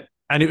is, yeah.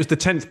 and it was the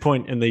 10th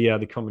point in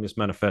the Communist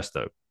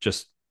Manifesto.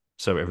 Just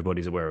so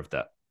everybody's aware of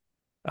that.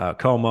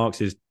 Karl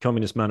Marx's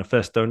Communist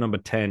Manifesto, number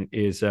 10,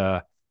 is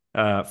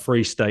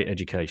free state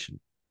education.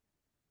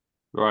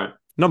 Right.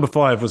 Number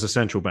 5 was a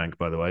central bank,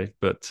 by the way.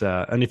 But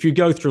and if you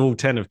go through all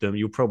 10 of them,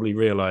 you'll probably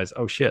realize,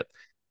 oh shit,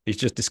 he's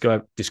just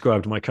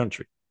described my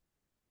country.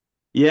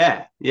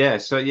 Yeah, yeah.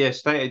 So yeah,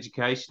 state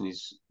education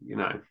is,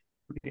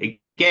 again,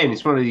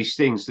 it's one of these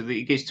things that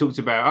it gets talked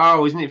about.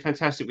 Oh, isn't it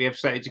fantastic we have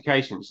state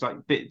education? It's like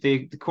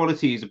the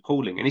quality is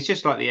appalling, and it's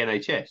just like the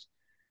NHS.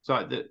 It's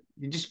like that.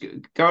 You just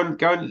go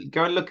and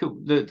look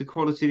at the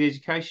quality of the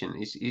education.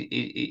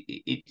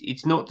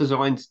 It's not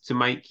designed to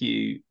make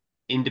you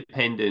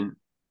independent,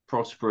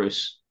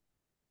 prosperous,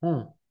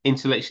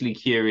 intellectually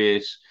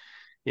curious.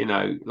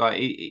 None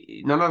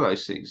of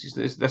those things.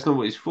 That's not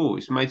what it's for.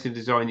 It's made to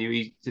design you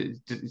easy.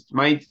 It's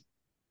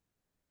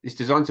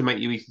designed to make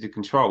you easy to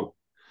control.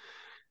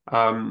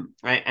 And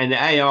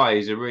the AI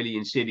is a really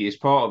insidious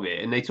part of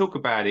it. And they talk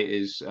about it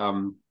as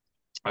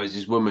I was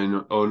this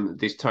woman on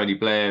this Tony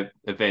Blair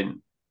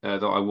event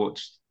that I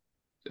watched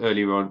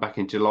earlier on back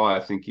in July,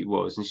 I think it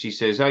was, and she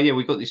says, "Oh yeah,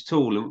 we got this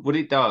tool, and what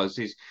it does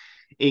is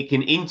it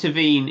can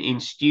intervene in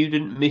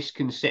student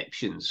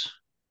misconceptions."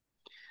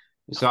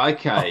 So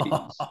okay,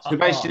 so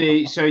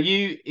basically,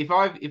 if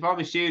I'm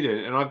a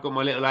student and I've got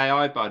my little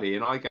AI buddy,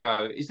 and I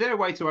go, is there a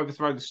way to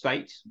overthrow the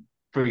state,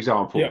 for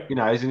example? Yeah.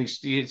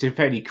 It's a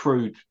fairly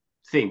crude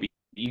thing, but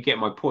you get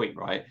my point,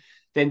 right?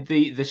 Then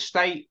the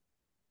state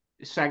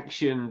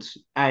sanctioned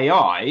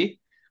AI,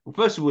 well,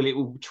 first of all, it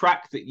will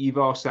track that you've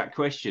asked that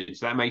question,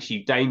 so that makes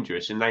you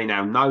dangerous, and they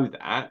now know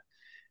that.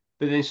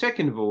 But then,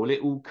 second of all,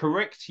 it will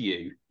correct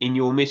you in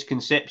your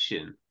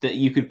misconception that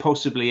you could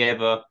possibly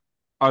ever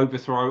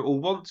overthrow or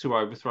want to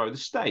overthrow the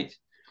state,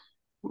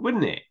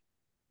 wouldn't it?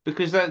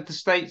 Because the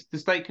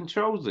state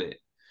controls it.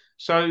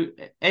 So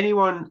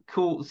anyone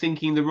caught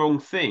thinking the wrong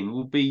thing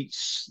will be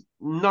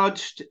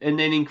nudged and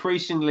then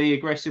increasingly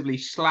aggressively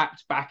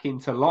slapped back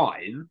into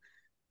line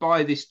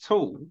by this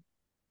tool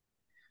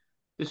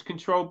that's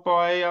controlled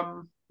by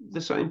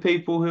the same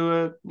people who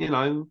are,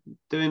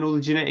 doing all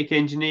the genetic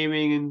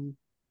engineering and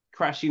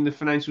crashing the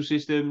financial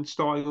system,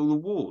 starting all the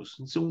wars.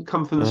 It's all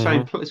come from the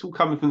same place. It's all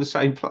coming from the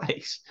same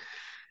place.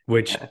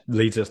 Which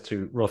leads us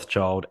to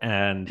Rothschild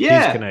and his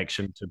Yeah.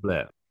 connection to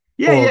Blair.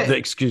 Yeah, or yeah.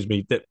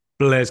 that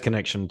Blair's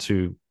connection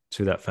to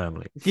that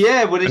family.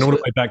 Yeah, well, and all the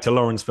way back to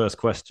Lauren's first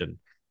question.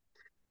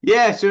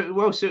 Yeah,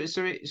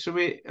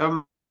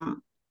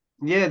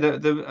 yeah,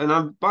 and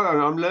I'm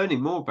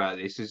learning more about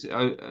this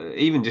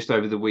even just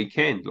over the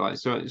weekend. I've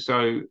known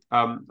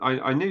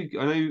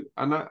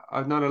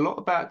a lot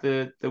about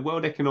the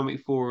World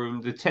Economic Forum,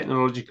 the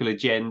technological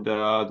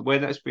agenda, where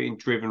that's being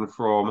driven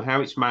from,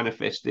 how it's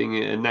manifesting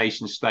at a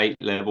nation state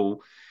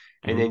level.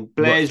 And then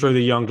Blair's through the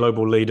Young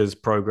Global Leaders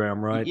program,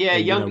 right?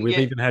 Yeah, we've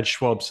even had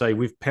Schwab say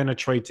we've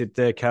penetrated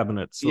their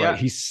cabinets. Yeah. Like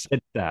he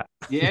said that.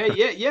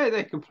 Yeah.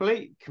 They're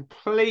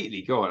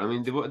completely gone. I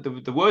mean,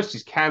 the worst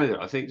is Canada.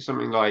 I think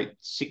something like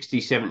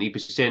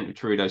 60-70% of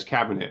Trudeau's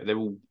cabinet, they're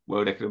all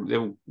they're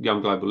all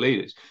Young Global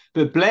Leaders.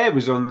 But Blair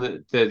was on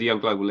the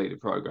Young Global Leader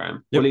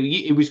program. Yep. Well,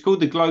 it was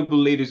called the Global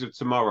Leaders of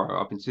Tomorrow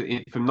up until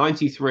from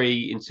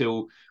 93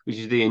 until, which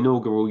is the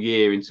inaugural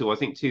year, until I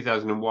think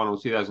 2001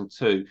 or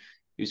 2002.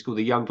 It was called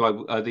the Young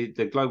Global,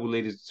 the Global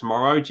Leaders of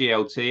Tomorrow,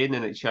 GLT, and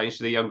then it changed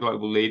to the Young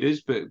Global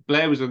Leaders. But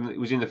Blair was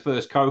in the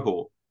first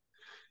cohort.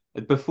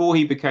 Before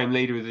he became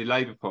leader of the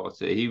Labour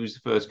Party, he was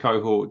the first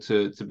cohort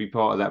to be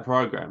part of that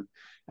program.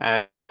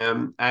 And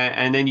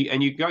then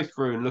you go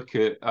through and look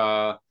at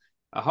a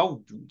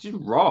whole just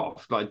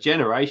raft, like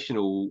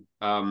generational,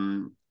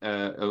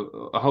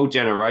 a whole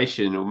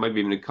generation, or maybe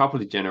even a couple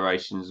of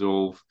generations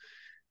of.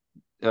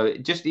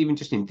 Just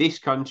in this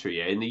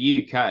country, in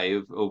the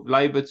UK, of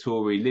Labour,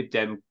 Tory, Lib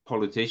Dem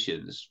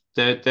politicians,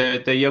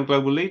 they're Young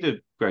Global Leader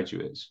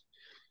graduates.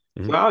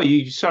 Mm-hmm. Well,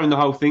 you sewn the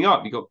whole thing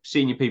up. You got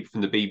senior people from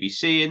the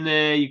BBC in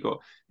there. You got,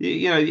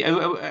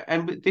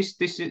 and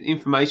this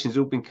information has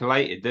all been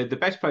collated. The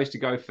best place to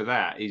go for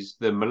that is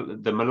the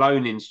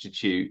Malone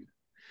Institute.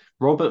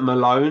 Robert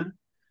Malone,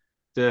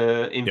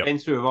 the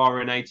inventor of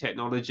RNA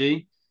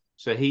technology.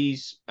 So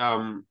he's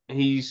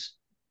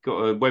got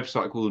a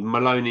website called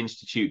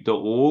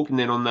maloneinstitute.org, and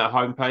then on their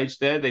homepage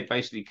there, they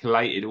basically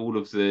collated all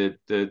of the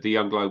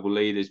Young Global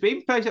Leaders. But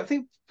even places, I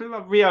think,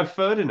 like Rio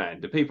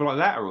Ferdinand, the people like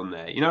that are on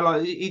there.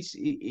 It's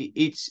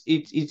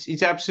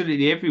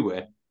absolutely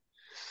everywhere.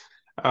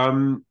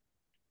 So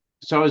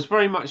I was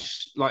very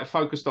much like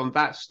focused on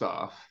that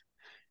stuff,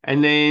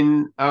 and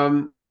then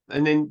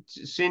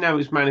seeing how it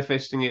was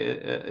manifesting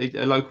at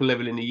a local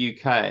level in the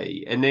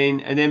UK, and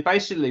then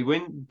basically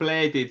when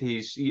Blair did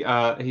his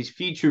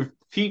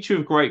Future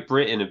of Great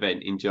Britain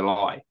event in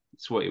July,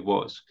 that's what it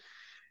was.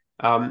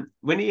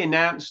 When he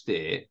announced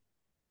it,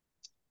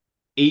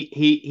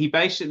 he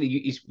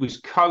basically was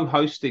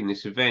co-hosting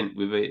this event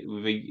with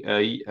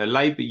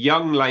a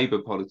young Labour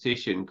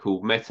politician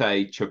called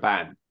Mete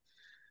Chaban,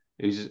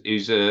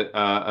 who's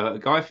a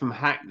guy from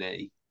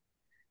Hackney.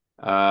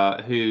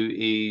 Who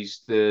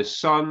is the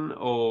son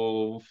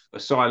of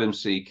asylum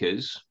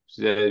seekers.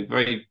 So they're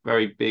very,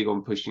 very big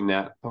on pushing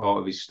that part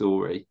of his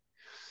story.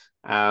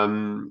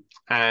 And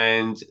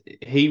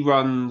he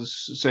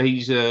runs. So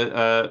he's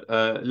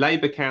a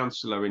Labour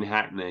councillor in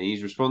Hackney.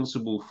 He's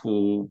responsible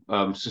for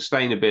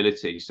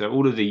sustainability. So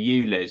all of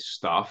the ULEZ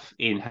stuff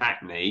in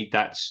Hackney,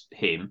 that's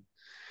him.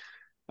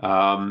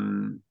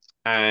 And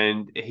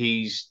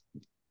he's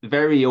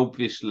very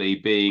obviously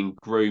being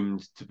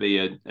groomed to be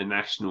a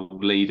national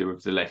leader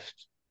of the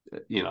left.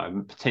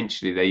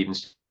 Potentially they even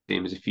see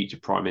him as a future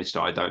prime minister.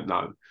 I don't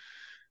know.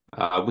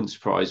 Wouldn't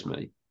surprise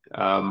me.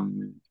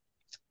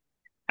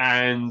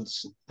 And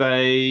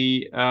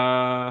they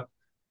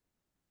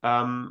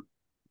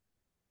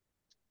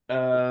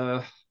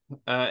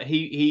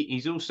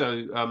he's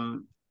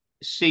also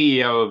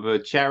CEO of a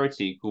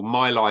charity called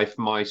My Life,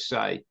 My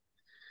Say,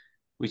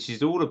 which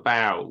is all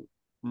about,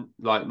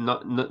 like,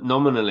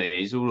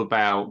 nominally is all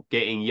about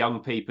getting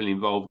young people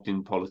involved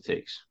in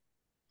politics,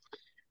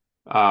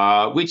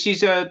 which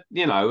is a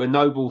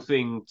noble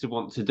thing to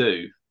want to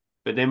do.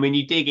 But then when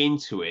you dig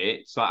into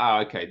it, it's like, oh,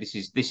 okay, this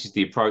is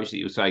the approach that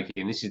you're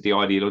taking. This is the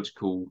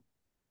ideological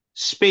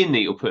spin that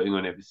you're putting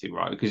on everything,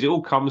 right? Because it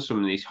all comes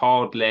from this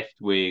hard left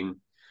wing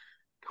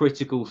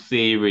critical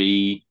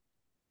theory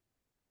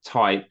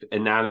type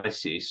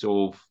analysis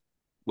of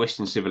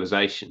Western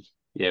civilization.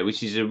 Yeah,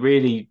 which is a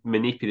really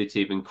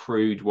manipulative and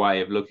crude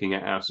way of looking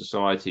at our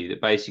society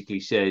that basically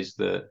says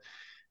that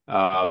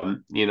that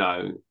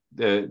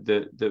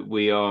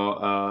we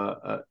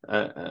are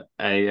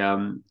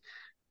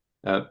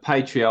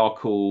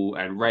patriarchal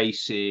and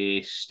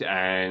racist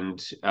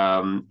and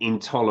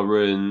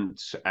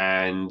intolerant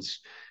and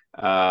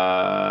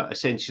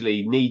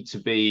essentially need to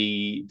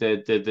be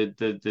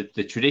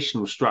the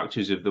traditional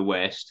structures of the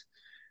West,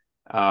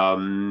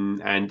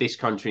 and this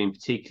country in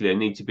particular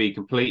need to be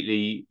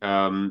completely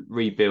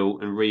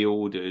rebuilt and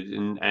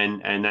reordered,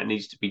 and that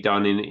needs to be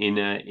done in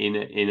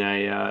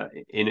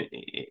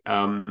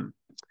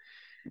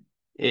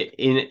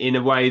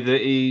a way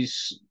that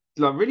is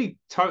like really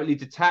totally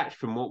detached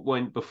from what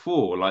went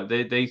before. Like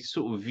they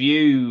sort of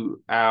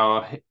view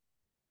our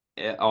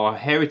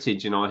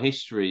heritage and our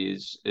history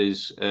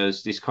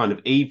as this kind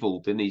of evil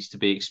that needs to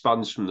be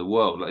expunged from the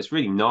world. Like it's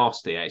really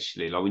nasty,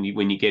 actually. Like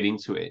when you get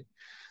into it.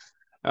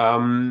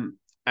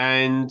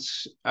 And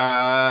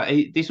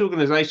this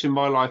organization,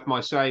 My Life,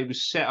 My Say,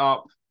 was set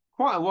up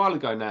quite a while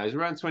ago now. It was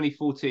around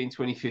 2014,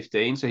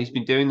 2015. So he's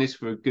been doing this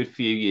for a good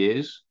few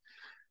years.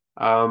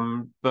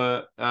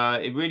 But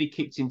it really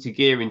kicked into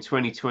gear in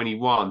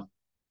 2021.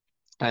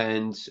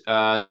 And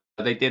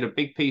they did a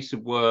big piece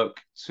of work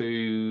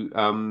to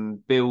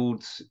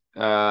build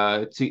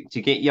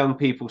to get young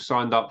people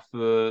signed up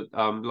for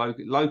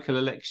local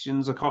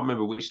elections. I can't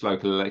remember which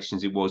local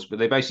elections it was, but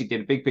they basically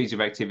did a big piece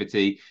of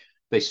activity.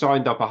 They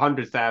signed up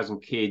 100,000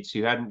 kids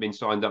who hadn't been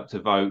signed up to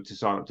vote to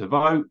sign up to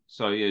vote.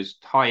 So it was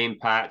high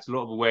impact, a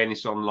lot of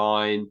awareness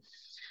online.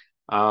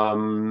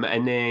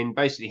 And then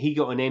basically he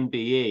got an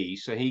MBE,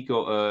 so he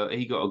got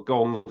a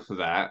gong for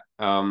that.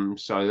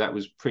 So that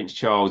was Prince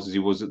Charles, as he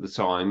was at the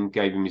time,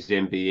 gave him his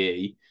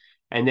MBE.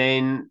 And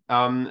then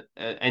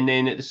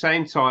at the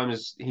same time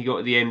as he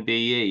got the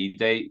MBE,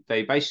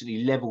 they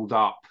basically leveled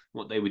up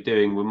what they were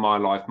doing with My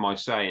Life, My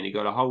Say, and it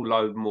got a whole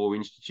load more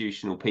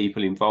institutional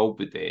people involved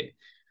with it,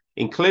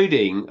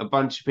 including a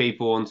bunch of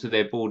people onto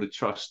their board of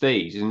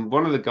trustees. And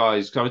one of the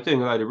guys, because I was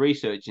doing a load of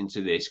research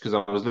into this, because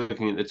I was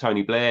looking at the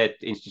Tony Blair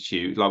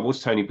Institute, like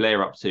what's Tony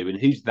Blair up to and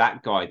who's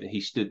that guy that he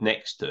stood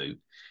next to.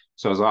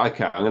 So I was like,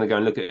 okay, I'm going to go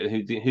and look at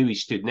who he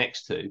stood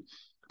next to.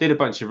 Did a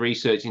bunch of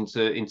research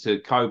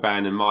into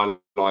Coban and My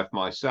Life,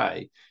 My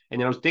Say.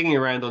 And then I was digging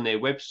around on their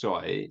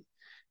website,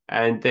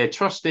 and their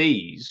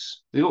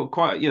trustees, they got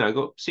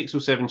got 6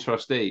 or 7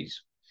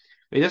 trustees.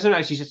 It doesn't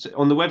actually,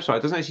 on the website,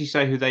 it doesn't actually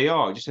say who they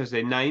are. It just says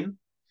their name.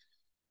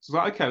 So it's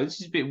like, okay, well, this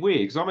is a bit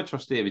weird because I'm a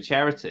trustee of a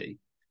charity,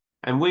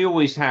 and we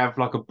always have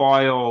like a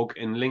biog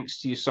and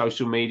links to your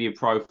social media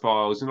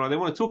profiles, and like they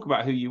want to talk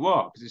about who you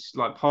are because it's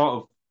like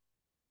part of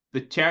the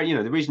charity.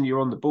 The reason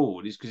you're on the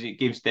board is because it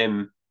gives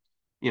them,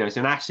 it's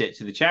an asset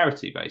to the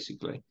charity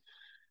basically,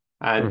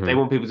 and they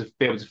want people to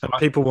be able to. And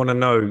people want to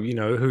know,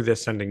 who they're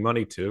sending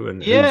money to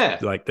and Yeah,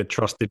 who's like the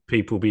trusted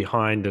people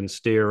behind and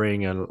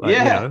steering and like,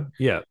 yeah,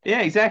 yeah.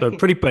 exactly. So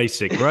pretty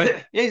basic,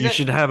 right? Yeah, exactly. You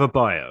should have a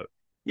bio.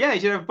 Yeah,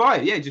 you should have a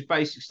bio. Yeah, just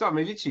basic stuff. I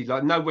mean, literally,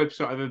 like no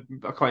website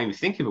I can't even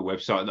think of a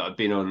website that I've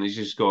been on. It's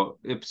just got,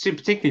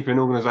 particularly for an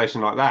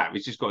organisation like that,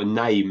 it's just got a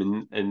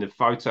name and the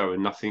photo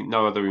and nothing,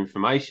 no other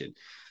information.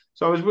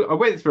 So I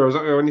went through. I was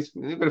like, oh, I'm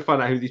going to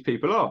find out who these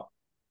people are.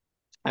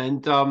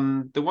 And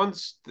the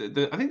ones,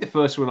 I think the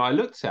first one I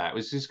looked at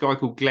was this guy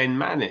called Glenn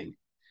Manning.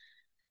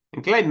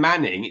 And Glenn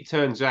Manning, it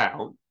turns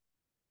out,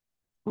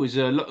 was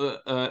a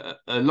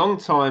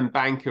long-time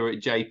banker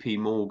at JP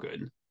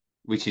Morgan,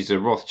 which is a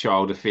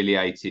Rothschild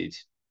affiliated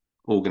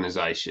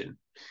organization.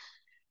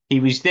 He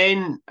was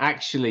then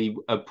actually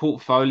a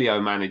portfolio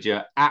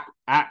manager at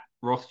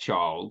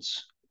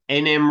Rothschild's,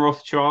 NM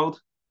Rothschild.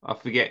 I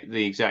forget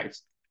the exact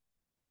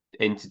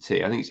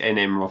entity. I think it's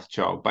NM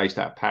Rothschild, based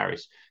out of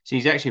Paris. So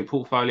he's actually a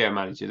portfolio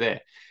manager there.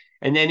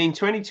 And then in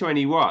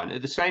 2021,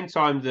 at the same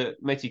time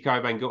that Mehdi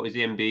Coban got his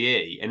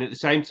MBE, and at the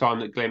same time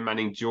that Glenn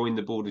Manning joined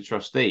the Board of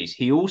Trustees,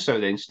 he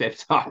also then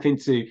stepped up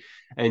into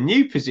a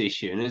new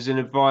position as an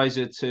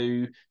advisor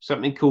to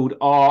something called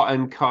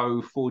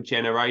R&Co for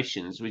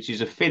Generations, which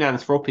is a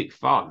philanthropic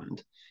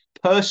fund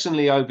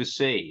personally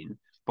overseen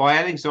by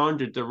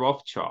Alexandre de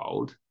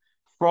Rothschild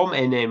from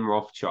NM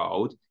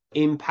Rothschild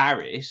in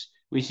Paris,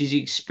 which has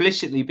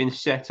explicitly been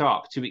set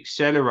up to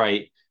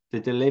accelerate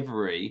the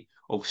delivery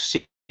of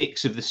six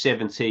of the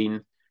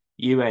 17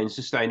 UN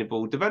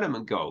Sustainable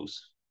Development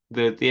Goals,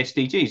 the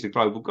SDGs, the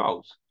global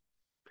goals.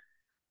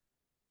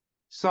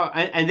 So,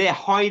 and they're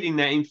hiding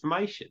that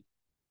information.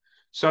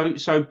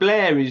 So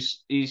Blair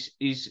is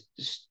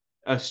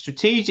a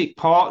strategic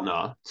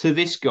partner to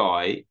this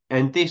guy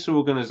and this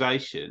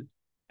organization,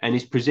 and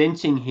is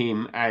presenting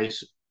him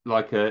as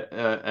like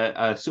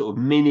a sort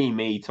of mini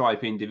me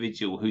type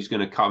individual who's going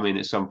to come in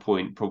at some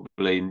point,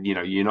 probably, and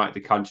unite the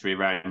country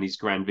around his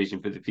grand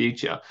vision for the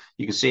future.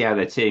 You can see how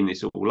they're teeing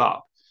this all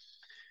up,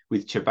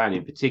 with Chaban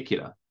in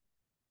particular.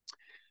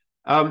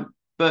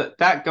 But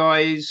that guy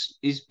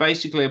is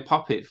basically a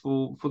puppet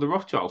for the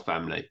Rothschild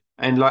family.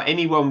 And like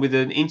anyone with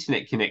an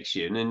internet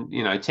connection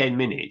and 10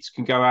 minutes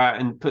can go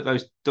out and put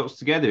those dots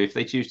together if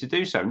they choose to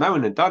do so. No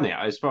one had done it,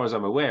 as far as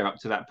I'm aware, up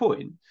to that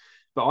point.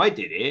 But I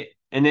did it,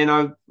 and then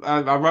I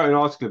wrote an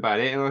article about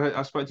it, and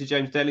I spoke to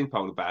James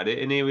Delingpole about it,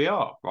 and here we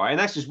are, right? And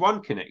that's just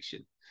one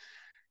connection,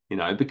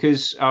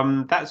 because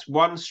that's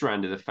one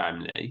strand of the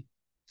family,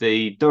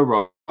 the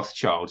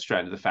Rothschild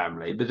strand of the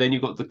family. But then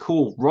you've got the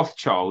core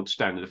Rothschild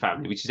strand of the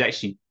family, which is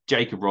actually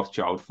Jacob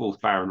Rothschild,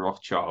 fourth Baron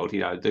Rothschild,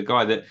 the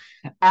guy that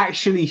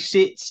actually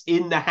sits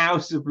in the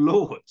House of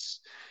Lords.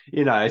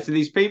 So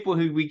these people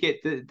who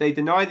they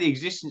deny the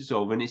existence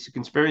of, and it's a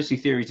conspiracy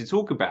theory to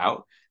talk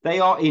about, they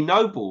are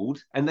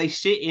ennobled and they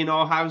sit in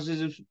our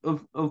houses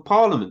of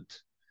Parliament.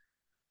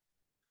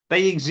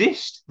 They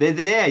exist. They're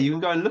there. You can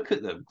go and look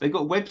at them. They've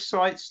got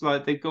websites,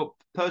 like they've got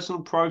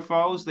personal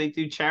profiles. They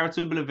do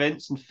charitable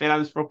events and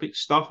philanthropic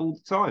stuff all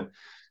the time.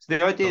 So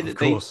the idea that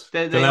they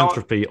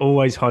philanthropy,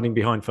 always hiding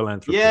behind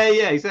philanthropy.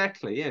 Yeah,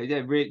 exactly. Yeah.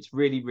 It's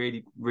really,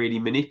 really, really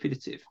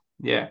manipulative.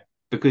 Yeah,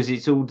 because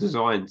it's all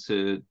designed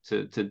to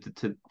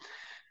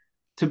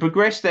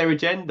progress their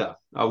agenda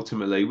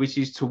ultimately, which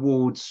is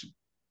towards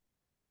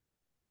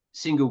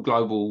single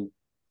global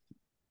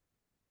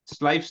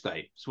slave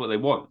state. It's what they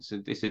want.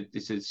 So it's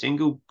a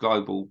single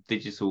global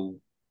digital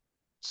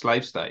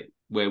slave state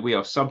where we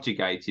are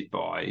subjugated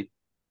by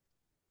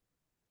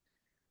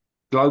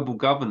global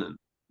governance,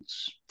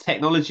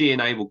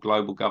 technology-enabled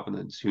global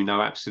governance, who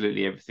know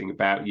absolutely everything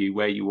about you,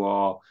 where you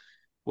are,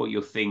 what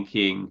you're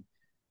thinking,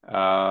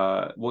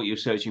 what you're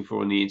searching for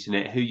on the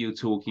internet, who you're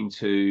talking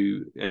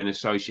to and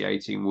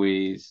associating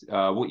with,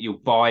 what you're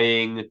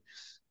buying,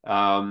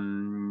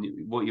 your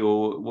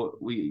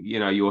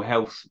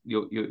health,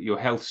 your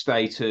health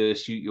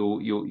status, which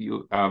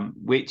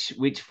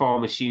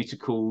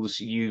pharmaceuticals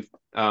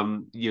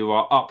you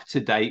are up to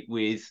date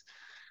with,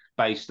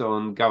 based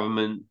on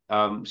government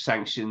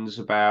sanctions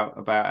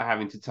about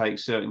having to take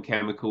certain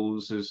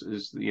chemicals,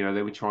 as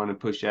they were trying to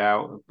push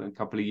out a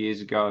couple of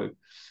years ago.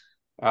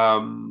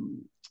 The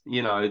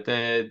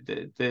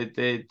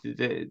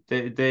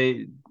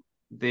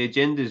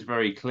agenda is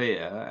very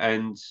clear,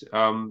 and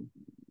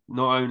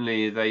not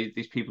only are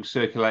these people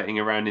circulating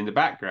around in the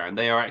background,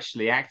 they are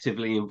actually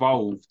actively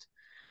involved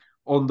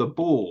on the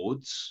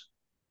boards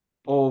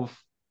of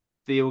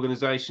the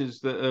organizations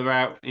that are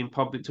out in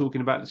public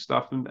talking about the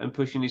stuff and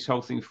pushing this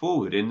whole thing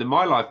forward. And the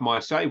My Life, My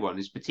Say one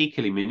is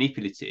particularly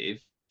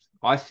manipulative,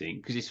 I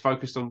think, because it's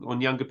focused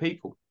on younger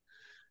people.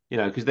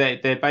 Because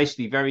they're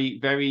basically very,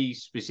 very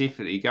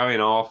specifically going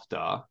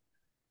after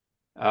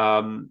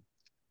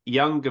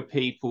younger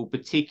people,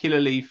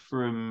 particularly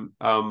from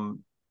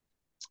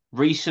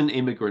recent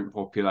immigrant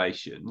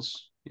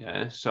populations.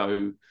 Yeah.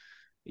 So,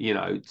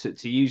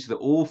 to use the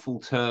awful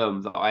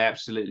term that I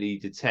absolutely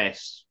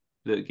detest,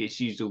 that gets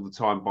used all the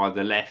time by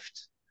the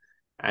left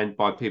and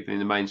by people in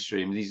the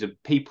mainstream, these are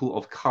people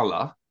of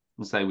color,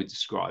 as they would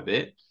describe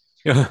it.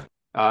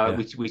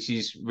 Which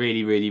is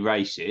really, really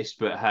racist.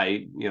 But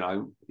hey,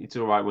 it's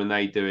all right when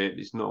they do it.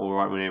 It's not all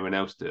right when anyone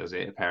else does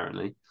it,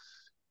 apparently.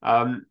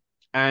 And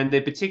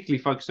they're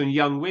particularly focused on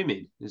young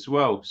women as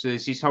well. So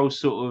there's this whole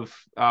sort of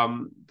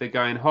they're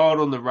going hard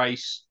on the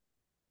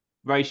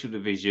racial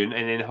division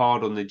and then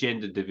hard on the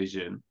gender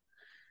division.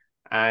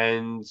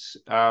 And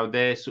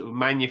they're sort of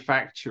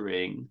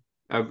manufacturing,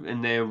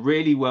 and they're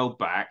really well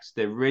backed.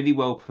 They're really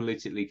well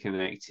politically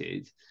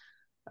connected.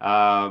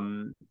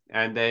 And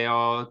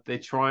they're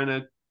trying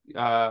to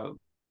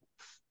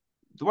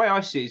the way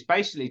I see it is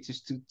basically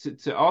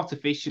to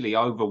artificially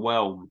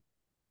overwhelm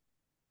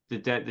the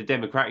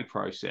democratic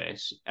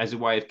process as a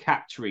way of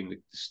capturing the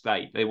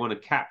state. They want to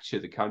capture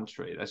the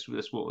country. That's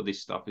what all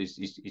this stuff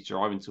is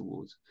driving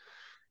towards,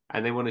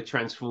 and they want to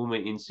transform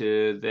it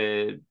into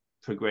their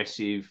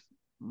progressive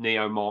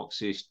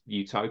neo-Marxist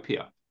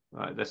utopia.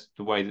 Right? That's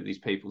the way that these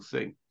people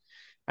think,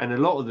 and a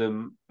lot of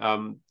them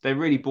they're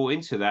really bought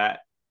into that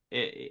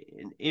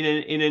in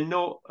a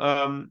not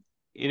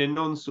in a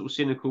non sort of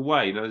cynical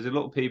way. You know, there's a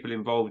lot of people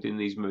involved in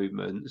these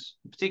movements,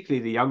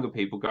 particularly the younger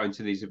people going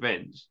to these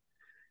events.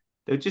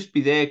 They'll just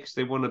be there because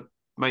they want to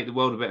make the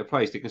world a better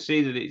place. They can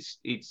see that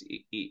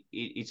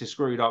it's a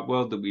screwed up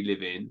world that we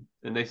live in,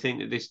 and they think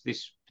that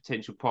this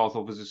potential path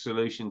offers a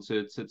solution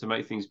to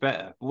make things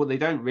better. But what they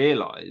don't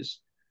realise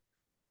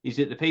is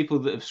that the people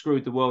that have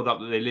screwed the world up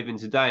that they live in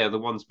today are the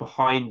ones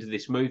behind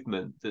this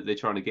movement that they're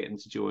trying to get them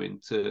to join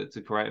to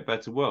create a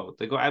better world.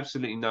 They've got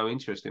absolutely no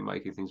interest in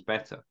making things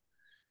better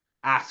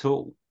at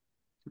all.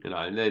 You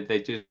know,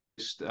 they're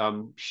just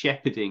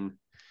shepherding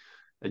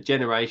a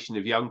generation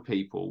of young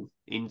people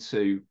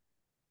into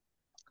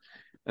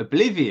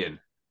oblivion,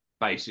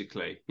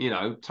 basically. You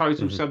know,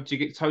 total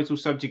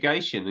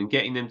subjugation, and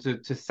getting them to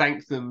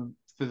thank them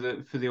for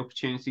the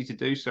opportunity to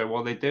do so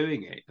while they're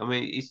doing it. I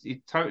mean, it's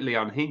totally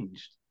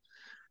unhinged.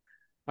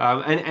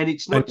 And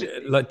it's not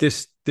like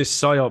this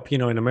psyop. You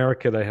know, in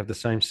America they have the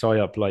same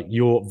psyop, like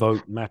 "your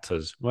vote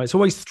matters." Right? It's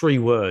always 3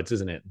 words,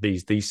 isn't it?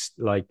 These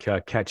like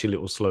catchy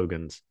little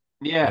slogans.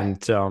 Yeah.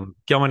 And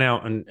going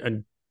out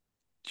and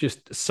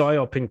just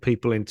psyoping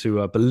people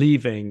into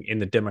believing in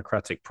the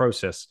democratic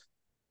process.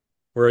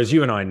 Whereas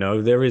you and I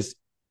know there is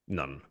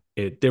none.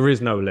 There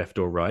is no left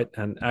or right.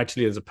 And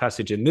actually, there's a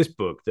passage in this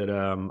book that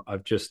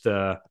I've just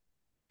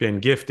been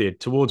gifted,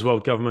 Towards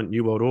World Government,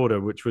 New World Order,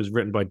 which was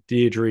written by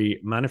Deirdre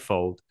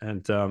Manifold.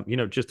 And,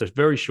 just a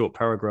very short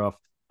paragraph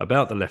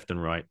about the left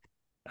and right.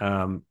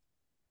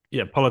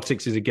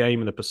 Politics is a game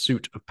in the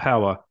pursuit of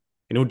power.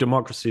 In all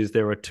democracies,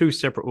 there are 2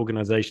 separate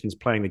organizations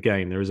playing the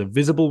game. There is a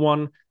visible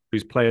one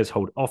whose players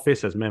hold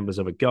office as members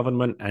of a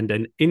government, and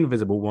an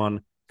invisible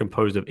one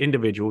composed of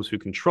individuals who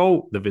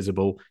control the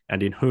visible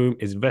and in whom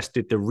is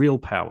vested the real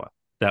power,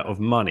 that of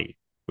money,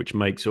 which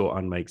makes or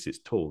unmakes its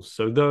tools.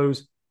 So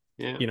those,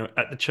 in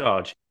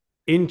charge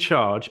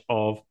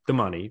of the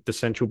money, the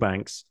central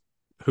banks,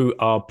 who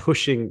are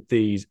pushing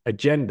these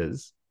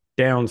agendas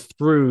down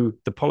through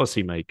the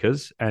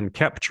policymakers and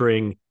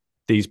capturing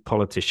these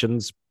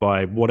politicians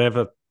by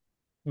whatever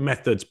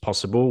methods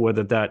possible,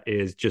 whether that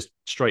is just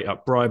straight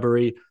up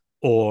bribery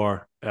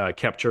or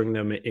capturing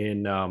them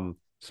in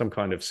some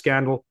kind of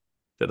scandal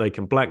that they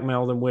can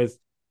blackmail them with.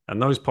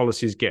 And those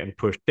policies getting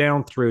pushed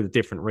down through the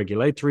different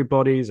regulatory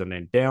bodies and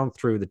then down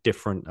through the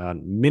different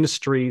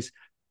ministries,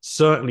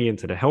 certainly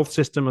into the health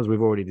system, as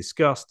we've already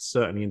discussed,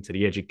 certainly into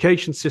the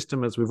education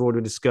system, as we've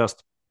already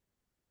discussed.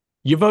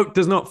 Your vote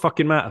does not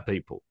fucking matter,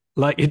 people.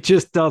 Like, it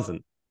just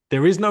doesn't.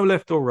 There is no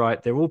left or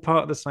right. They're all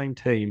part of the same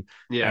team.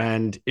 Yeah.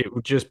 And it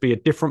would just be a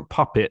different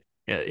puppet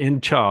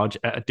in charge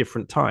at a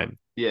different time.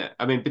 Yeah.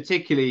 I mean,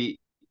 particularly,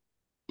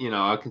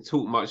 I can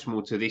talk much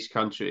more to this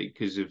country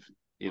because of,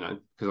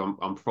 because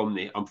I'm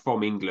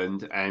from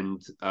England,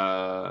 and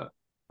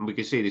we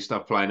can see this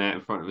stuff playing out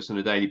in front of us on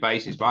a daily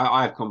basis. But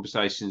I have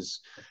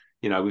conversations,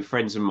 with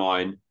friends of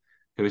mine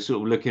who are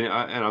sort of looking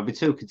at, and I've been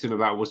talking to them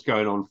about what's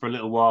going on for a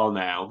little while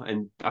now,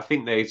 and I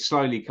think they're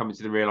slowly coming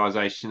to the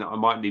realization that I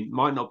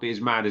might not be as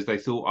mad as they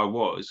thought I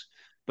was.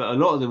 But a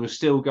lot of them are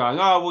still going,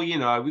 oh,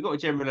 well, we've got a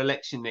general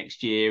election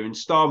next year, and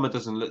Starmer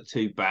doesn't look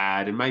too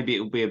bad, and maybe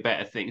it'll be a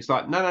better thing. It's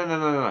like,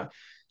 no.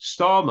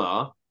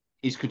 Starmer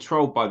is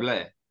controlled by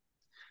Blair.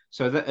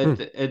 So at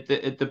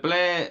the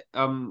Blair,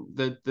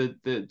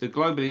 the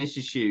Global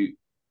Institute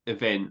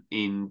event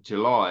in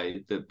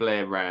July that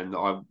Blair ran,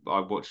 that I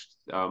watched,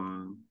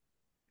 and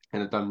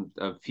I've done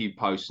a few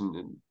posts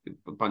and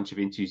a bunch of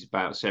interviews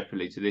about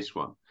separately to this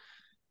one.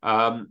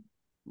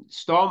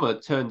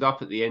 Starmer turned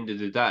up at the end of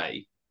the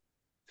day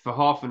for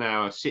half an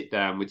hour, sit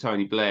down with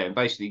Tony Blair, and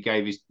basically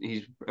gave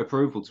his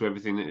approval to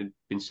everything that had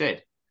been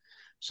said.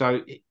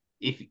 So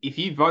if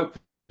you vote for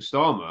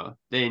Starmer,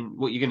 then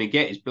what you're going to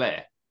get is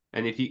Blair.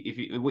 And if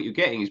what you're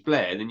getting is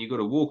Blair, then you've got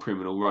a war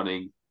criminal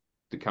running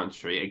the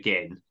country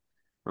again,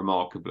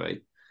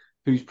 remarkably,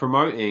 who's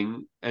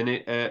promoting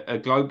a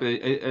global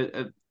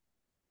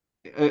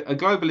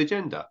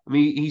agenda. I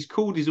mean, he's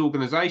called his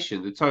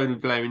organisation the Tony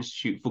Blair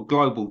Institute for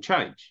Global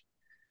Change.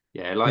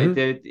 Yeah, like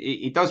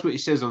it does what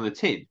it says on the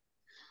tin.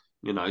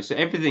 So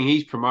everything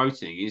he's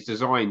promoting is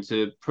designed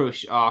to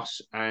push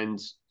us and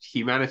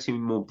humanity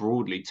more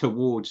broadly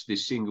towards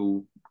this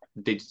single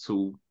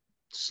digital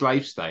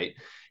slave state.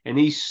 And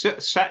he's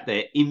sat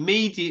there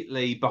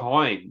immediately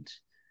behind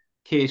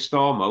Keir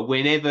Starmer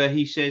whenever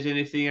he says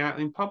anything out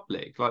in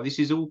public. Like, this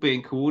is all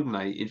being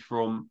coordinated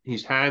from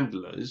his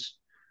handlers,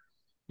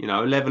 a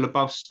level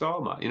above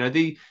Starmer.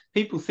 The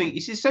people think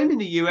it's the same in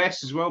the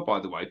US as well, by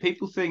the way.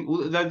 People think,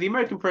 although the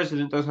American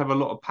president does have a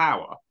lot of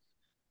power,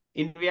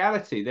 in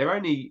reality, they're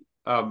only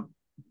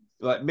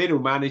like middle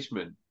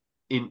management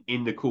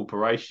in the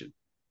corporation.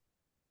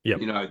 Yeah.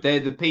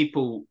 They're the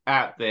people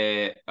out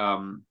there.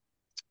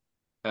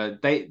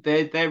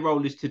 Their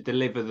role is to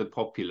deliver the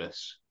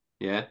populace,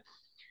 yeah,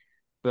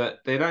 but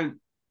they don't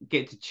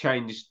get to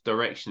change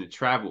direction of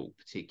travel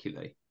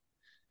particularly.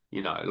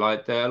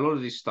 Like a lot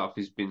of this stuff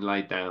has been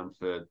laid down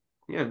for,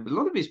 a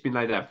lot of it's been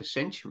laid out for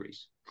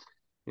centuries.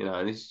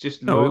 And it's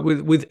just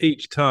with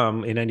each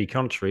term in any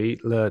country,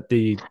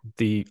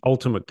 the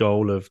ultimate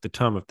goal of the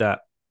term of that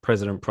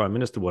president, prime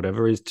minister,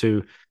 whatever, is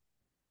to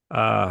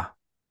uh,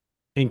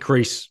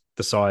 increase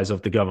the size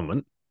of the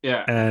government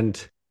Yeah.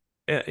 and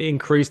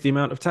increase the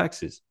amount of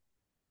taxes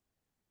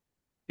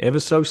ever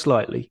so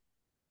slightly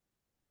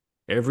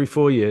every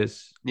 4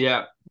 years,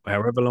 Yeah.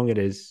 however long it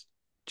is.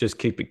 Just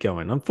keep it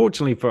going.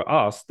 Unfortunately for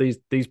us,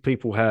 these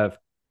people have,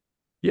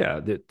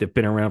 yeah, they've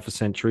been around for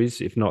centuries,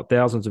 if not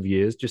thousands of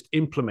years, just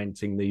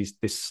implementing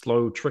this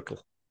slow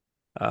trickle.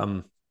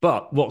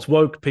 But what's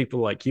woke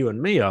people like you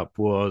and me up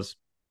was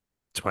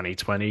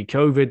 2020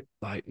 COVID.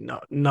 Like, no,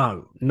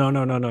 no, no,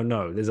 no, no, no,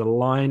 no. There's a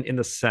line in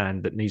the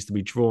sand that needs to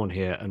be drawn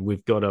here, and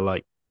we've got to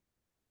like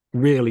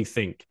really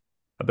think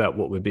about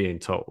what we're being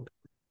told.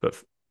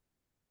 But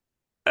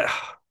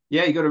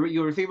Yeah, you got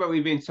to think about what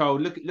you've been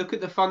told. Look at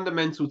the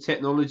fundamental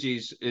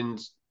technologies and,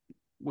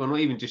 well, not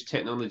even just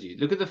technology.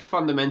 Look at the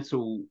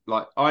fundamental,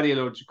 like,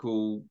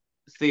 ideological,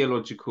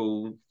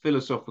 theological,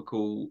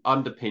 philosophical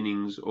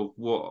underpinnings of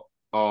what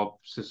our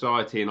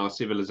society and our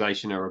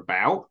civilization are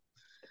about,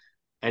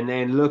 and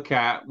then look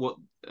at what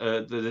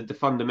the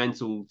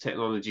fundamental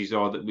technologies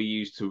are that we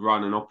use to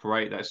run and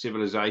operate that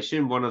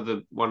civilization. One of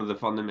the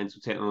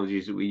fundamental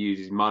technologies that we use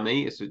is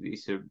money. It's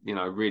a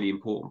really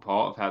important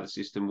part of how the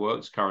system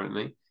works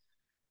currently.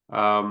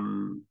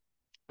 Um,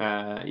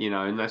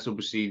 and that's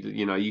obviously,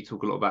 you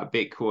talk a lot about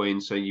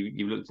Bitcoin, so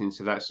you've looked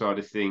into that side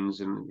of things,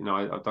 and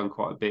I've done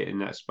quite a bit in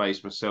that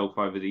space myself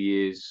over the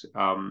years.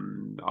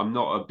 I'm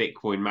not a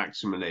Bitcoin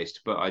maximalist,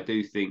 but I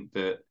do think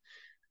that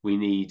we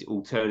need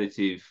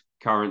alternative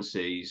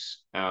currencies,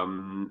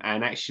 and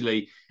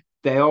actually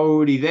they're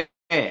already there.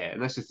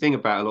 And that's the thing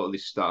about a lot of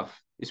this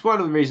stuff. It's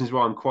one of the reasons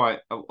why I'm quite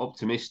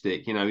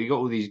optimistic. You got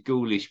all these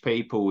ghoulish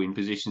people in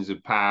positions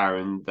of power,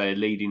 and they're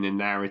leading the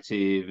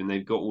narrative, and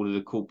they've got all of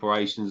the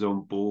corporations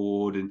on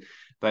board, and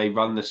they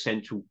run the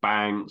central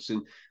banks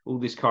and all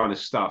this kind of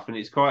stuff. And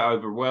it's quite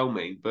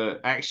overwhelming,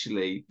 but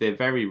actually they're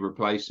very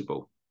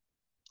replaceable,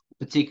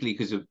 particularly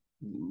because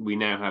we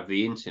now have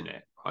the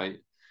internet, right?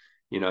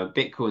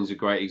 Bitcoin's a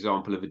great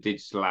example of a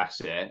digital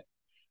asset.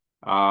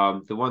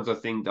 The ones I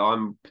think that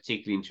I'm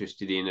particularly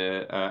interested in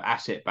are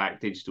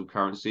asset-backed digital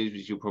currencies,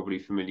 which you're probably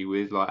familiar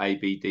with, like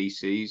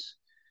ABDCs.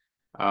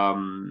 But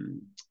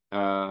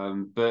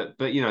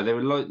there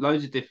are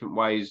loads of different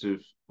ways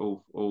of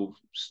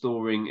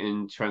storing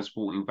and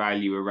transporting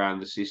value around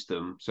the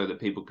system so that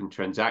people can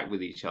transact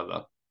with each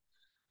other,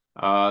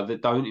 that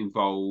don't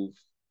involve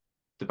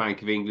the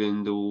Bank of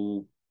England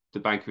or the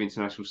Bank of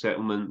International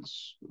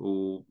Settlements,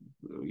 or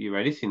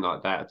anything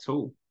like that at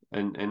all.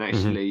 And mm-hmm.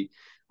 actually,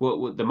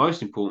 what the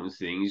most important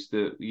thing is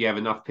that you have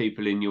enough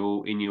people in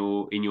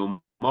your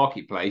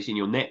marketplace, in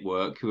your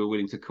network, who are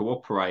willing to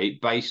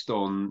cooperate based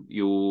on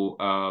your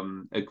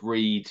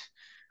agreed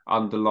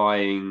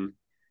underlying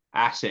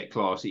asset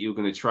class that you're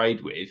going to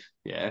trade with.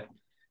 Yeah.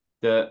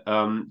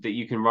 That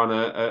you can run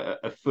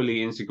a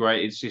fully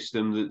integrated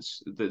system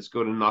that's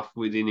got enough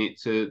within it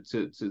to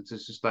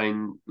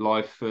sustain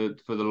life for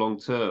the long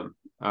term.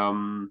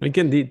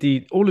 Again,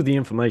 the all of the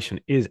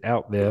information is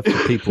out there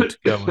for people to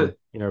go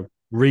and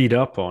read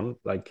up on.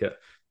 Like,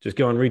 just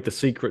go and read The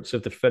Secrets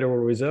of the Federal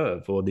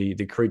Reserve, or the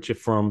creature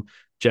from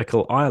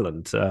Jekyll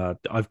Island.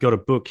 I've got a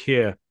book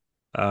here,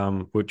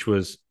 which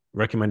was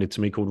recommended to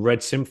me, called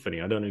Red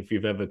Symphony. I don't know if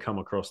you've ever come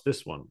across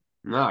this one.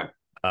 No.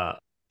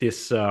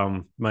 This,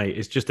 mate,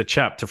 it's just a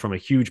chapter from a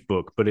huge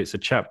book, but it's a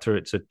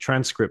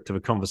transcript of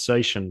a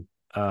conversation.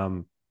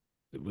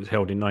 It was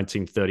held in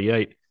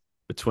 1938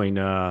 between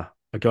a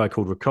guy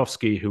called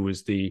Rakovsky, who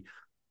was the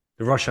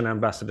Russian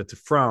ambassador to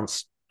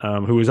France,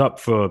 who was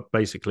up for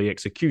basically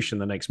execution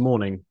the next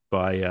morning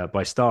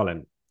by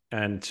Stalin.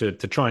 And to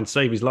try and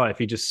save his life,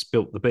 he just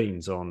spilt the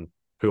beans on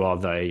who are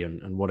they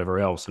and whatever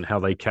else, and how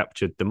they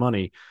captured the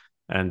money.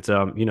 And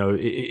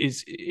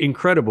it's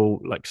incredible,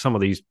 like some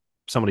of these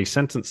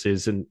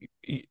sentences, and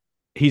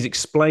he's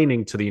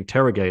explaining to the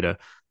interrogator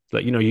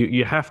that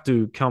you have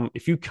to come,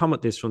 if you come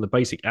at this from the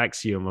basic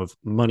axiom of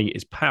money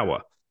is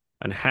power,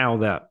 and how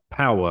that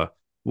power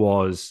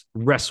was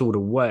wrestled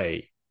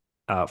away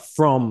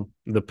from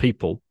the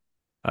people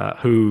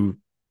who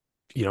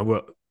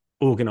were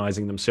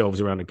organizing themselves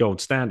around a gold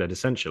standard,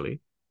 essentially,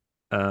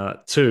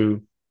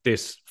 to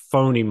this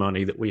phony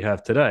money that we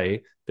have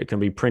today, that can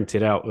be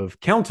printed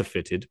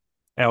counterfeited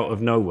out of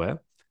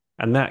nowhere,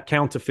 and that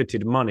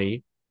counterfeited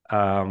money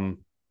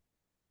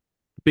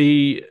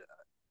be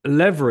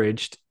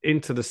leveraged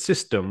into the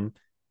system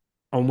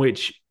on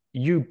which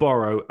you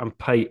borrow and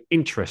pay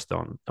interest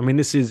on. I mean,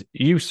 this is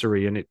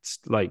usury in its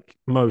like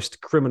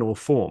most criminal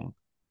form.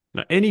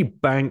 Now, any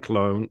bank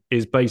loan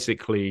is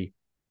basically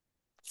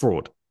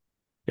fraud.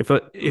 If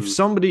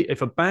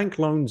a bank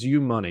loans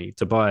you money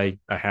to buy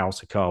a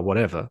house, a car,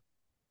 whatever,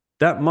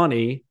 that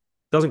money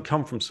doesn't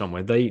come from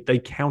somewhere. They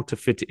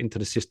counterfeit it into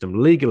the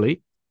system,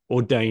 legally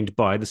ordained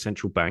by the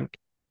central bank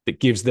that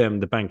gives them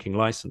the banking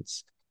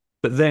license.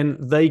 But then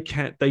they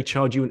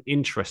charge you an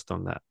interest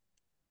on that.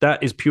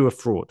 That is pure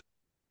fraud.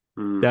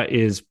 That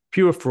is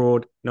pure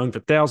fraud, known for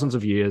thousands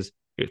of years.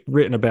 It's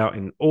written about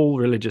in all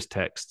religious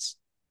texts.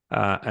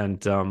 And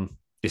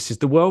this is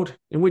the world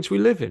in which we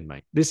live in,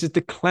 mate. This is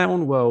the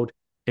clown world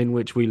in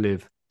which we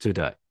live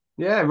today.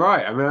 Yeah,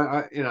 right. I mean,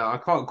 I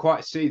can't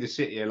quite see the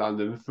city of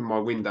London from my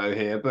window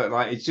here, but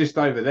like it's just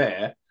over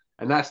there,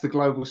 and that's the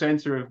global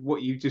center of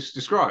what you just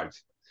described.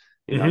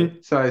 Hmm.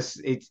 So it's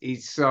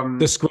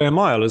The square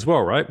mile as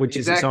well, right? Which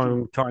is its exactly.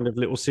 own kind of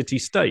little city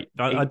state.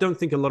 I It, don't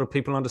think a lot of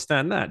people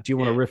understand that. Do you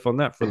want to yeah, riff on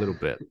that for a little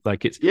bit?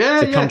 Like it's yeah,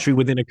 a yeah. country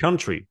within a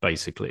country,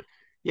 basically.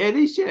 Yeah, it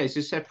is. Yeah, it's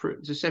a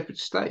separate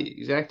state.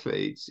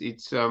 Exactly.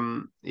 It's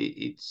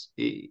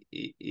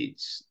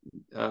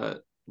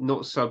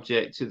not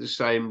subject to the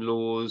same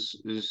laws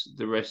as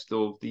the rest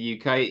of the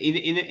UK.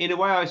 In a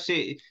way, I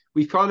see it,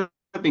 we've kind of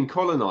been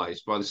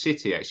colonized by the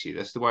city. Actually,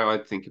 that's the way I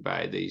think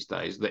about it these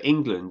days. That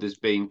England has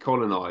been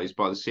colonized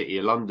by the city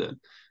of London.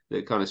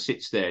 That kind of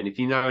sits there. And if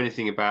you know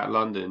anything about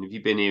London, if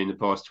you've been here in the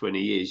past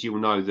 20 years, you will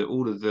know that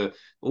all of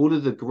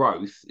the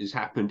growth has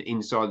happened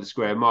inside the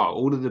square mile.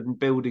 All of the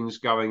buildings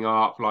going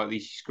up, like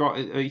these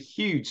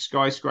huge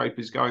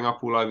skyscrapers going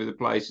up all over the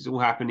place. It's all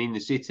happened in the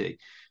city.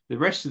 The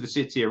rest of the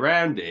city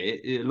around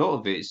it, a lot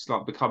of it's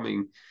like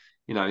becoming,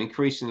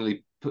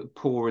 increasingly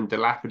poor and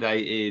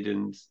dilapidated,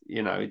 and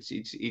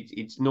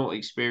it's not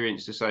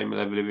experienced the same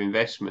level of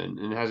investment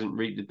and hasn't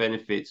reaped the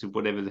benefits of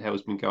whatever the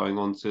hell's been going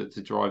on to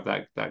drive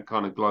that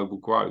kind of global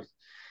growth.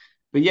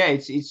 But yeah,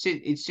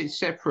 it's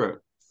separate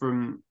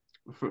from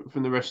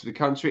from the rest of the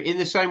country in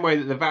the same way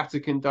that the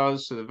Vatican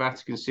does. So the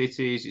Vatican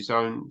City is its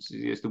own.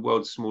 It's the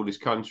world's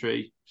smallest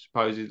country,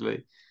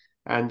 supposedly,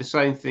 and the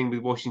same thing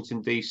with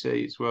Washington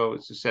DC as well.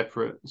 It's a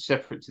separate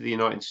to the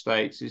United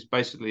States. It's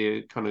basically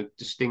a kind of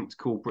distinct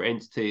corporate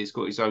entity. It's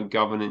got its own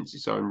governance,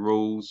 its own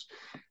rules.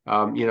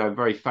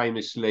 Very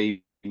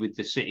famously with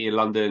the City of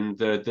London,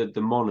 the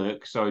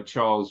monarch. So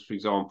Charles, for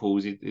example,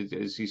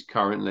 as he's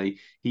currently,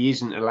 he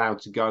isn't allowed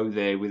to go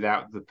there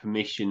without the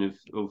permission of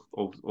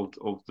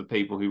the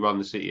people who run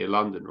the City of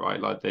London, right?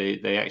 Like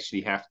they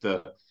actually have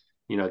to,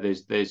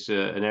 there's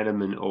an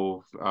element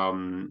of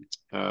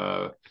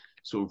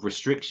sort of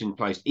restriction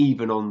placed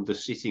even on the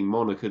sitting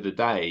monarch of the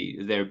day,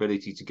 their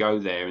ability to go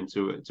there and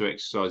to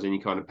exercise any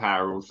kind of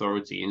power or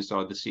authority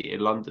inside the City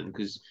of London,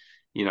 because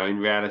in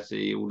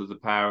reality, all of the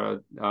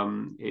power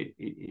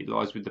it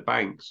lies with the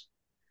banks.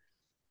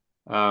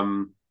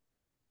 Um,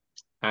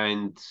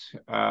 and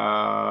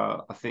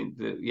I think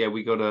that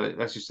we got to.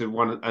 That's just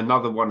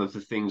another one of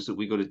the things that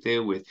we got to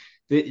deal with.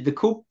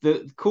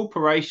 The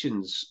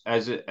corporations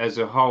as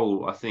a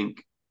whole, I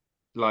think,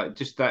 like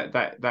just that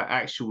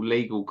actual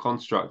legal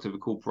construct of a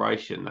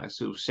corporation, that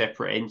sort of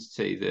separate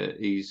entity that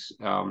is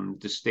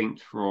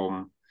distinct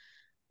from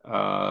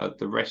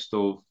the rest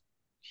of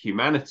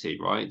humanity,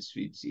 right?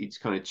 It's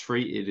kind of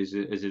treated as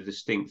a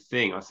distinct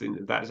thing. I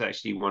think that's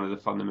actually one of the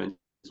fundamental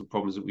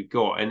problems that we've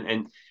got,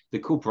 and the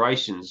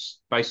corporations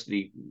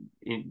basically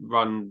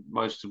run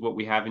most of what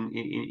we have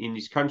in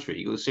this country.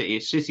 You've got the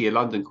City of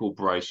London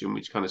Corporation,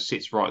 which kind of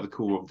sits right at the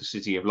core of the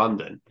City of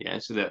London. Yeah,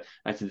 so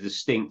that's a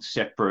distinct,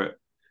 separate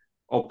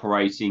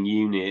operating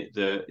unit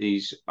that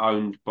is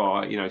owned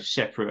by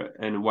separate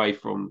and away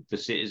from the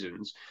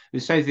citizens.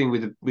 The same thing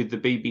with the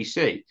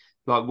BBC.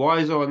 Like, why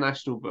is our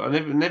national? I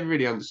never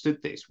really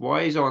understood this.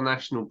 Why is our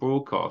national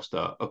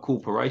broadcaster a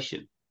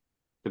corporation?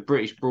 The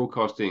British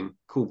Broadcasting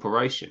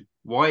Corporation.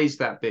 Why is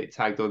that bit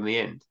tagged on the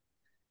end?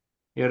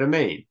 You know what I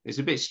mean? It's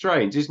a bit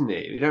strange, isn't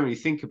it? We don't really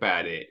think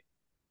about it,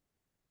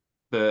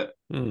 but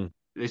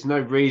there's no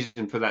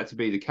reason for that to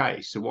be the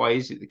case. So why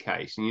is it the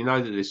case? And you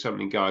know that there's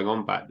something going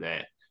on back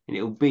there, and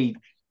it'll be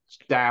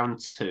down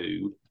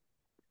to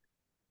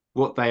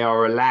what they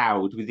are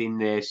allowed within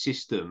their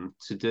system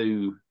to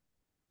do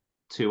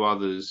to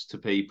others, to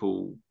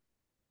people,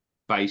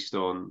 based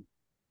on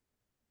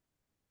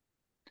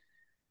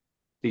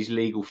these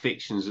legal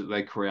fictions that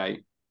they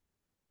create.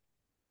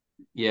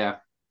 Yeah.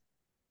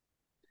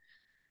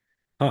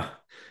 Huh.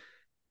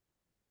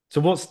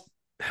 So what's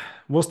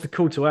the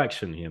call to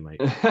action here,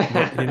 mate?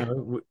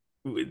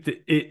 What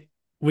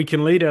we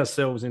can lead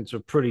ourselves into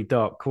a pretty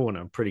dark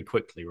corner pretty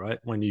quickly, right?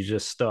 When you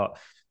just start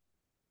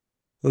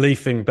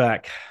leafing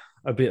back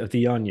a bit of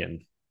the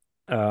onion.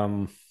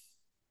 Um,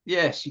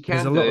 Yes, you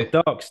there's a can lot do. of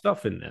dark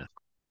stuff in there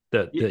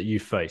that you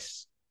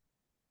face.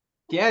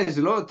 Yeah, there's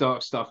a lot of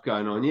dark stuff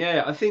going on.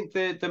 Yeah, I think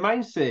the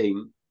main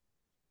thing.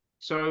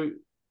 So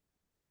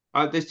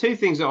there's two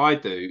things that I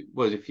do.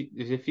 Well,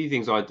 there's a few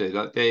things I do.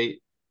 Like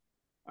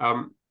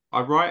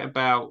I write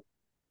about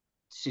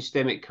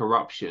systemic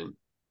corruption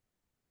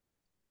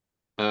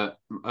at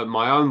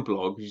my own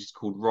blog, which is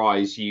called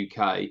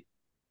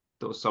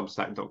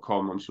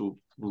riseuk.substack.com. I'm sure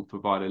we'll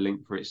provide a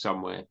link for it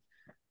somewhere.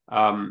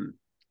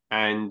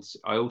 And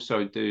I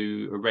also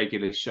do a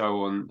regular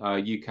show on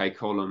UK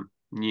Column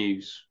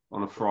News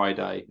on a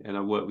Friday, and I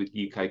work with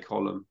UK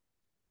Column,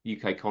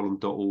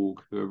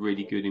 ukcolumn.org, who are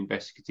really good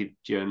investigative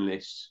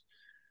journalists,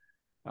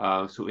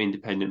 sort of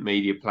independent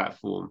media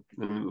platform.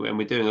 And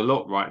we're doing a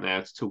lot right now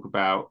to talk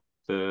about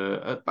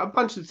a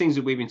bunch of the things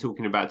that we've been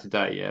talking about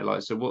today. Yeah,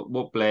 like, so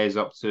what Blair's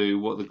up to,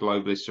 what the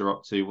globalists are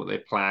up to, what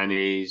their plan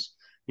is,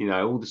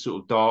 all the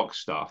sort of dark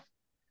stuff.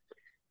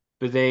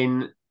 But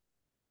then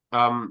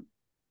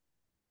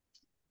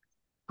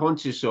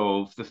conscious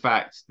of the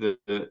fact that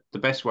the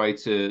best way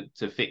to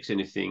fix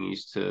anything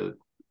is to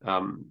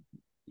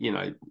you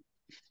know,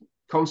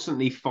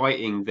 constantly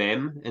fighting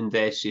them and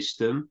their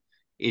system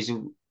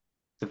isn't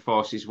the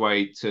fastest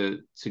way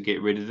to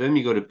get rid of them.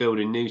 You've got to build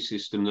a new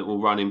system that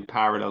will run in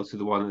parallel to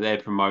the one that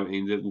they're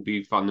promoting, that will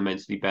be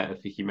fundamentally better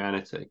for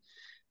humanity.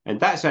 And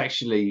that's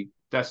actually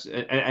that's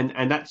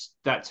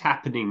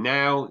happening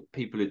now.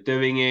 People are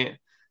doing it.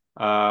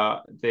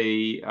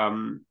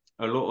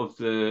 A lot of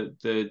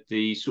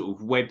the sort of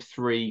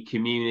Web3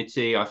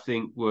 community, I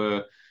think,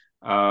 were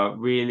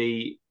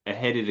really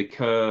ahead of the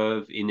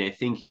curve in their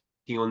thinking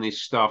on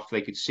this stuff.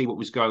 They could see what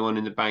was going on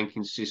in the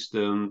banking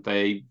system.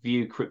 They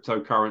view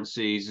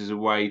cryptocurrencies as a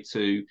way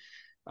to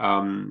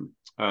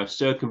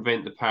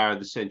circumvent the power of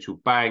the central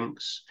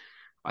banks.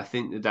 I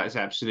think that that's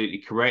absolutely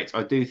correct.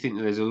 I do think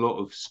that there's a lot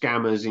of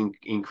scammers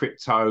in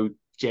crypto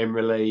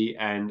generally,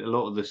 and a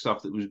lot of the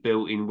stuff that was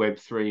built in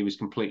Web3 was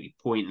completely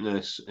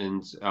pointless,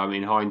 and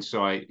in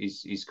hindsight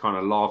is kind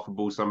of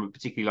laughable. Some,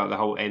 particularly like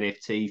the whole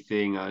NFT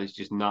thing, is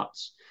just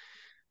nuts.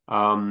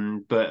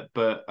 But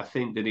I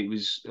think that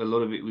a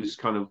lot of it was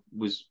kind of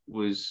was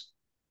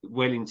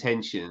well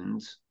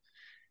intentioned,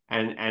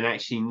 and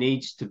actually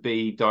needs to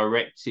be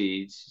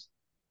directed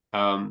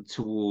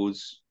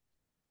towards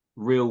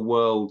real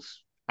world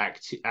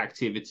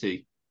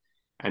activity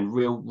and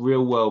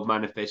real world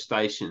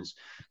manifestations.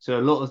 So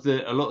a lot of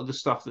the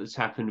stuff that's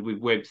happened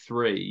with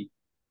Web3,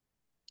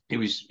 it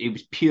was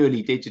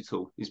purely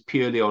digital. It's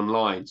purely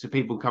online. So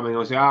people coming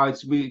on and say, "Oh,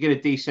 we're going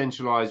to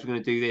decentralize. We're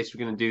going to do this.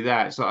 We're going to do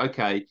that." It's like,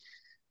 okay,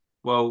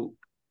 well,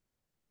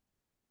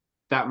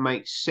 that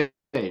makes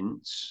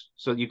sense.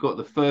 So you've got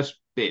the first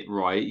bit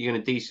right. You're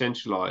going to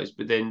decentralize,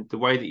 but then the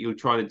way that you're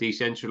trying to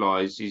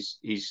decentralize is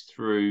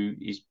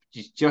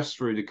just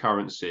through the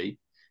currency.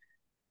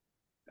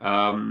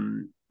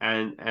 And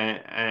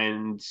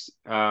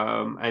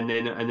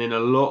then a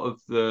lot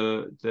of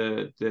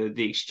the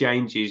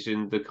exchanges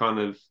and the kind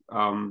of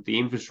the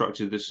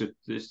infrastructure that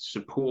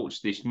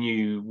supports this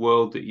new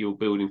world that you're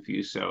building for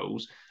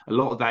yourselves, a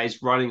lot of that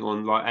is running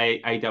on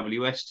like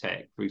AWS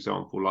tech, for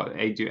example, like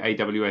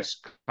AWS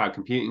cloud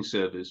computing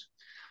servers.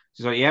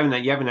 So you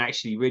haven't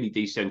actually really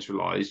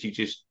decentralized. You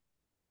just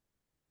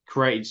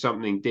created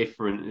something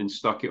different and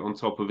stuck it on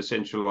top of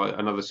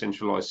another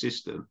centralized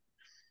system.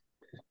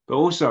 But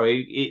also,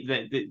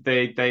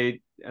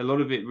 they a lot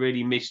of it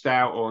really missed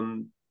out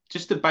on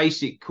just the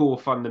basic core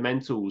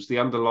fundamentals, the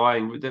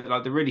underlying,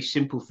 like the really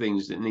simple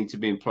things that need to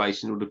be in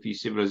place in order for your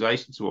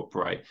civilization to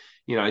operate.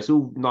 You know, it's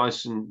all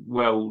nice and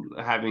well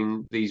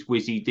having these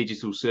whizzy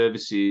digital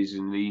services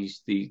and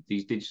these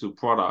digital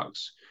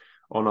products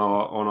on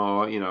our on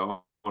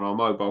our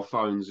mobile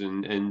phones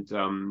and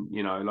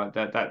you know, like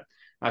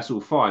that's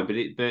all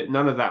fine. But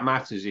none of that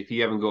matters if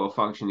you haven't got a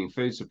functioning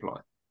food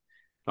supply.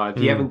 Like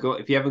if you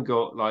haven't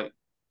got like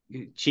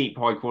cheap,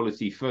 high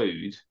quality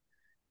food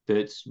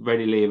that's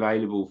readily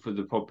available for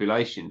the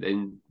population,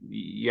 then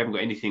you haven't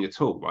got anything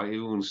at all, right?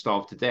 You're going to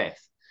starve to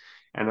death.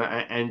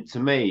 And to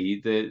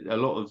me, a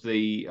lot of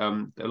the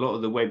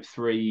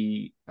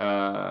Web3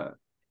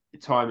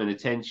 time and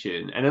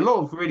attention, and a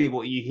lot of really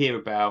what you hear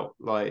about,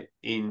 like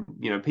in,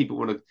 you know, people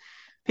want to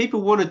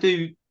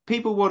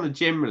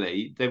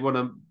generally, they want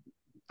to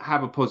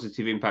have a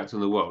positive impact on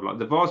the world. Like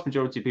the vast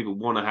majority of people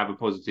want to have a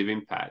positive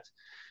impact.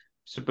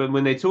 So, but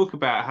when they talk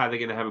about how they're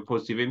going to have a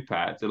positive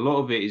impact, a lot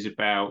of it is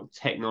about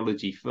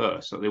technology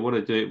first. Like they want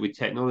to do it with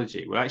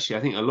technology. Well, actually,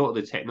 I think a lot of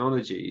the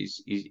technology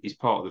is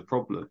part of the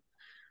problem.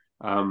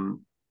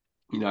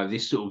 You know,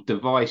 this sort of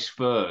device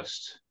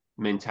first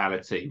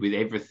mentality with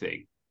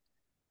everything,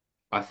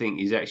 I think,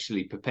 is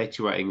actually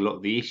perpetuating a lot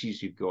of the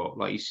issues you've got.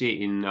 Like you see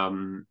it in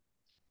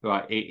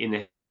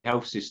the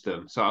health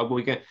system. So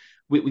we got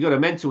a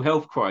mental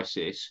health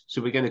crisis.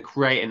 So we're going to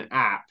create an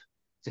app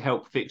to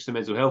help fix the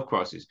mental health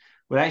crisis.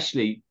 Well,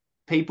 actually,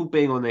 people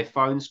being on their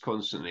phones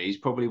constantly is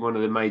probably one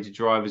of the major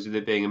drivers of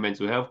there being a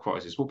mental health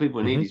crisis. What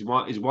people need is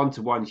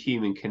one-to-one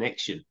human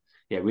connection.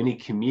 Yeah, we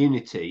need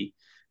community,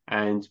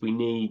 and we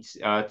need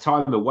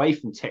time away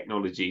from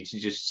technology to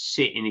just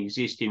sit and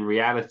exist in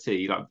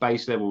reality, like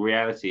base level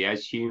reality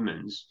as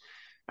humans,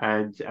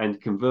 and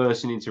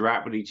converse and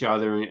interact with each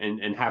other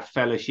and have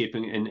fellowship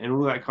and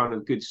all that kind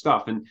of good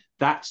stuff. And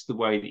that's the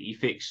way that you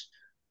fix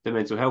the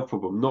mental health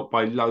problem, not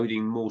by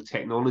loading more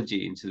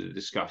technology into the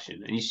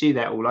discussion. And you see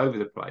that all over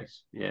the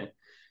place. Yeah.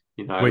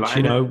 You know, which,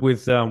 you know,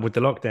 with the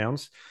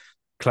lockdowns,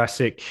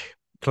 classic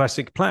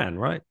plan,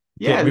 right?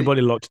 Yeah, get everybody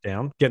locked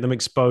down, get them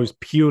exposed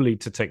purely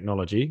to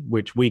technology,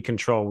 which we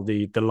control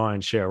the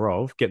lion's share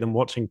of, get them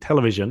watching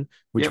television,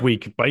 which we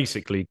could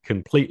basically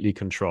completely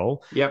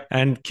control,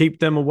 and keep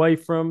them away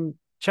from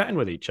chatting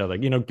with each other.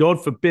 You know,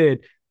 God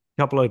forbid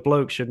a couple of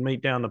blokes should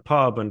meet down the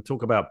pub and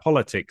talk about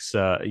politics,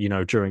 you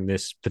know, during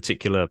this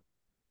particular,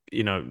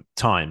 you know,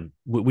 time.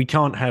 We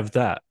can't have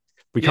that.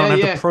 We can't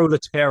have the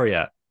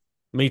proletariat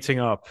meeting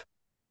up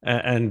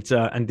and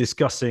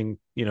discussing,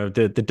 you know,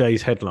 the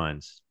day's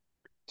headlines.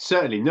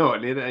 Certainly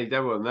not. They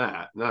don't want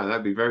that. No,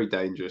 that'd be a very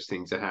dangerous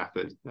thing to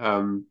happen.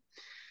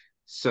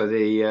 So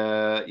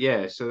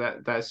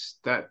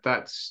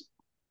that's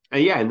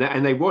yeah,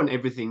 and they want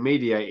everything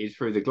mediated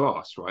through the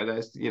glass, right?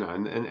 That's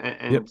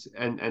Yep.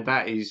 and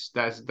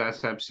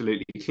that's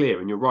absolutely clear.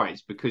 And you're right,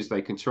 it's because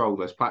they control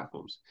those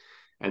platforms,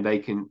 and they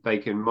can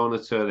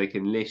monitor, they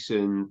can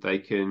listen, they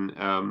can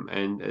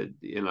and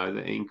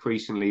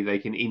increasingly they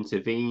can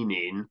intervene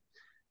in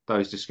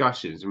those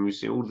discussions. And we've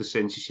seen all the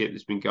censorship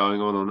that's been going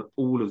on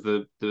all of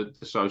the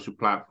social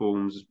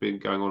platforms. It's been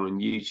going on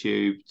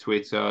YouTube,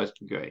 Twitter, it's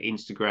been going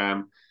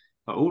Instagram,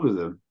 all of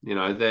them.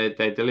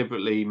 They're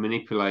deliberately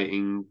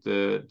manipulating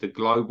the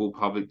global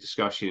public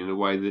discussion in a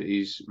way that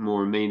is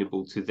more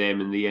amenable to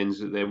them and the ends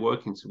that they're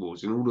working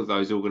towards. And all of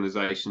those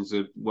organizations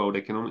are World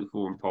Economic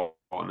Forum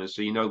partners,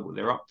 so you know what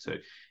they're up to.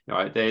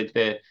 Right?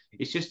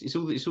 It's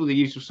all the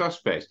usual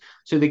suspects.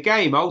 So the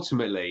game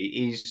ultimately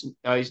is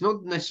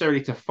not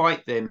necessarily to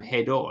fight them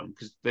head on,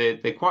 because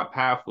they're quite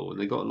powerful and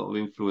they've got a lot of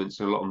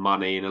influence and a lot of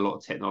money and a lot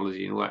of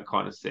technology and all that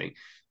kind of thing.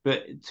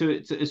 But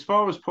to as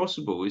far as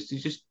possible is to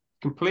just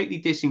completely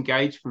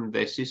disengage from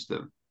their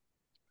system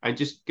and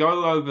just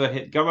go over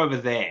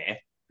there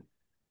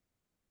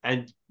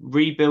and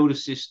rebuild a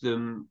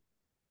system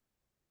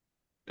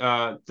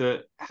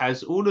that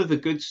has all of the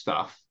good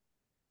stuff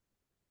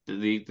that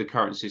the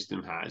current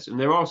system has. And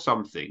there are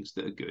some things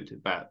that are good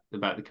about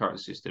the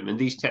current system, and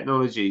these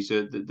technologies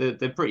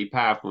they're pretty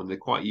powerful and they're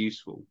quite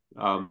useful.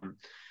 So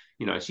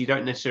you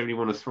don't necessarily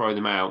want to throw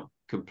them out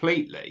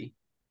completely,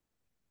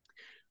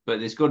 but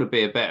there's got to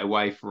be a better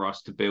way for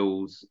us to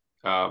build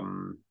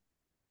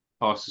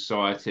our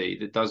society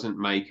that doesn't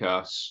make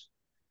us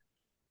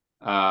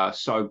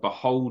so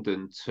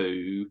beholden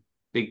to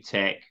big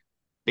tech,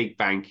 big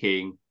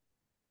banking,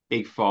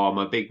 big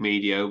pharma, big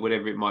media,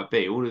 whatever it might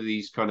be. All of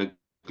these kind of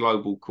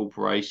global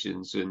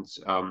corporations and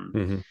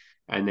Mm-hmm.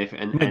 and It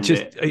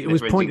their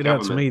was forensic pointed out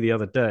to government. me the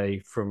other day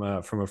from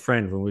a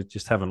friend when we were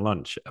just having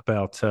lunch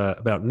about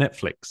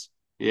Netflix.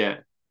 Yeah,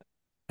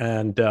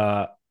 And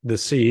the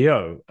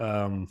CEO,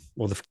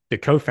 or the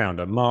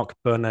co-founder, Mark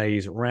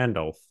Bernays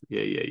Randolph,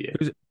 yeah, yeah, yeah,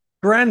 who's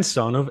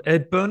grandson of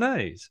Ed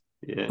Bernays.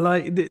 yeah,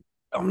 Like,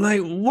 I'm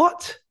like,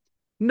 what?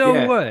 No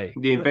yeah. way.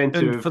 The inventor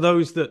And of for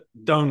those that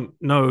don't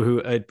know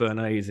who Ed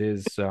Bernays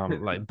is,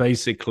 like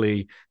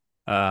basically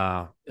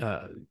uh,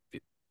 uh,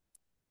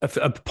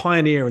 a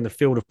pioneer in the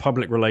field of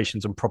public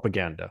relations and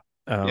propaganda,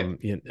 yeah,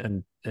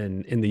 in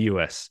the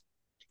US.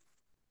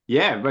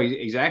 yeah, right,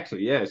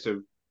 exactly. Yeah.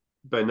 So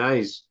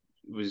Bernays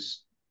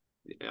was.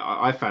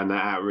 I found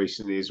that out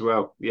recently as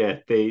well. Yeah,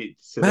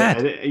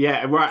 Mad.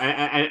 yeah, right,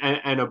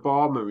 and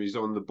Obama is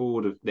on the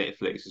board of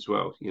Netflix as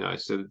well. I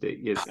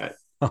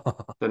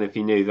don't know if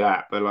you knew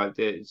that, but like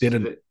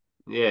Didn't.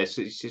 yeah, it's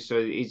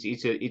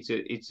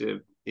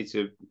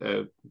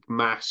a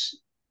mass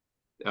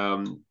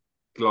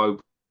global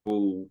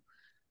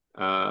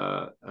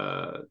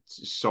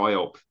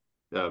psyop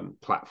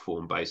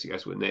platform. Basically,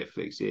 that's what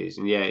Netflix is.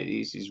 And yeah,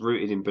 it's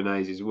rooted in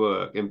Bernays'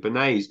 work. And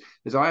Bernays,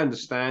 as I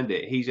understand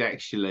it, he's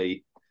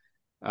actually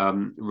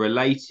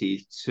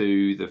related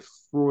to the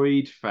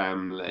Freud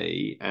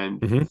family, and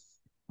Mhm.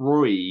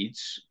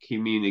 Freud's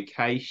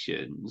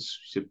Communications,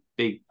 which is a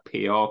big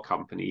PR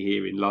company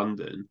here in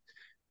London.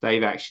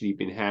 They've actually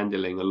been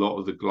handling a lot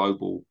of the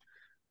global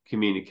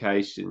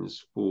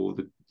communications for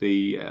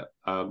the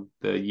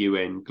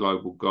UN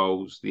global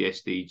goals, the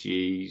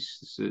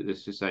SDGs, the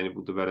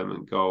Sustainable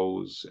Development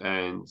Goals,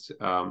 and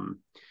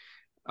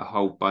a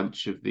whole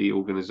bunch of the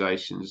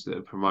organizations that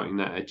are promoting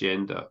that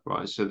agenda,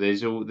 right? So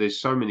there's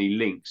so many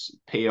links.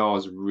 PR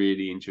is a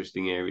really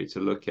interesting area to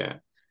look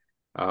at.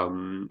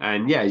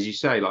 And yeah, as you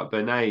say, like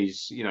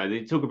Bernays,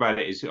 they talk about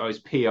it as it's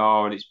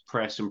PR and it's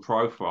press and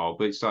profile,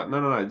 but it's like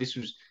no.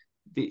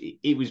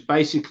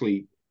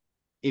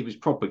 It was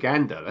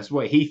propaganda. That's the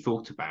way he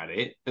thought about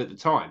it at the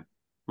time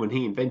when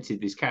he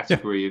invented this Yeah.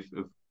 category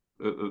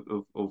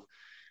of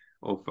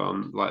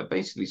like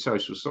basically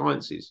social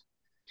sciences.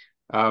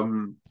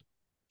 Um,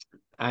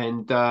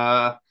 and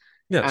Yeah.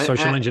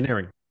 Social and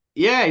engineering.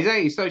 yeah,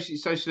 exactly.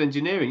 Social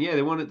engineering. Yeah,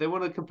 they want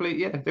to complete.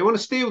 Yeah, they want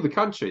to steal the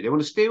country. They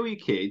want to steal your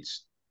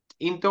kids,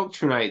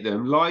 indoctrinate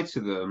them, lie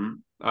to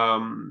them.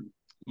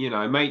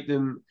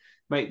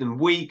 Make them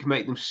weak,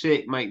 make them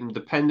sick, make them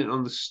dependent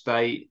on the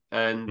state,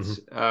 and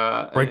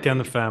Mhm. Break down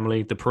the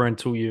family, the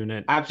parental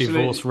unit, divorce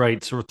absolutely.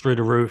 rates are through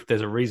the roof.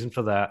 There's a reason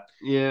for that.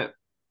 Yeah,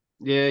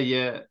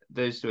 yeah.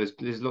 There's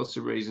lots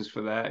of reasons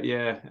for that.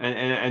 Yeah,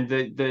 and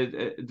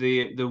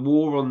the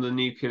war on the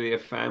nuclear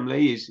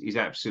family is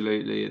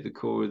absolutely at the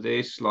core of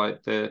this.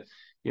 Like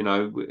you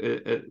know,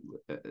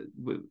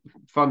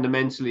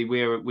 fundamentally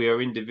we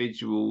are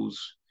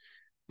individuals,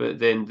 but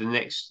then the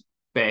next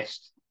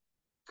best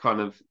kind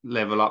of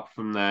level up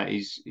from that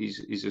is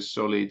a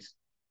solid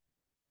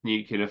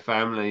nuclear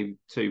family,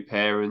 two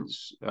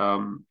parents,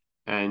 and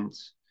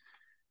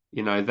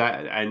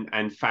that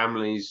and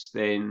families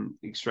then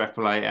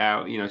extrapolate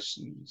out,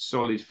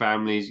 solid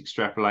families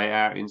extrapolate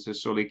out into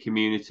solid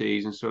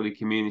communities, and solid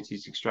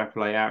communities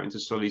extrapolate out into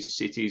solid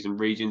cities and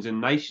regions and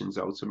nations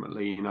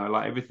ultimately.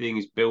 Like everything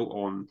is built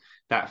on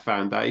that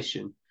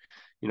foundation.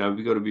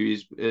 We've got to be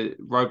as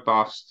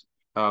robust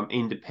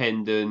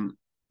independent,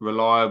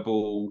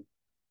 reliable,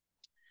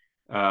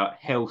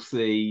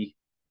 healthy,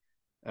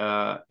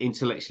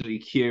 intellectually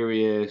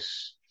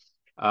curious,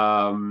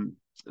 honorable,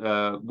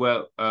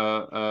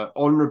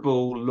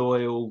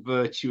 loyal,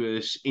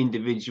 virtuous,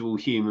 individual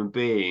human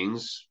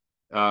beings.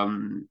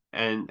 And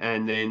then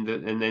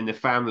the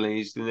family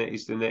is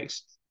the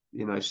next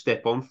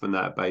step on from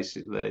that,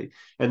 basically.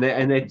 And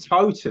they're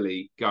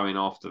totally going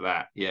after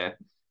that. Yeah,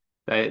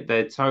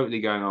 they're totally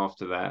going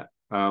after that.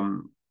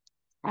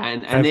 And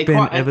Have they're been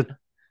quite ever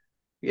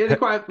yeah, they're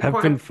ha, quite have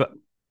quite been for,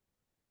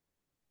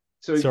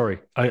 so sorry,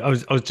 I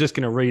was just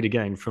going to read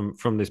again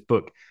from this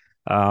book,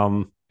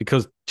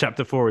 because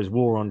chapter 4 is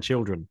war on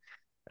children,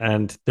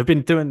 and they've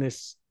been doing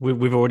this.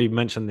 We've already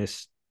mentioned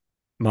this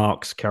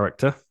Mark's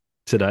character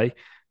today,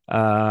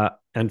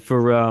 and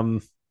for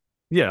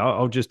yeah,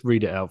 I'll just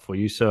read it out for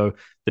you. So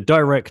the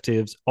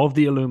directives of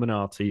the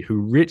Illuminati,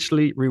 who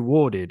richly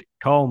rewarded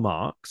Karl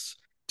Marx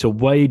to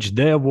wage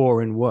their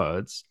war in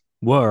words,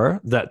 were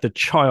that the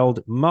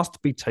child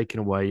must be taken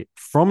away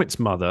from its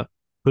mother,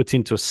 put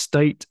into a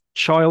state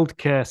child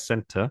care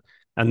center,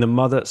 and the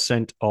mother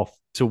sent off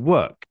to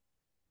work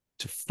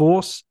to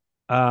force.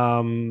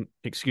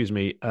 Excuse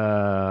me.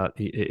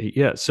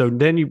 Yeah. So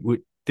then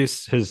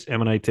this has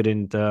emanated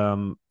in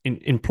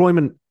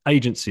employment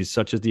agencies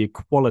such as the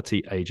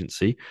Equality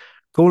Agency,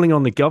 calling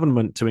on the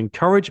government to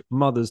encourage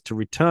mothers to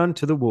return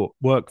to the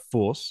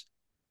workforce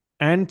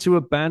and to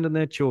abandon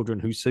their children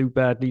who so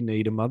badly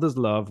need a mother's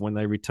love when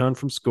they return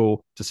from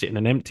school to sit in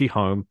an empty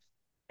home.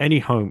 Any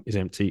home is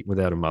empty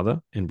without a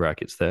mother, in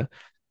brackets there,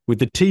 with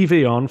the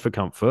TV on for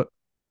comfort.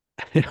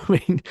 I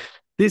mean,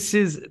 this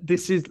is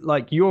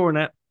like you're an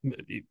app.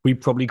 We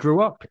probably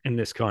grew up in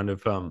this kind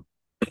of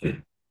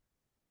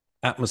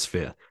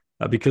atmosphere,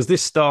 because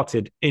this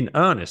started in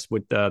earnest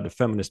with the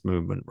feminist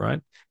movement,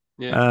 right?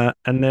 yeah.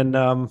 And then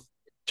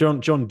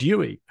John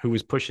Dewey, who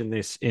was pushing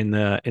this in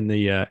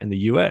the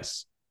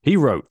US, he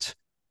wrote,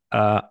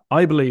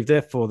 "I believe,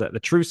 therefore, that the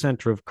true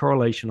center of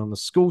correlation on the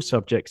school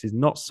subjects is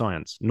not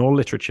science, nor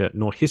literature,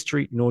 nor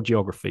history, nor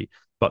geography,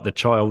 but the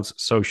child's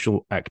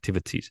social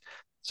activities."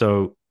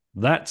 So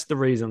that's the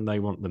reason they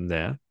want them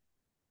there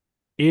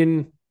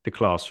in the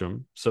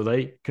classroom, so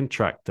they can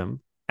track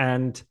them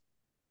and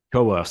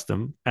coerce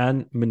them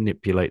and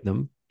manipulate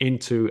them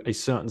into a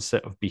certain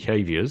set of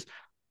behaviors,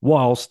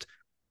 whilst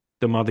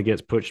the mother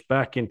gets pushed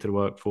back into the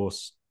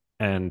workforce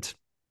and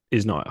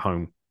is not at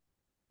home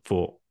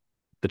for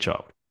the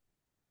child.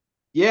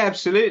 Yeah,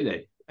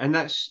 absolutely. And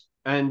that's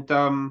I've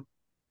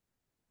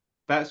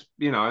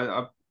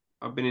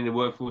been in the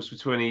workforce for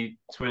 20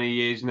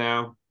 years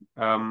now.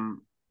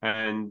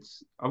 And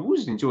I've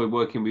always enjoyed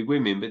working with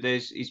women, but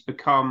it's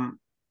become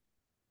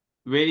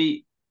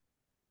really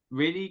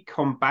really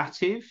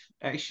combative,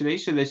 actually.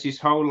 So there's this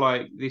whole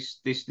like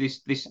this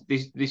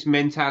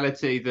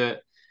mentality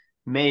that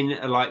men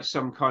are like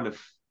some kind of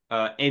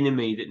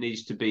enemy that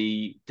needs to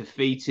be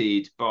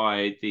defeated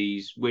by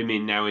these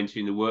women now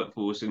entering the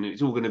workforce, and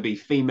it's all going to be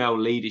female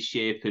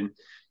leadership. And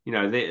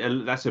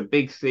that's a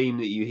big theme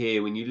that you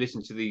hear when you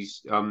listen to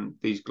these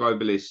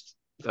globalist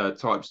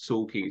types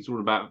talking. It's all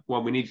about,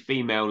 well, we need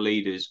female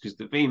leaders because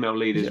the female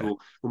leaders Yeah.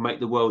 will make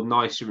the world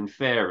nicer and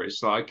fairer.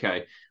 It's like,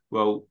 okay,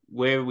 well,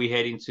 where are we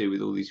heading to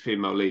with all these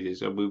female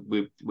leaders?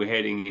 We're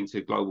heading into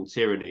global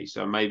tyranny.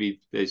 So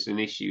maybe there's an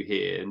issue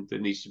here and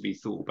that needs to be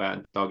thought about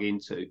and dug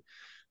into.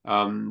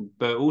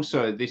 But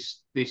also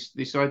this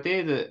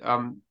idea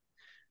that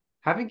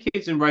having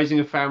kids and raising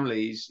a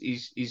family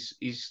is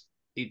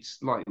it's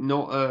like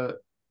not a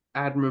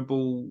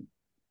admirable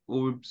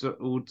or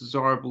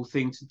desirable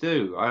thing to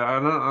do. I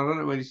don't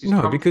know where this has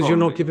No, come because you're from,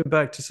 not but giving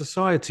back to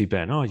society,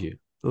 Ben, are you?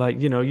 Like,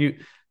 you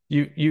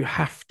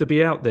have to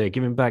be out there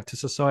giving back to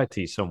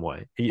society some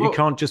way. You what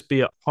can't just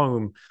be at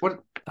home,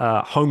 what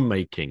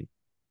homemaking.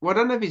 well, I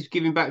don't know if it's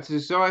giving back to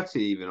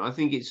society even. I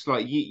think it's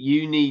like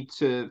you need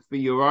to, for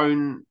your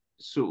own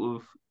sort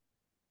of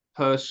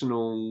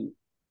personal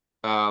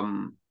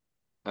um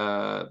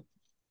uh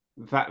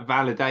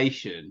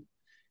validation,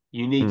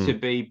 you need to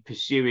Mm, be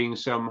pursuing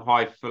some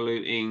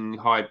highfalutin,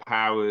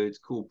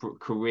 high-powered corporate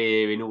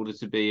career in order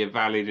to be a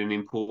valid and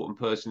important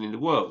person in the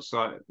world.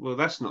 So, well,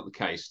 that's not the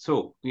case at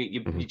all.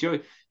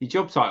 mhm. Your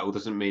job title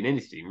doesn't mean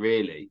anything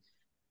really.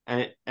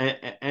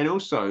 And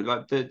also,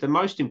 like the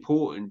most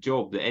important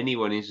job that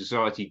anyone in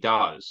society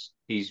does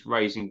is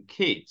raising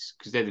kids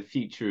because they're the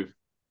future of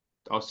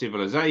our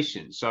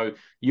civilization. So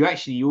you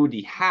actually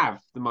already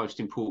have the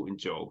most important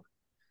job,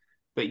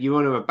 but you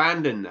want to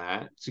abandon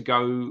that to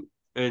go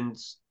and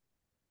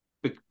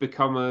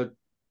become a,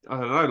 I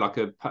don't know, like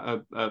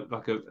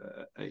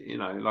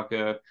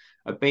a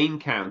bean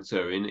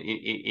counter in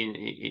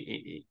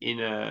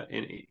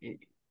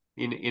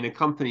a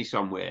company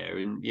somewhere,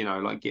 and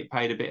like get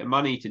paid a bit of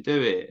money to do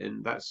it,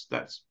 and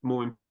that's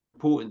more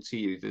important to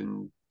you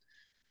than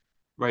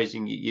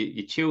raising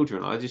your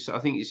children. I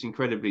think it's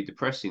incredibly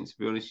depressing, to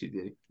be honest with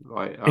you.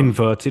 Like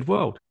Inverted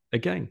world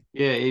again.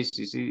 yeah,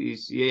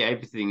 yeah,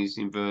 everything is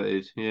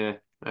inverted. Yeah,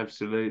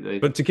 absolutely.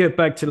 But to get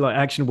back to like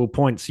actionable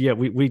points, yeah,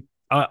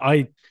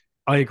 I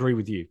agree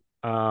with you.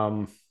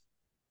 Um,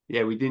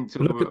 Yeah, we didn't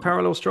talk Look at about.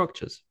 parallel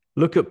structures.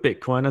 Look at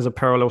Bitcoin as a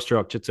parallel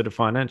structure to the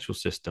financial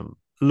system.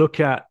 Look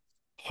at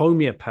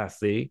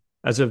homeopathy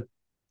as a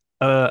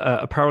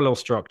parallel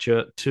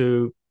structure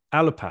to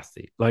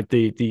allopathy. Like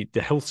the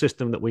health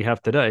system that we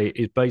have today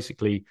is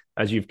basically,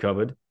 as you've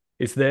covered,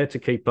 it's there to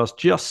keep us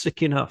just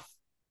sick enough.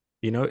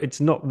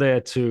 It's not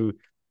there to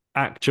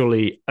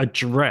actually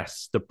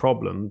address the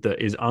problem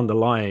that is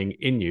underlying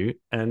in you.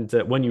 And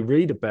when you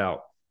read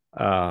about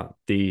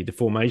the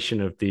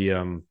formation of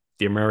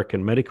the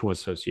American Medical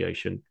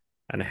Association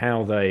and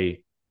how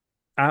they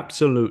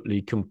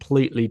absolutely,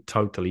 completely,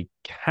 totally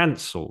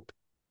cancelled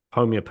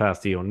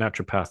homeopathy or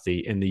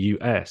naturopathy in the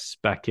US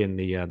back in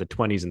the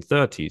 20s and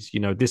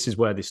 30s. This is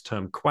where this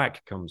term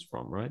quack comes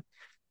from, right?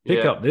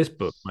 Pick Yeah. up this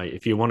book, mate,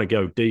 if you want to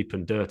go deep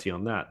and dirty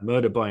on that.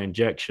 Murder by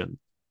Injection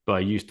by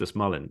Eustace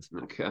Mullins.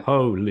 Okay.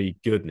 Holy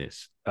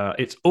goodness.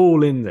 It's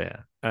all in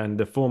there. And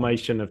the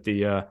formation of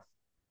the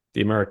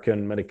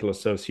American Medical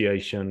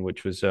Association,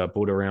 which was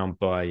brought around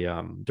by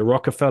the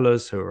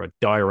Rockefellers, who are a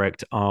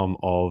direct arm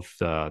of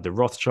the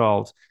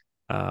Rothschilds,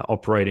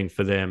 operating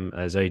for them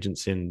as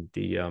agents in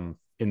the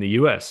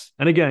US.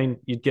 And again,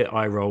 you'd get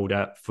eye rolled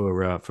at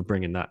for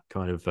bringing that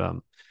kind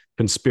of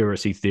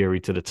conspiracy theory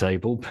to the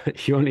table,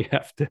 but you only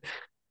have to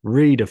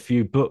read a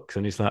few books,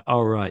 and it's like,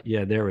 all right,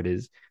 yeah, there it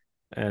is.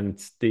 And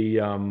the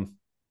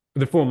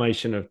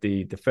formation of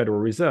the Federal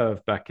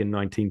Reserve back in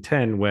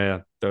 1910,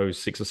 where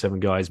those 6 or 7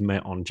 guys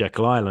met on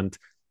Jekyll Island,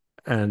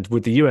 and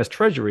with the U.S.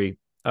 Treasury,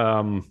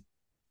 Nelson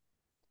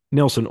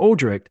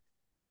Aldrich,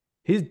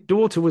 his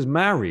daughter was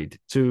married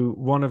to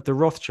one of the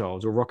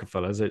Rothschilds or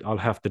Rockefellers. I'll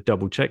have to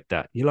double check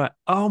that. You're like,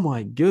 oh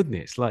my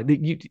goodness! Like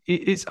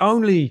it's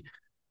only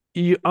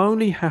you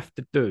only have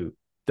to do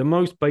the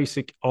most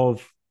basic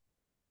of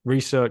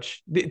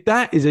research.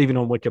 That is even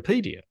on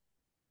Wikipedia.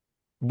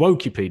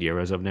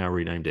 Wokepedia, as I've now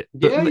renamed it.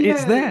 But Yeah,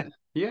 it's yeah, there.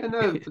 yeah.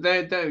 No,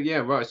 they're yeah,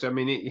 right. So I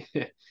mean,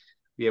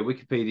 yeah,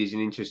 Wikipedia is an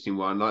interesting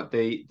one. Like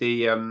the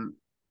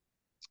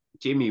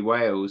Jimmy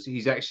Wales,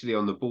 he's actually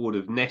on the board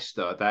of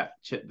Nesta,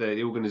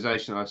 the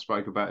organization I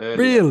spoke about earlier.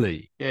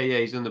 Really? Yeah,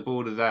 he's on the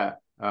board of that.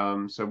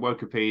 So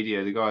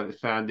Wikipedia, the guy that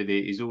founded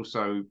it, is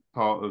also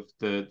part of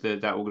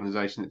that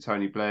organization that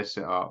Tony Blair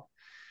set up.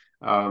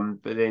 But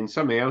then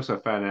something else I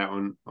found out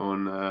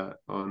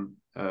on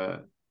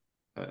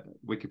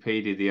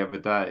Wikipedia the other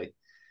day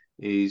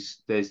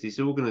is there's this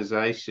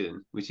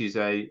organization which is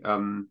uh,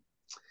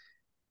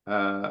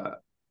 are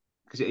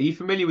you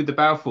familiar with the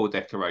Balfour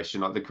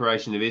Declaration, like the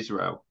creation of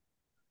Israel?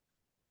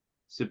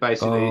 So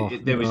basically, Oh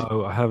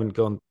no, I haven't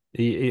gone.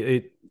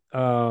 there's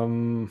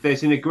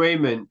an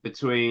agreement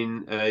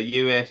between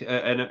US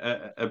and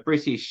a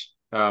British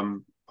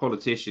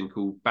politician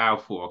called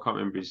Balfour. I can't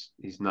remember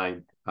his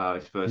name,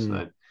 his first hmm.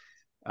 name.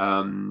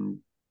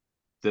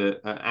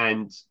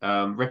 And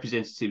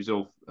representatives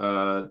of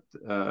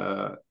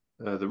the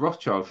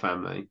Rothschild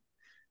family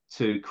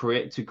to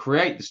create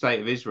the state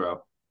of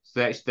Israel.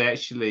 So they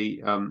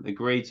actually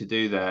agreed to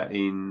do that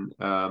in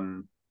I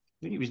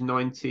think it was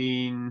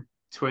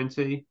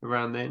 1920,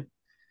 around then.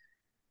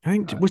 I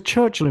think was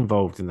Churchill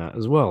involved in that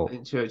as I well?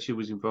 think Churchill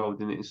was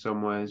involved in it in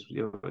some way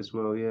as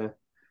well, yeah.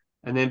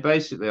 And then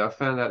basically, I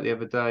found out the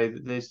other day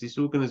that there's this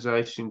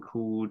organization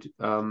called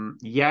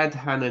Yad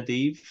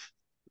Hanadiv.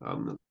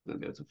 I'm not going to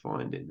be able to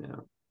find it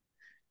now.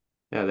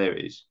 Yeah, there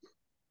it is.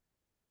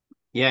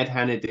 Yad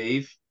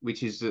Hanadiv,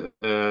 which is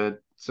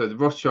so the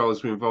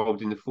Rothschilds were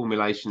involved in the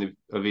formulation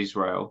of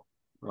Israel,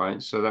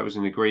 right? So that was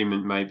an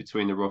agreement made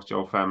between the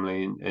Rothschild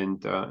family and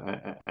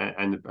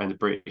the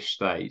British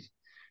state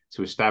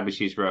to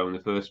establish Israel in the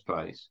first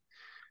place.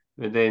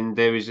 And then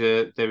there is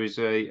a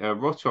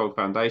Rothschild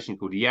foundation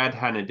called Yad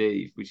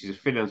Hanadiv, which is a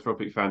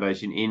philanthropic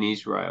foundation in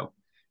Israel,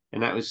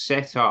 and that was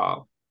set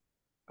up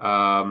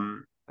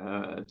to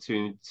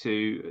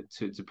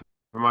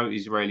promote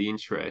Israeli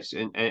interests,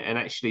 and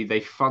actually they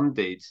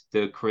funded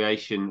the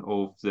creation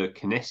of the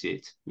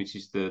Knesset, which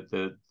is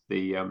the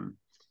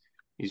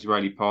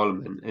Israeli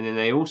parliament, and then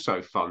they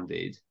also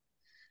funded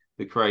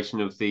the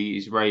creation of the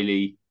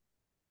Israeli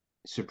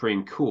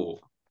Supreme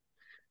Court.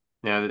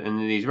 Now, and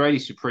the Israeli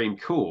Supreme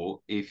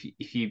Court, if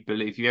you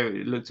ever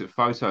looked at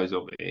photos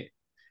of it,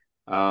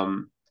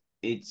 um,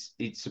 it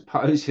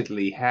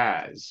supposedly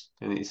has,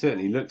 and it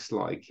certainly looks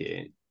like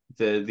it,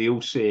 the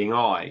all-seeing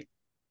eye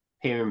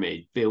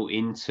pyramid built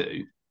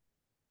into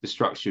the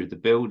structure of the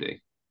building,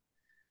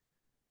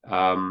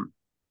 um,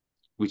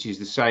 which is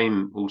the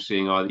same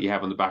all-seeing eye that you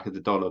have on the back of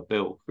the dollar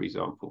bill, for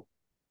example.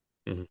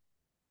 Mhm.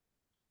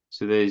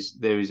 So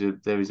there is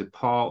a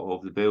part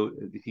of the build.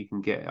 If you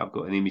can get, I've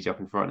got an image up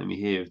in front of me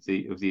here of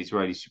the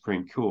Israeli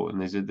Supreme Court, and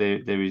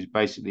there is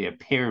basically a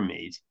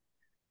pyramid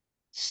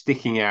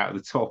sticking out at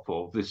the top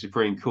of the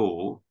Supreme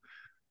Court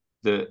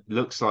that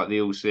looks like the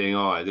all-seeing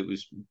eye that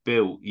was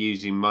built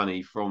using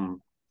money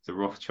from the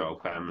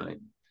Rothschild family.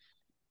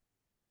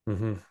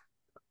 Mm-hmm.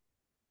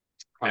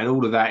 And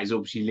all of that is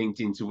obviously linked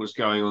into what's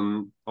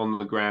going on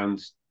the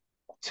ground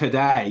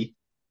today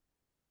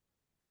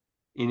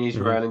in Mm-hmm.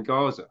 Israel and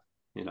Gaza,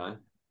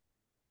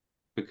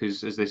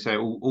 because as they say,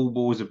 all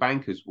wars are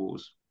bankers'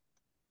 wars.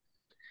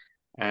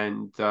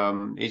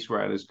 and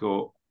Israel has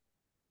got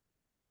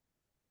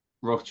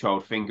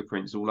Rothschild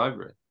fingerprints all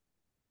over it.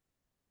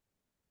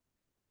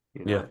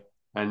 You Yeah. know,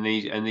 and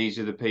these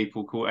are the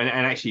people called. And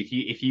actually,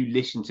 if you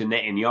listen to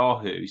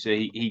Netanyahu, so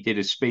he did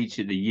a speech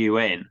at the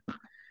UN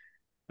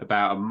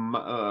about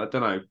I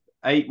don't know,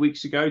 8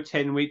 weeks ago,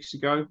 10 weeks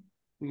ago. I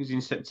think it was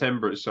in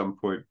September at some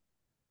point.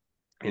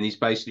 And he's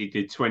basically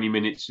did 20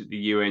 minutes at the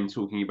UN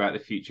talking about the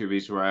future of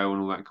Israel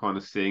and all that kind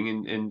of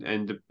thing.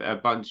 And a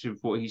bunch of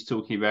what he's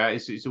talking about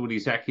is all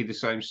exactly the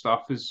same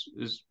stuff as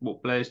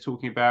what Blair's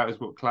talking about, as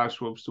what Klaus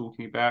Schwab's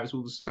talking about. It's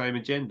all the same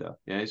agenda.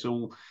 Yeah, it's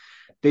all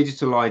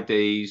digital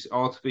IDs,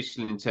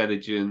 artificial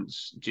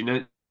intelligence,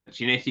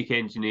 genetic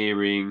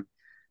engineering.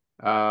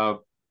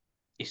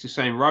 It's the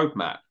same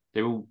roadmap.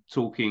 They're all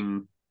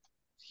talking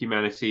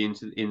humanity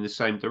in the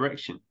same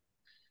direction.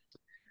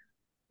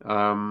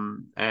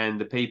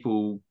 And the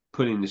people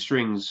pulling the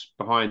strings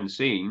behind the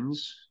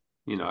scenes,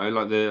 like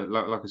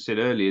I said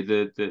earlier,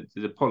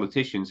 the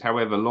politicians,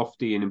 however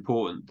lofty and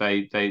important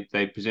they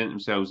present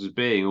themselves as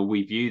being, or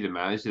we view them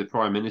as, the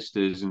prime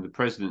ministers and the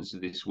presidents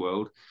of this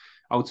world,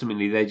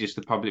 ultimately they're just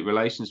the public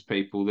relations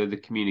people. They're the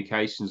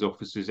communications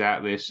officers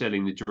out there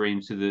selling the dream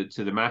to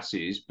the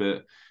masses,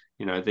 but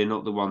they're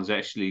not the ones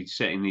actually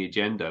setting the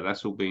agenda.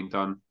 That's all being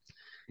done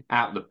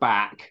out the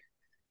back.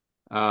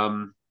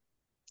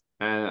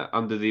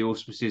 Under the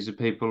auspices of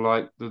people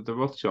like the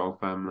Rothschild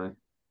family.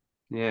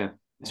 Yeah.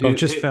 So I've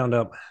just found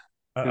out.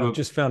 who I've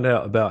just found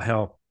out about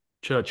how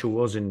Churchill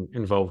was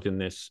involved in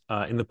this.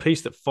 In the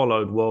peace that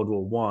followed World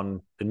War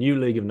One, the new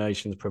League of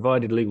Nations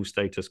provided legal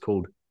status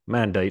called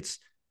mandates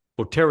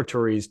for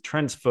territories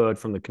transferred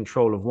from the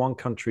control of one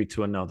country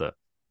to another.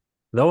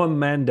 Though a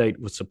mandate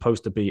was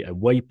supposed to be a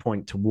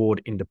waypoint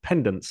toward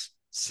independence,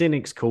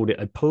 cynics called it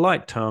a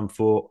polite term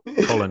for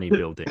colony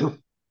building.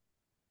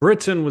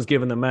 Britain was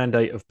given the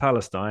mandate of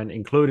Palestine,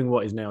 including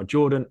what is now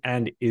Jordan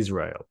and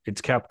Israel.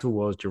 Its capital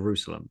was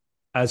Jerusalem.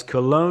 As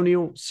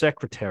colonial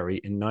secretary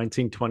in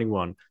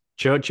 1921,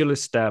 Churchill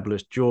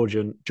established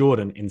Jordan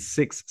in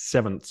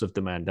 6/7 of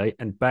the mandate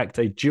and backed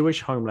a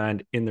Jewish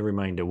homeland in the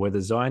remainder, where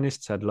the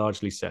Zionists had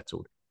largely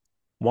settled.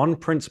 One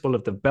principle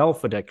of the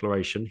Balfour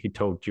Declaration, he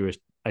told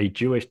a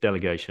Jewish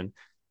delegation,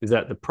 is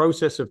that the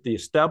process of the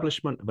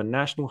establishment of a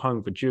national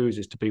home for Jews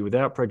is to be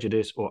without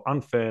prejudice or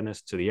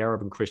unfairness to the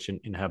Arab and Christian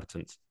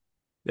inhabitants.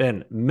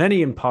 Then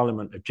many in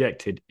Parliament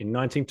objected. In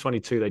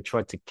 1922, they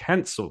tried to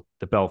cancel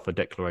the Balfour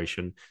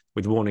Declaration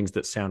with warnings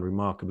that sound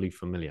remarkably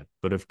familiar.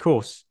 But of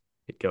course,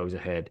 it goes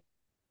ahead,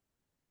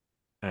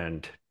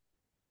 and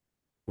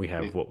we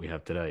have what we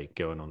have today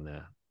going on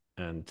there.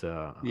 And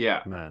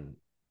man,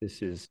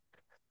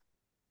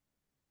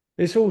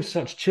 it's all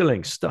such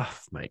chilling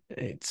stuff, mate.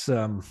 It's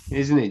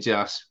isn't it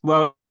just?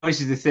 Well, this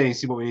is the thing.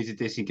 This is what we need to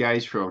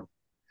disengage from.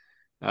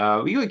 You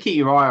got to keep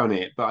your eye on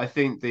it, but I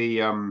think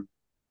the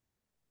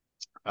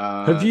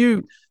have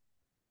you,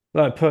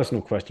 like,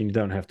 personal question, you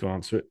don't have to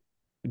answer it.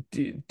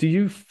 Do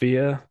you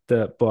fear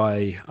that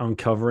by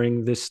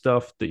uncovering this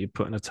stuff that you're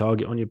putting a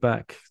target on your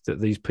back, that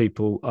these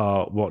people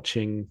are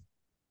watching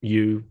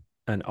you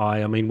and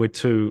I mean, we're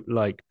two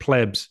like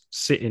plebs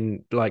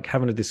sitting, like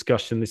having a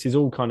discussion. This is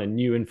all kind of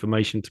new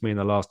information to me in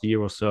the last year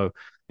or so.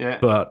 Yeah.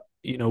 But,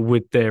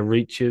 with their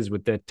reaches,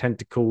 with their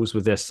tentacles,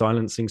 with their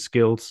silencing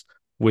skills,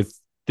 with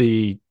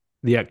the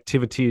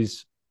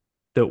activities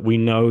that we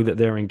know that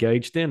they're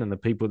engaged in and the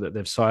people that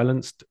they've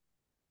silenced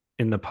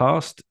in the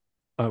past,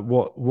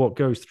 what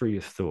goes through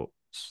your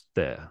thoughts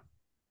there?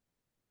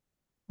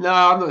 No,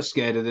 I'm not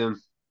scared of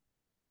them.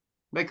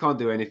 They can't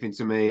do anything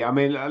to me. I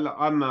mean,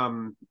 I'm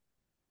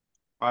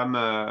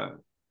a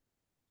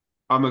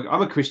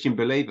Christian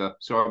believer,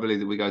 so I believe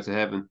that we go to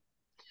heaven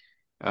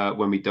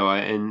when we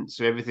die, and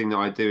so everything that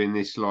I do in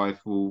this life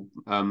will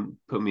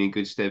put me in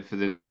good stead for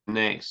the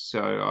next.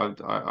 So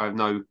I have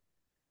no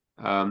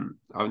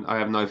I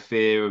have no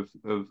fear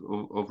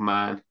of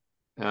man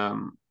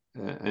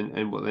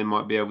and what they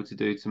might be able to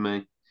do to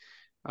me.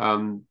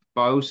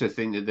 But I also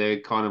think that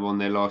they're kind of on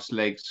their last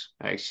legs,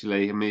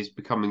 actually. I mean, it's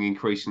becoming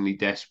increasingly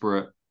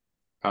desperate,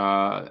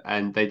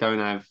 and they don't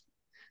have.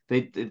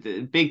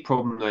 The big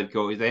problem they've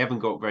got is they haven't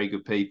got very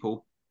good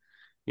people.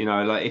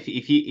 Like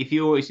if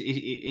you always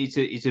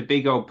it's a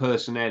big old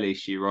personnel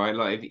issue, right?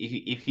 Like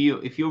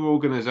if your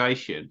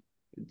organization,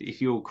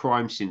 if your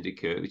crime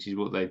syndicate, which is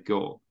what they've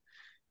got,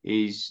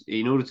 is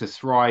in order to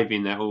thrive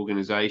in that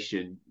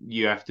organization,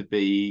 you have to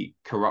be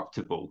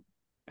corruptible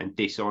and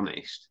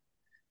dishonest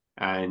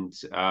and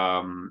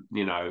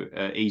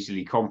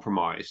easily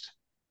compromised.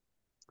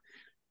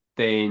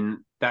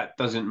 Then that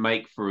doesn't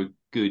make for a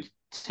good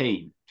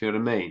team. Do you know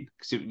what I mean?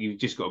 Because you've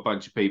just got a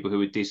bunch of people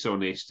who are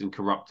dishonest and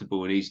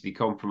corruptible and easily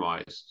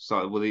compromised.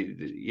 So, well,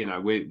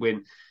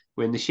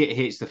 when the shit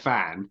hits the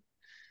fan,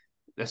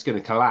 that's going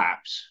to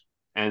collapse,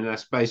 and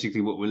that's basically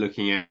what we're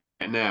looking at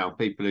now.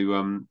 People who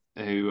are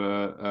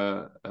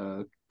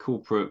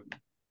corporate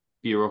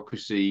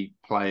bureaucracy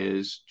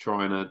players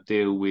trying to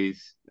deal with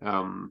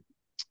and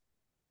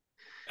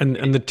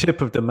the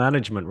tip of the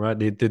management, right?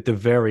 The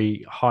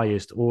very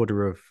highest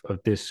order of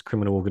this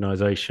criminal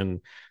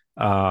organization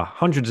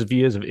hundreds of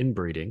years of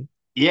inbreeding.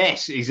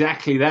 Yes,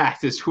 exactly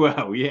that as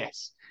well.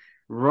 Yes,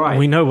 We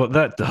right. know what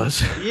that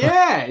does.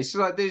 Yeah, it's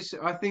like this.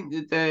 I think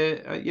that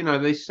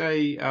they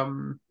say,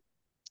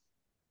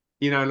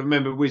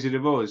 remember Wizard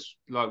of Oz,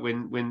 like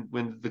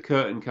when the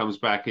curtain comes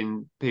back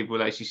and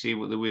people actually see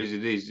what the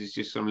wizard is. It's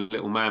just some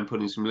little man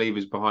putting some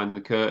levers behind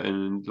the curtain,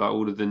 and like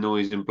all of the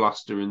noise and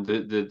bluster and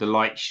the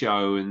light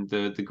show and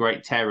the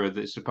great terror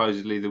that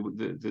supposedly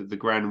the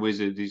grand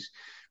wizard is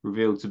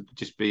revealed to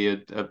just be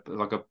a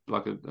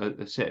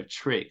set of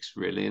tricks,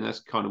 really, and that's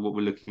kind of what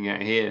we're looking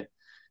at here.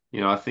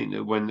 I think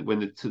that when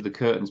the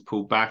curtains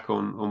pull back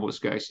on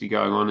what's actually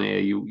going on here,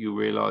 you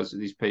realise that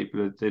these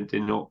people they're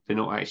not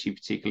actually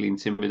particularly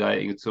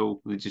intimidating at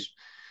all. They're just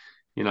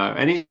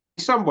and in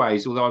some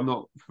ways, although I'm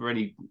not for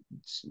any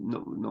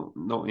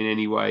not in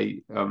any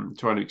way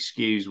trying to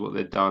excuse what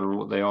they've done or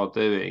what they are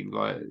doing.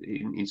 Like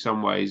in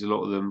some ways, a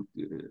lot of them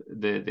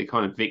they're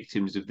kind of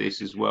victims of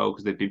this as well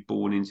because they've been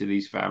born into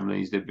these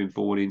families, they've been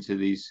born into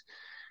these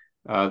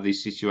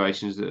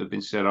situations that have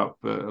been set up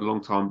a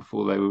long time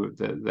before they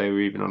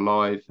were even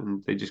alive,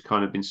 and they just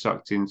kind of been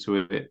sucked into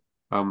it.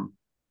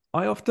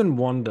 I often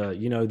wonder,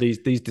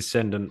 these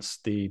descendants,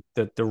 the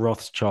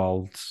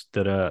Rothschilds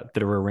that are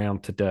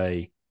around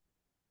today,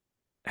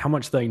 how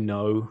much they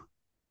know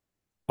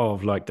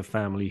of like the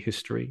family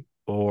history,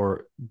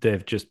 or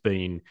they've just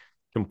been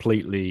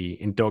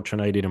completely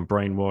indoctrinated and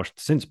brainwashed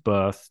since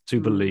birth to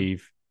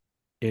believe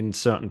in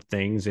certain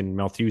things in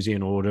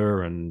Malthusian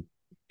order, and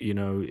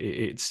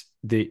it's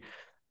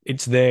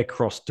their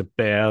cross to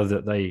bear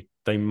that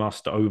they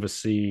must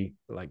oversee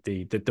like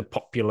the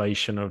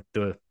population of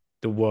the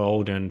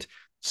world and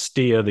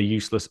steer the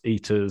useless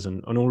eaters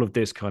and all of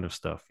this kind of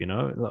stuff.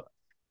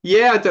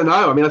 Yeah, I don't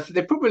know. I mean,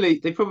 they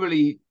probably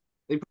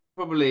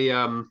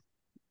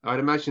I'd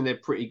imagine they're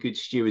pretty good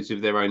stewards of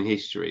their own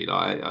history.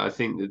 Like I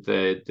think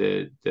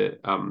that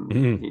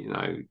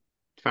Mm.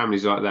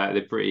 families like that,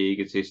 they're pretty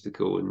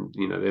egotistical, and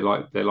they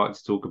like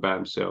to talk about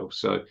themselves.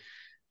 So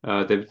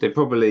they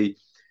probably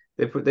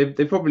they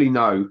probably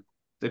know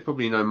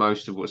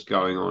most of what's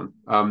going on.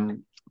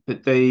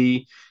 But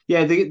the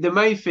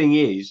main thing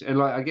is, and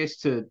like I guess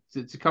to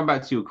come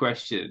back to your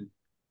question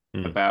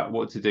Mm. about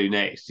what to do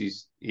next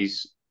is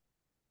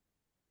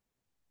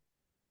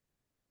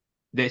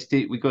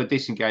we've got to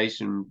disengage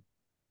from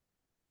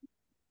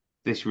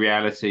this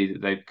reality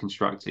that they've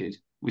constructed.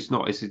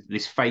 It's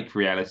this fake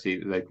reality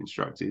that they've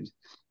constructed.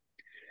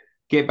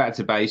 Get back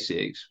to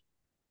basics.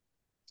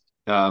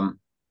 Um,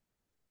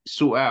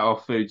 sort out our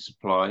food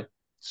supply.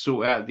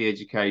 Sort out the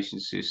education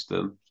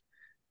system.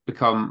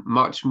 Become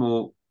much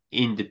more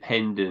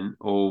independent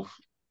of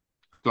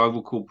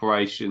global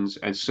corporations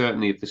and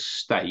certainly of the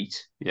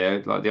state. Yeah,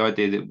 like the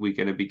idea that we're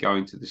going to be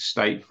going to the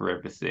state for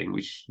everything,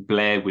 which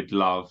Blair would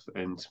love,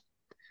 and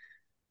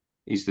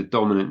is the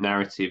dominant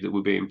narrative that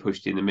we're being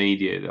pushed in the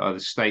media. That the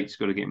state's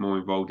got to get more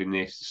involved in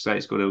this, the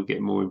state's got to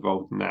get more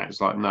involved in that. It's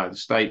like, no, the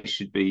state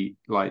should be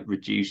like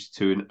reduced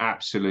to an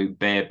absolute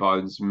bare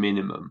bones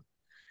minimum,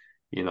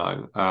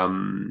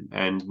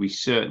 and we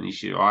certainly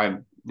should.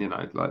 Like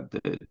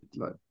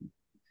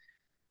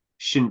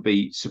shouldn't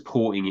be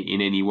supporting it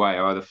in any way,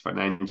 either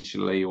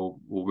financially or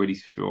really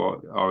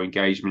through our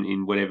engagement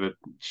in whatever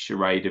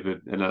charade of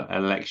an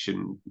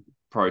election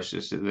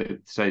process that they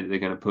say that they're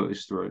going to put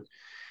us through.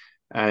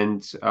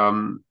 And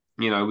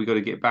we've got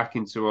to get back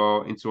into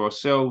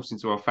ourselves,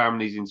 into our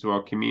families, into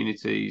our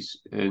communities,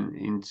 and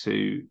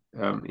into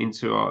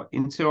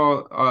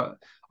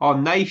our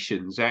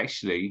nations.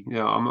 Actually,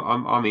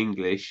 I'm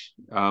English.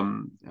 I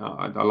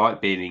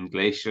like being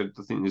English. I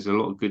think there's a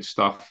lot of good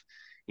stuff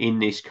in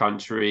this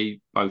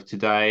country, both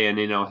today and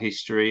in our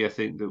history. I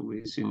think that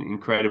it's an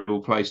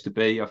incredible place to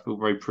be. I feel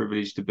very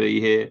privileged to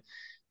be here.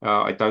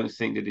 I don't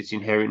think that it's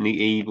inherently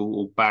evil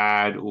or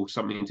bad or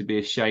something to be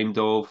ashamed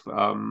of.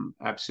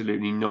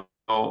 Absolutely not.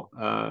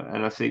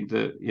 And I think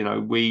that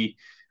we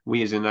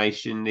as a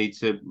nation need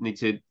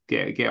to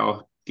get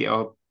our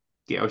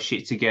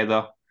shit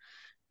together,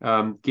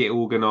 get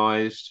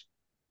organised,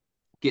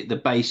 get the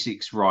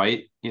basics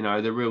right.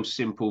 The real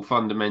simple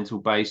fundamental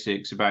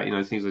basics about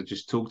things I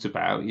just talked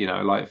about.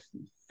 Like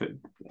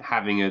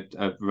having a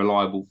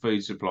reliable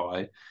food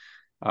supply,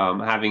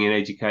 having an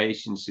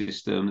education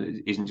system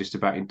that isn't just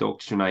about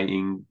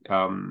indoctrinating,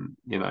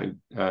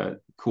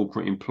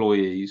 corporate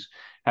employees,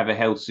 have a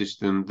health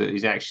system that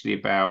is actually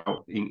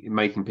about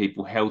making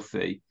people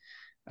healthy,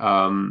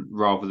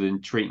 rather than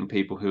treating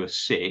people who are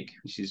sick,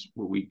 which is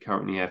what we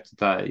currently have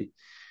today.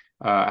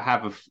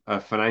 Have a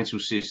financial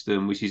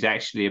system which is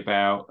actually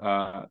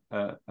about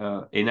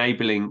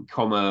enabling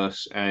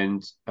commerce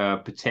and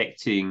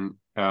protecting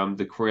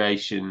the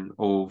creation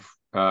of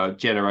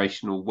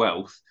generational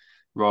wealth,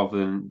 rather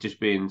than just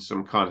being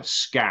some kind of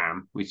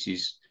scam, which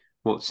is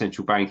what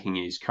central banking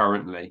is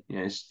currently.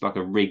 It's like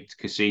a rigged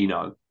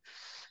casino.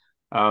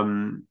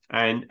 And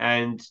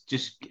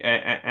just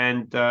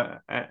and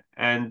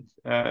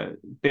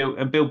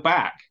build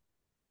back.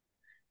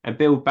 and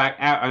build back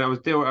out. And I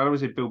always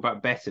say build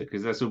back better,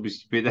 because that's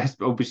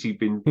obviously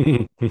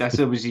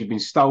been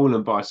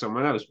stolen by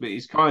someone else. But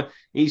he's kind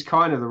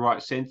of the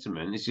right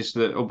sentiment. It's just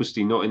that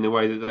obviously not in the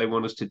way that they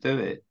want us to do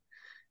it.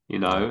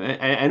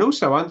 And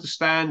also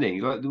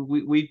understanding, like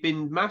we've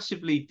been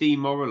massively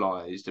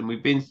demoralized, and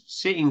we've been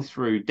sitting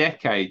through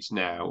decades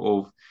now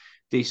of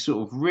this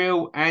sort of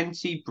real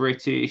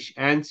anti-British,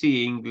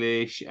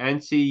 anti-English,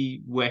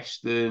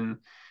 anti-Western,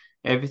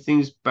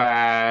 everything's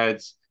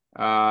bad,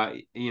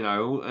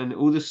 and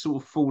all this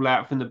sort of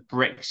fallout from the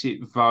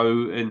Brexit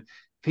vote, and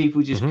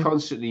people just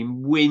constantly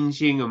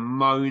whinging and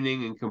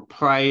moaning and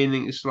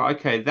complaining. It's like,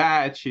 okay,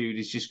 that attitude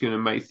is just going to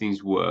make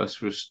things worse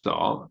for a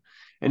start.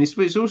 And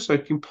it's also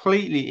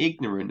completely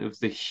ignorant of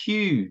the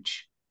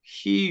huge,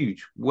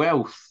 huge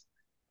wealth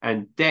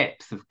and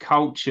depth of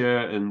culture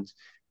and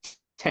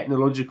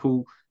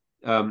technological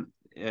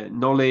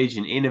knowledge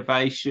and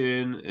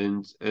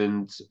innovation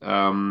and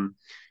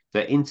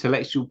the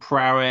intellectual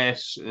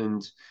prowess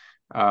and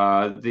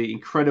the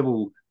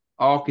incredible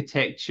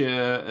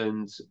architecture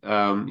and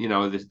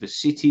the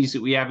cities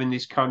that we have in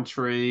this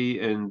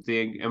country and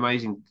the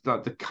amazing,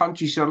 like, the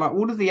countryside, like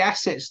all of the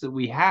assets that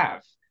we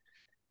have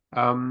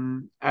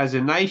as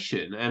a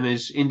nation and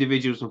as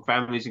individuals and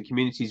families and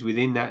communities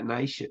within that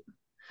nation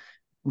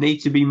need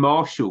to be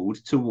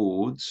marshaled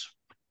towards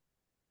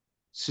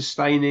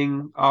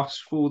sustaining us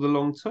for the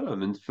long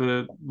term and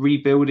for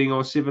rebuilding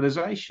our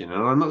civilization.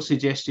 And I'm not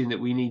suggesting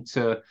that we need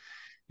to,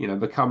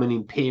 become an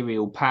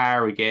imperial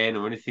power again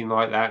or anything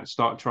like that and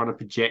start trying to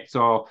project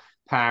our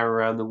power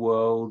around the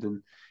world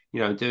and,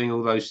 doing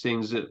all those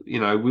things that,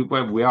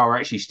 we are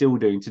actually still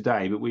doing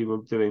today, but we were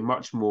doing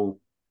much more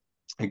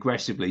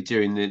aggressively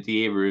during the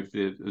era of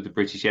the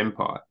British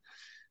Empire.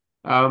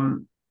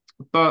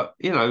 But,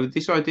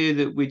 this idea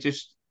that we're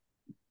just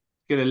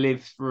going to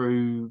live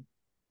through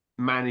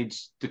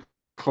managed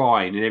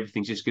decline and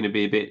everything's just going to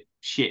be a bit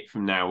shit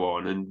from now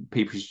on and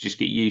people should just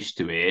get used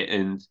to it.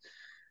 And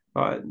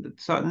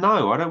so,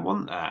 no, I don't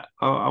want that.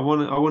 I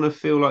want to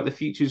feel like the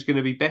future is going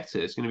to be better.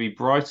 It's going to be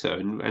brighter,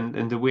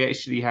 and that we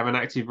actually have an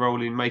active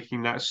role in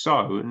making that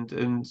so.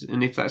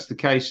 And if that's the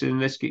case, then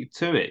let's get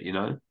to it.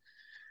 And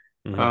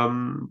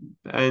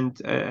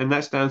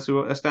that's down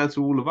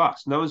to all of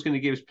us. No one's going to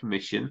give us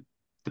permission.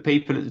 The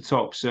people at the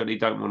top certainly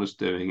don't want us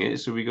doing it.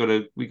 So we got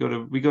to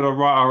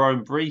write our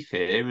own brief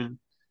here. And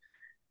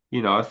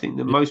I think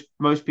that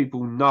most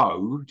people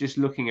know, just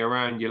looking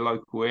around your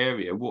local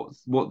area,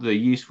 what the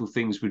useful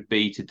things would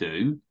be to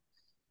do.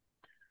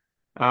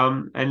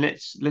 And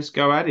let's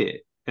go at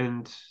it,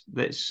 and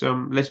let's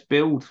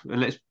build,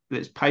 and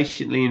let's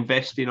patiently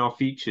invest in our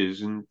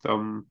futures, and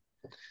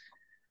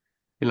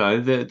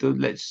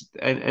let's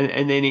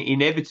and then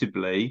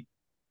inevitably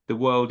the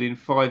world in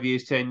 5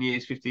 years, 10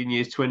 years, 15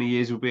 years, 20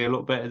 years will be a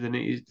lot better than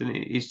it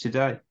is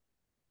today.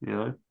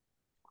 Yeah.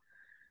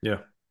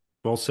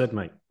 Well said,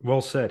 mate.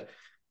 Well said.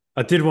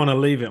 I did want to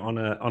leave it on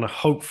a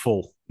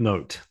hopeful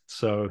note.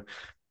 So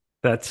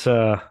that's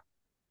Good.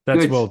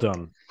 well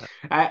done.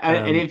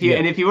 And if you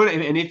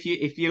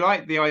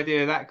like the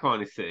idea of that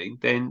kind of thing,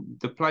 then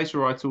the place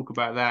where I talk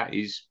about that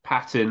is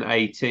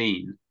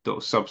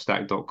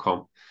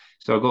pattern18.substack.com.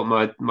 So I've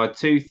got my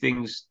two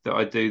things that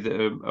I do that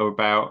are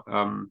about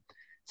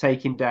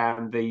taking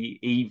down the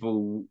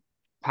evil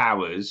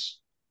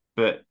powers,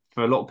 but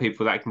for a lot of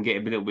people that can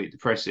get a little bit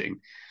depressing.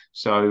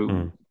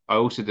 So I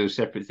also do a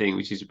separate thing,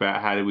 which is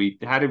about how do we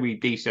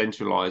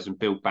decentralize and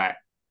build back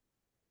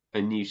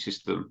a new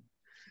system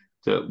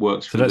that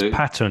works. So that's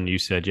pattern, you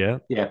said, yeah?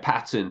 Yeah,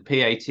 pattern,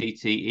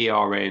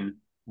 PATTERN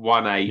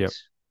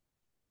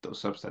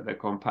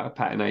 18.substack.com,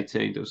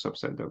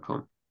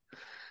 pattern18.substack.com.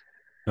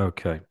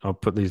 Okay, I'll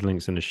put these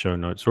links in the show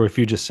notes, or if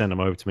you just send them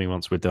over to me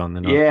once we're done,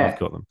 then I've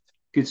got them.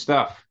 Good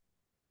stuff.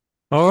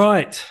 All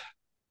right,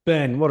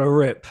 Ben, what a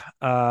rip.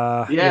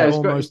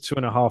 Almost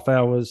 2.5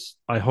 hours.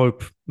 I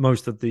hope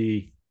most of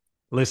the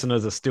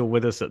listeners are still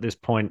with us at this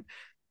point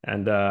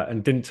and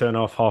didn't turn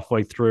off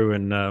halfway through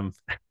and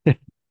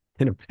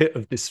in a bit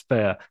of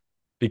despair,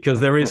 because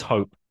there is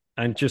hope.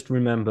 And just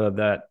remember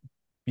that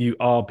you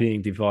are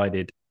being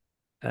divided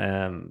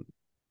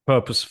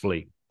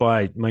purposefully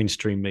by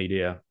mainstream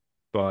media,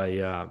 by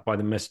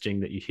the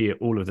messaging that you hear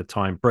all of the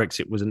time.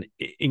 Brexit was an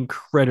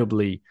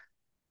incredibly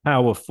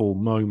powerful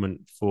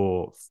moment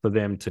for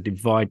them to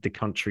divide the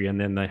country, and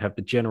then they have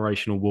the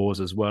generational wars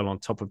as well. On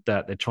top of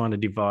that, they're trying to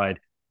divide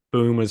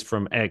boomers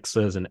from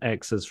Xers and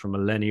Xers from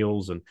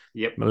millennials and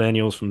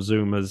millennials from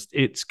Zoomers.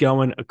 It's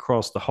going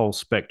across the whole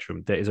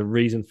spectrum. There is a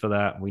reason for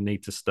that. We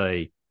need to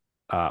stay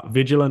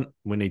vigilant.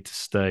 We need to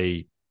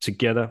stay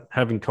together,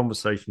 having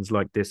conversations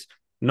like this,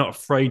 not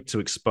afraid to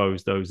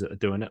expose those that are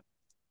doing it.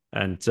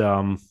 And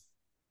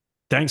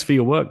thanks for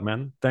your work,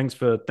 man. Thanks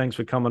for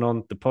coming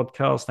on the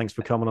podcast. Thanks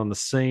for coming on the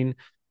scene.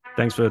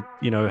 Thanks for,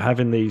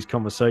 having these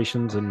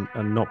conversations and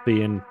not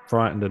being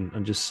frightened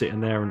and just sitting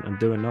there and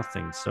doing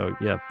nothing. So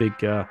yeah, big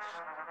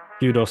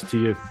kudos to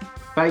you.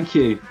 Thank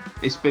you.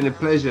 It's been a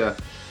pleasure.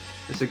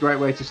 It's a great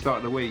way to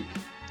start the week.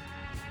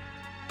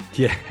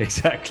 Yeah,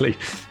 exactly.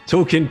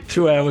 Talking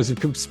 2 hours of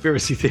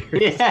conspiracy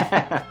theories.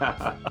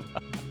 Yeah,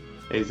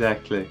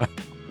 exactly.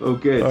 All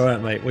good. All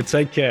right, mate. Well,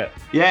 take care.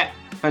 Yeah,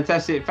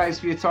 fantastic. Thanks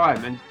for your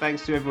time, and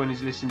thanks to everyone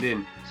who's listened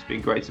in. It's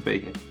been great to be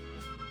here.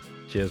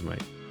 Cheers,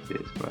 mate.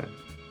 Cheers, bye.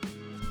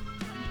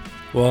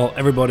 Well,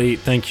 everybody,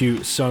 thank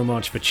you so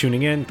much for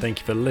tuning in. Thank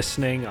you for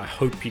listening. I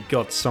hope you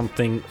got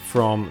something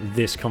from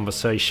this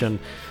conversation.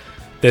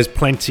 There's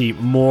plenty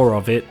more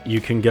of it. You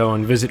can go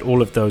and visit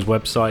all of those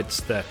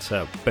websites that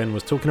Ben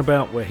was talking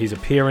about where he's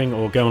appearing,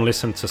 or go and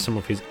listen to some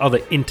of his other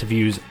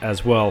interviews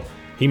as well.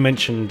 He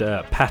mentioned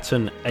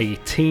Pattern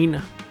 18.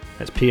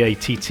 That's Pattern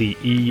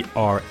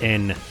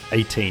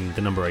 18,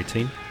 the number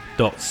 18,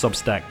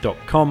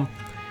 .substack.com,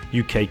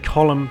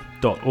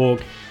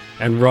 ukcolumn.org,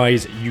 and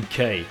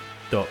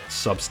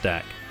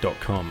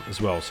riseuk.substack.com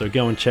as well. So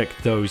go and check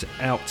those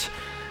out.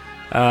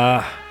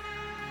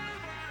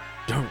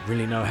 Don't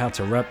really know how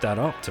to wrap that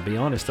up, to be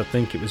honest. I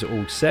think it was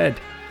all said.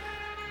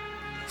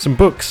 Some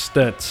books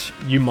that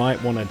you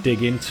might want to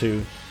dig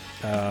into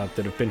that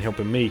have been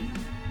helping me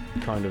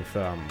kind of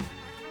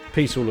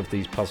piece all of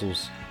these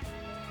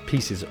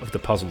pieces of the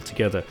puzzle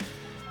together.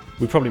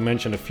 We probably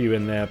mentioned a few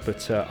in there,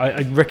 but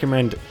I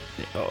recommend,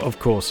 of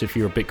course, if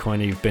you're a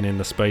Bitcoiner, you've been in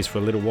the space for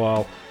a little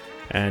while,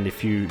 and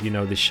if you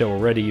know this show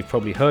already, you've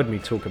probably heard me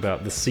talk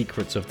about The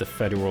Secrets of the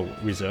Federal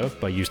Reserve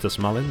by Eustace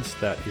Mullins.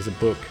 That is a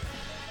book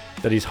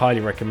that is highly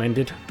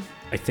recommended.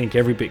 I think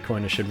every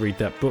Bitcoiner should read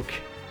that book.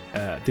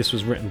 This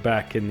was written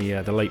back in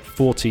the late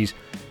 40s.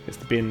 It's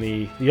been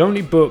the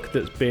only book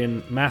that's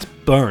been mass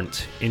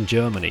burnt in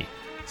Germany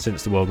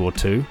since the World War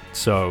II.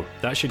 So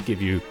that should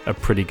give you a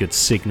pretty good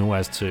signal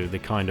as to the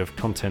kind of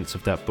contents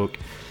of that book.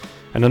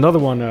 And another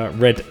one,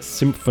 Red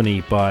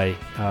Symphony by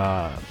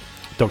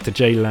Dr.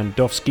 J.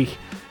 Landowski,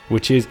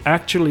 which is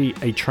actually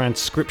a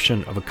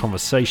transcription of a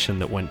conversation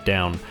that went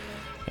down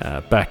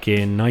back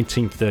in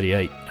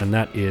 1938, and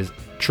that is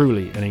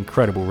truly an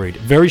incredible read.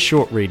 Very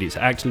short read. It's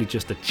actually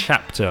just a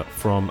chapter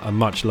from a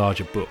much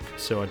larger book,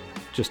 so I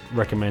just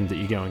recommend that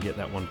you go and get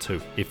that one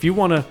too if you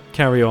want to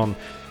carry on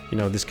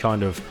this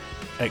kind of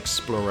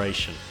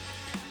exploration.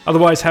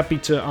 Otherwise, happy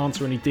to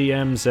answer any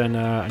DMs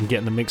and get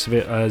in the mix of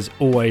it as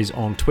always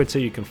on Twitter.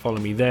 You can follow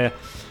me there.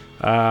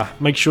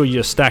 Make sure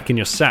you're stacking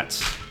your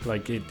sats.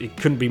 Like it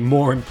couldn't be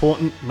more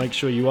important. Make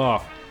sure you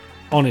are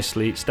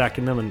honestly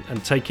stacking them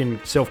and taking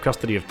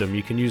self-custody of them.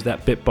 You can use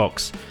that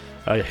Bitbox.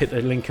 Hit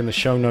the link in the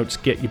show notes.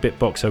 Get your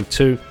Bitbox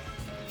 02,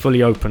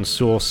 fully open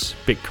source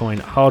Bitcoin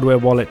hardware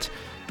wallet,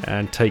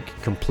 and take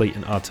complete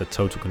and utter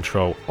total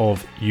control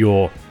of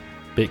your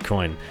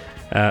Bitcoin.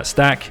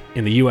 Stack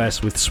in the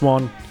US with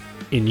Swan,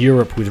 in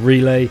Europe with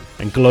Relay,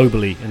 and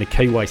globally in a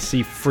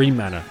KYC-free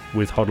manner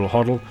with HODL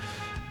HODL.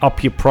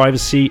 Up your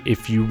privacy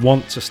if you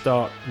want to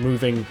start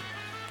moving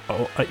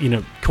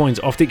coins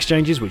off the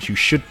exchanges, which you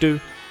should do.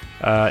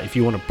 If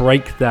you want to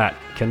break that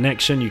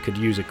connection, you could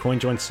use a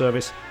CoinJoin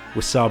service.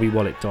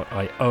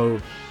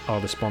 WasabiWallet.io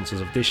are the sponsors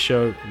of this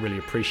show. Really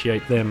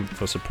appreciate them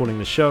for supporting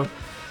the show.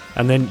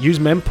 And then use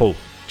Mempool.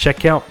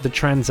 Check out the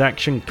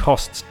transaction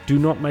costs. Do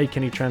not make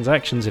any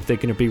transactions if they're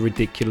going to be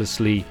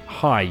ridiculously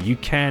high. You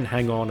can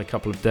hang on a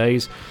couple of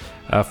days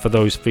for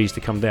those fees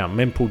to come down.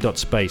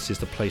 Mempool.space is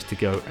the place to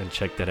go and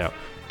check that out.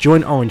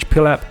 Join Orange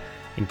Pill app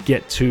and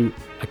get to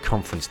a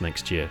conference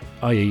next year,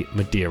 i.e.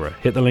 Madeira.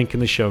 Hit the link in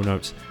the show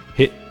notes.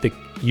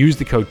 Use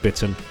the code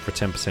BITTEN for a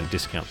 10%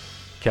 discount.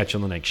 Catch you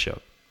on the next show.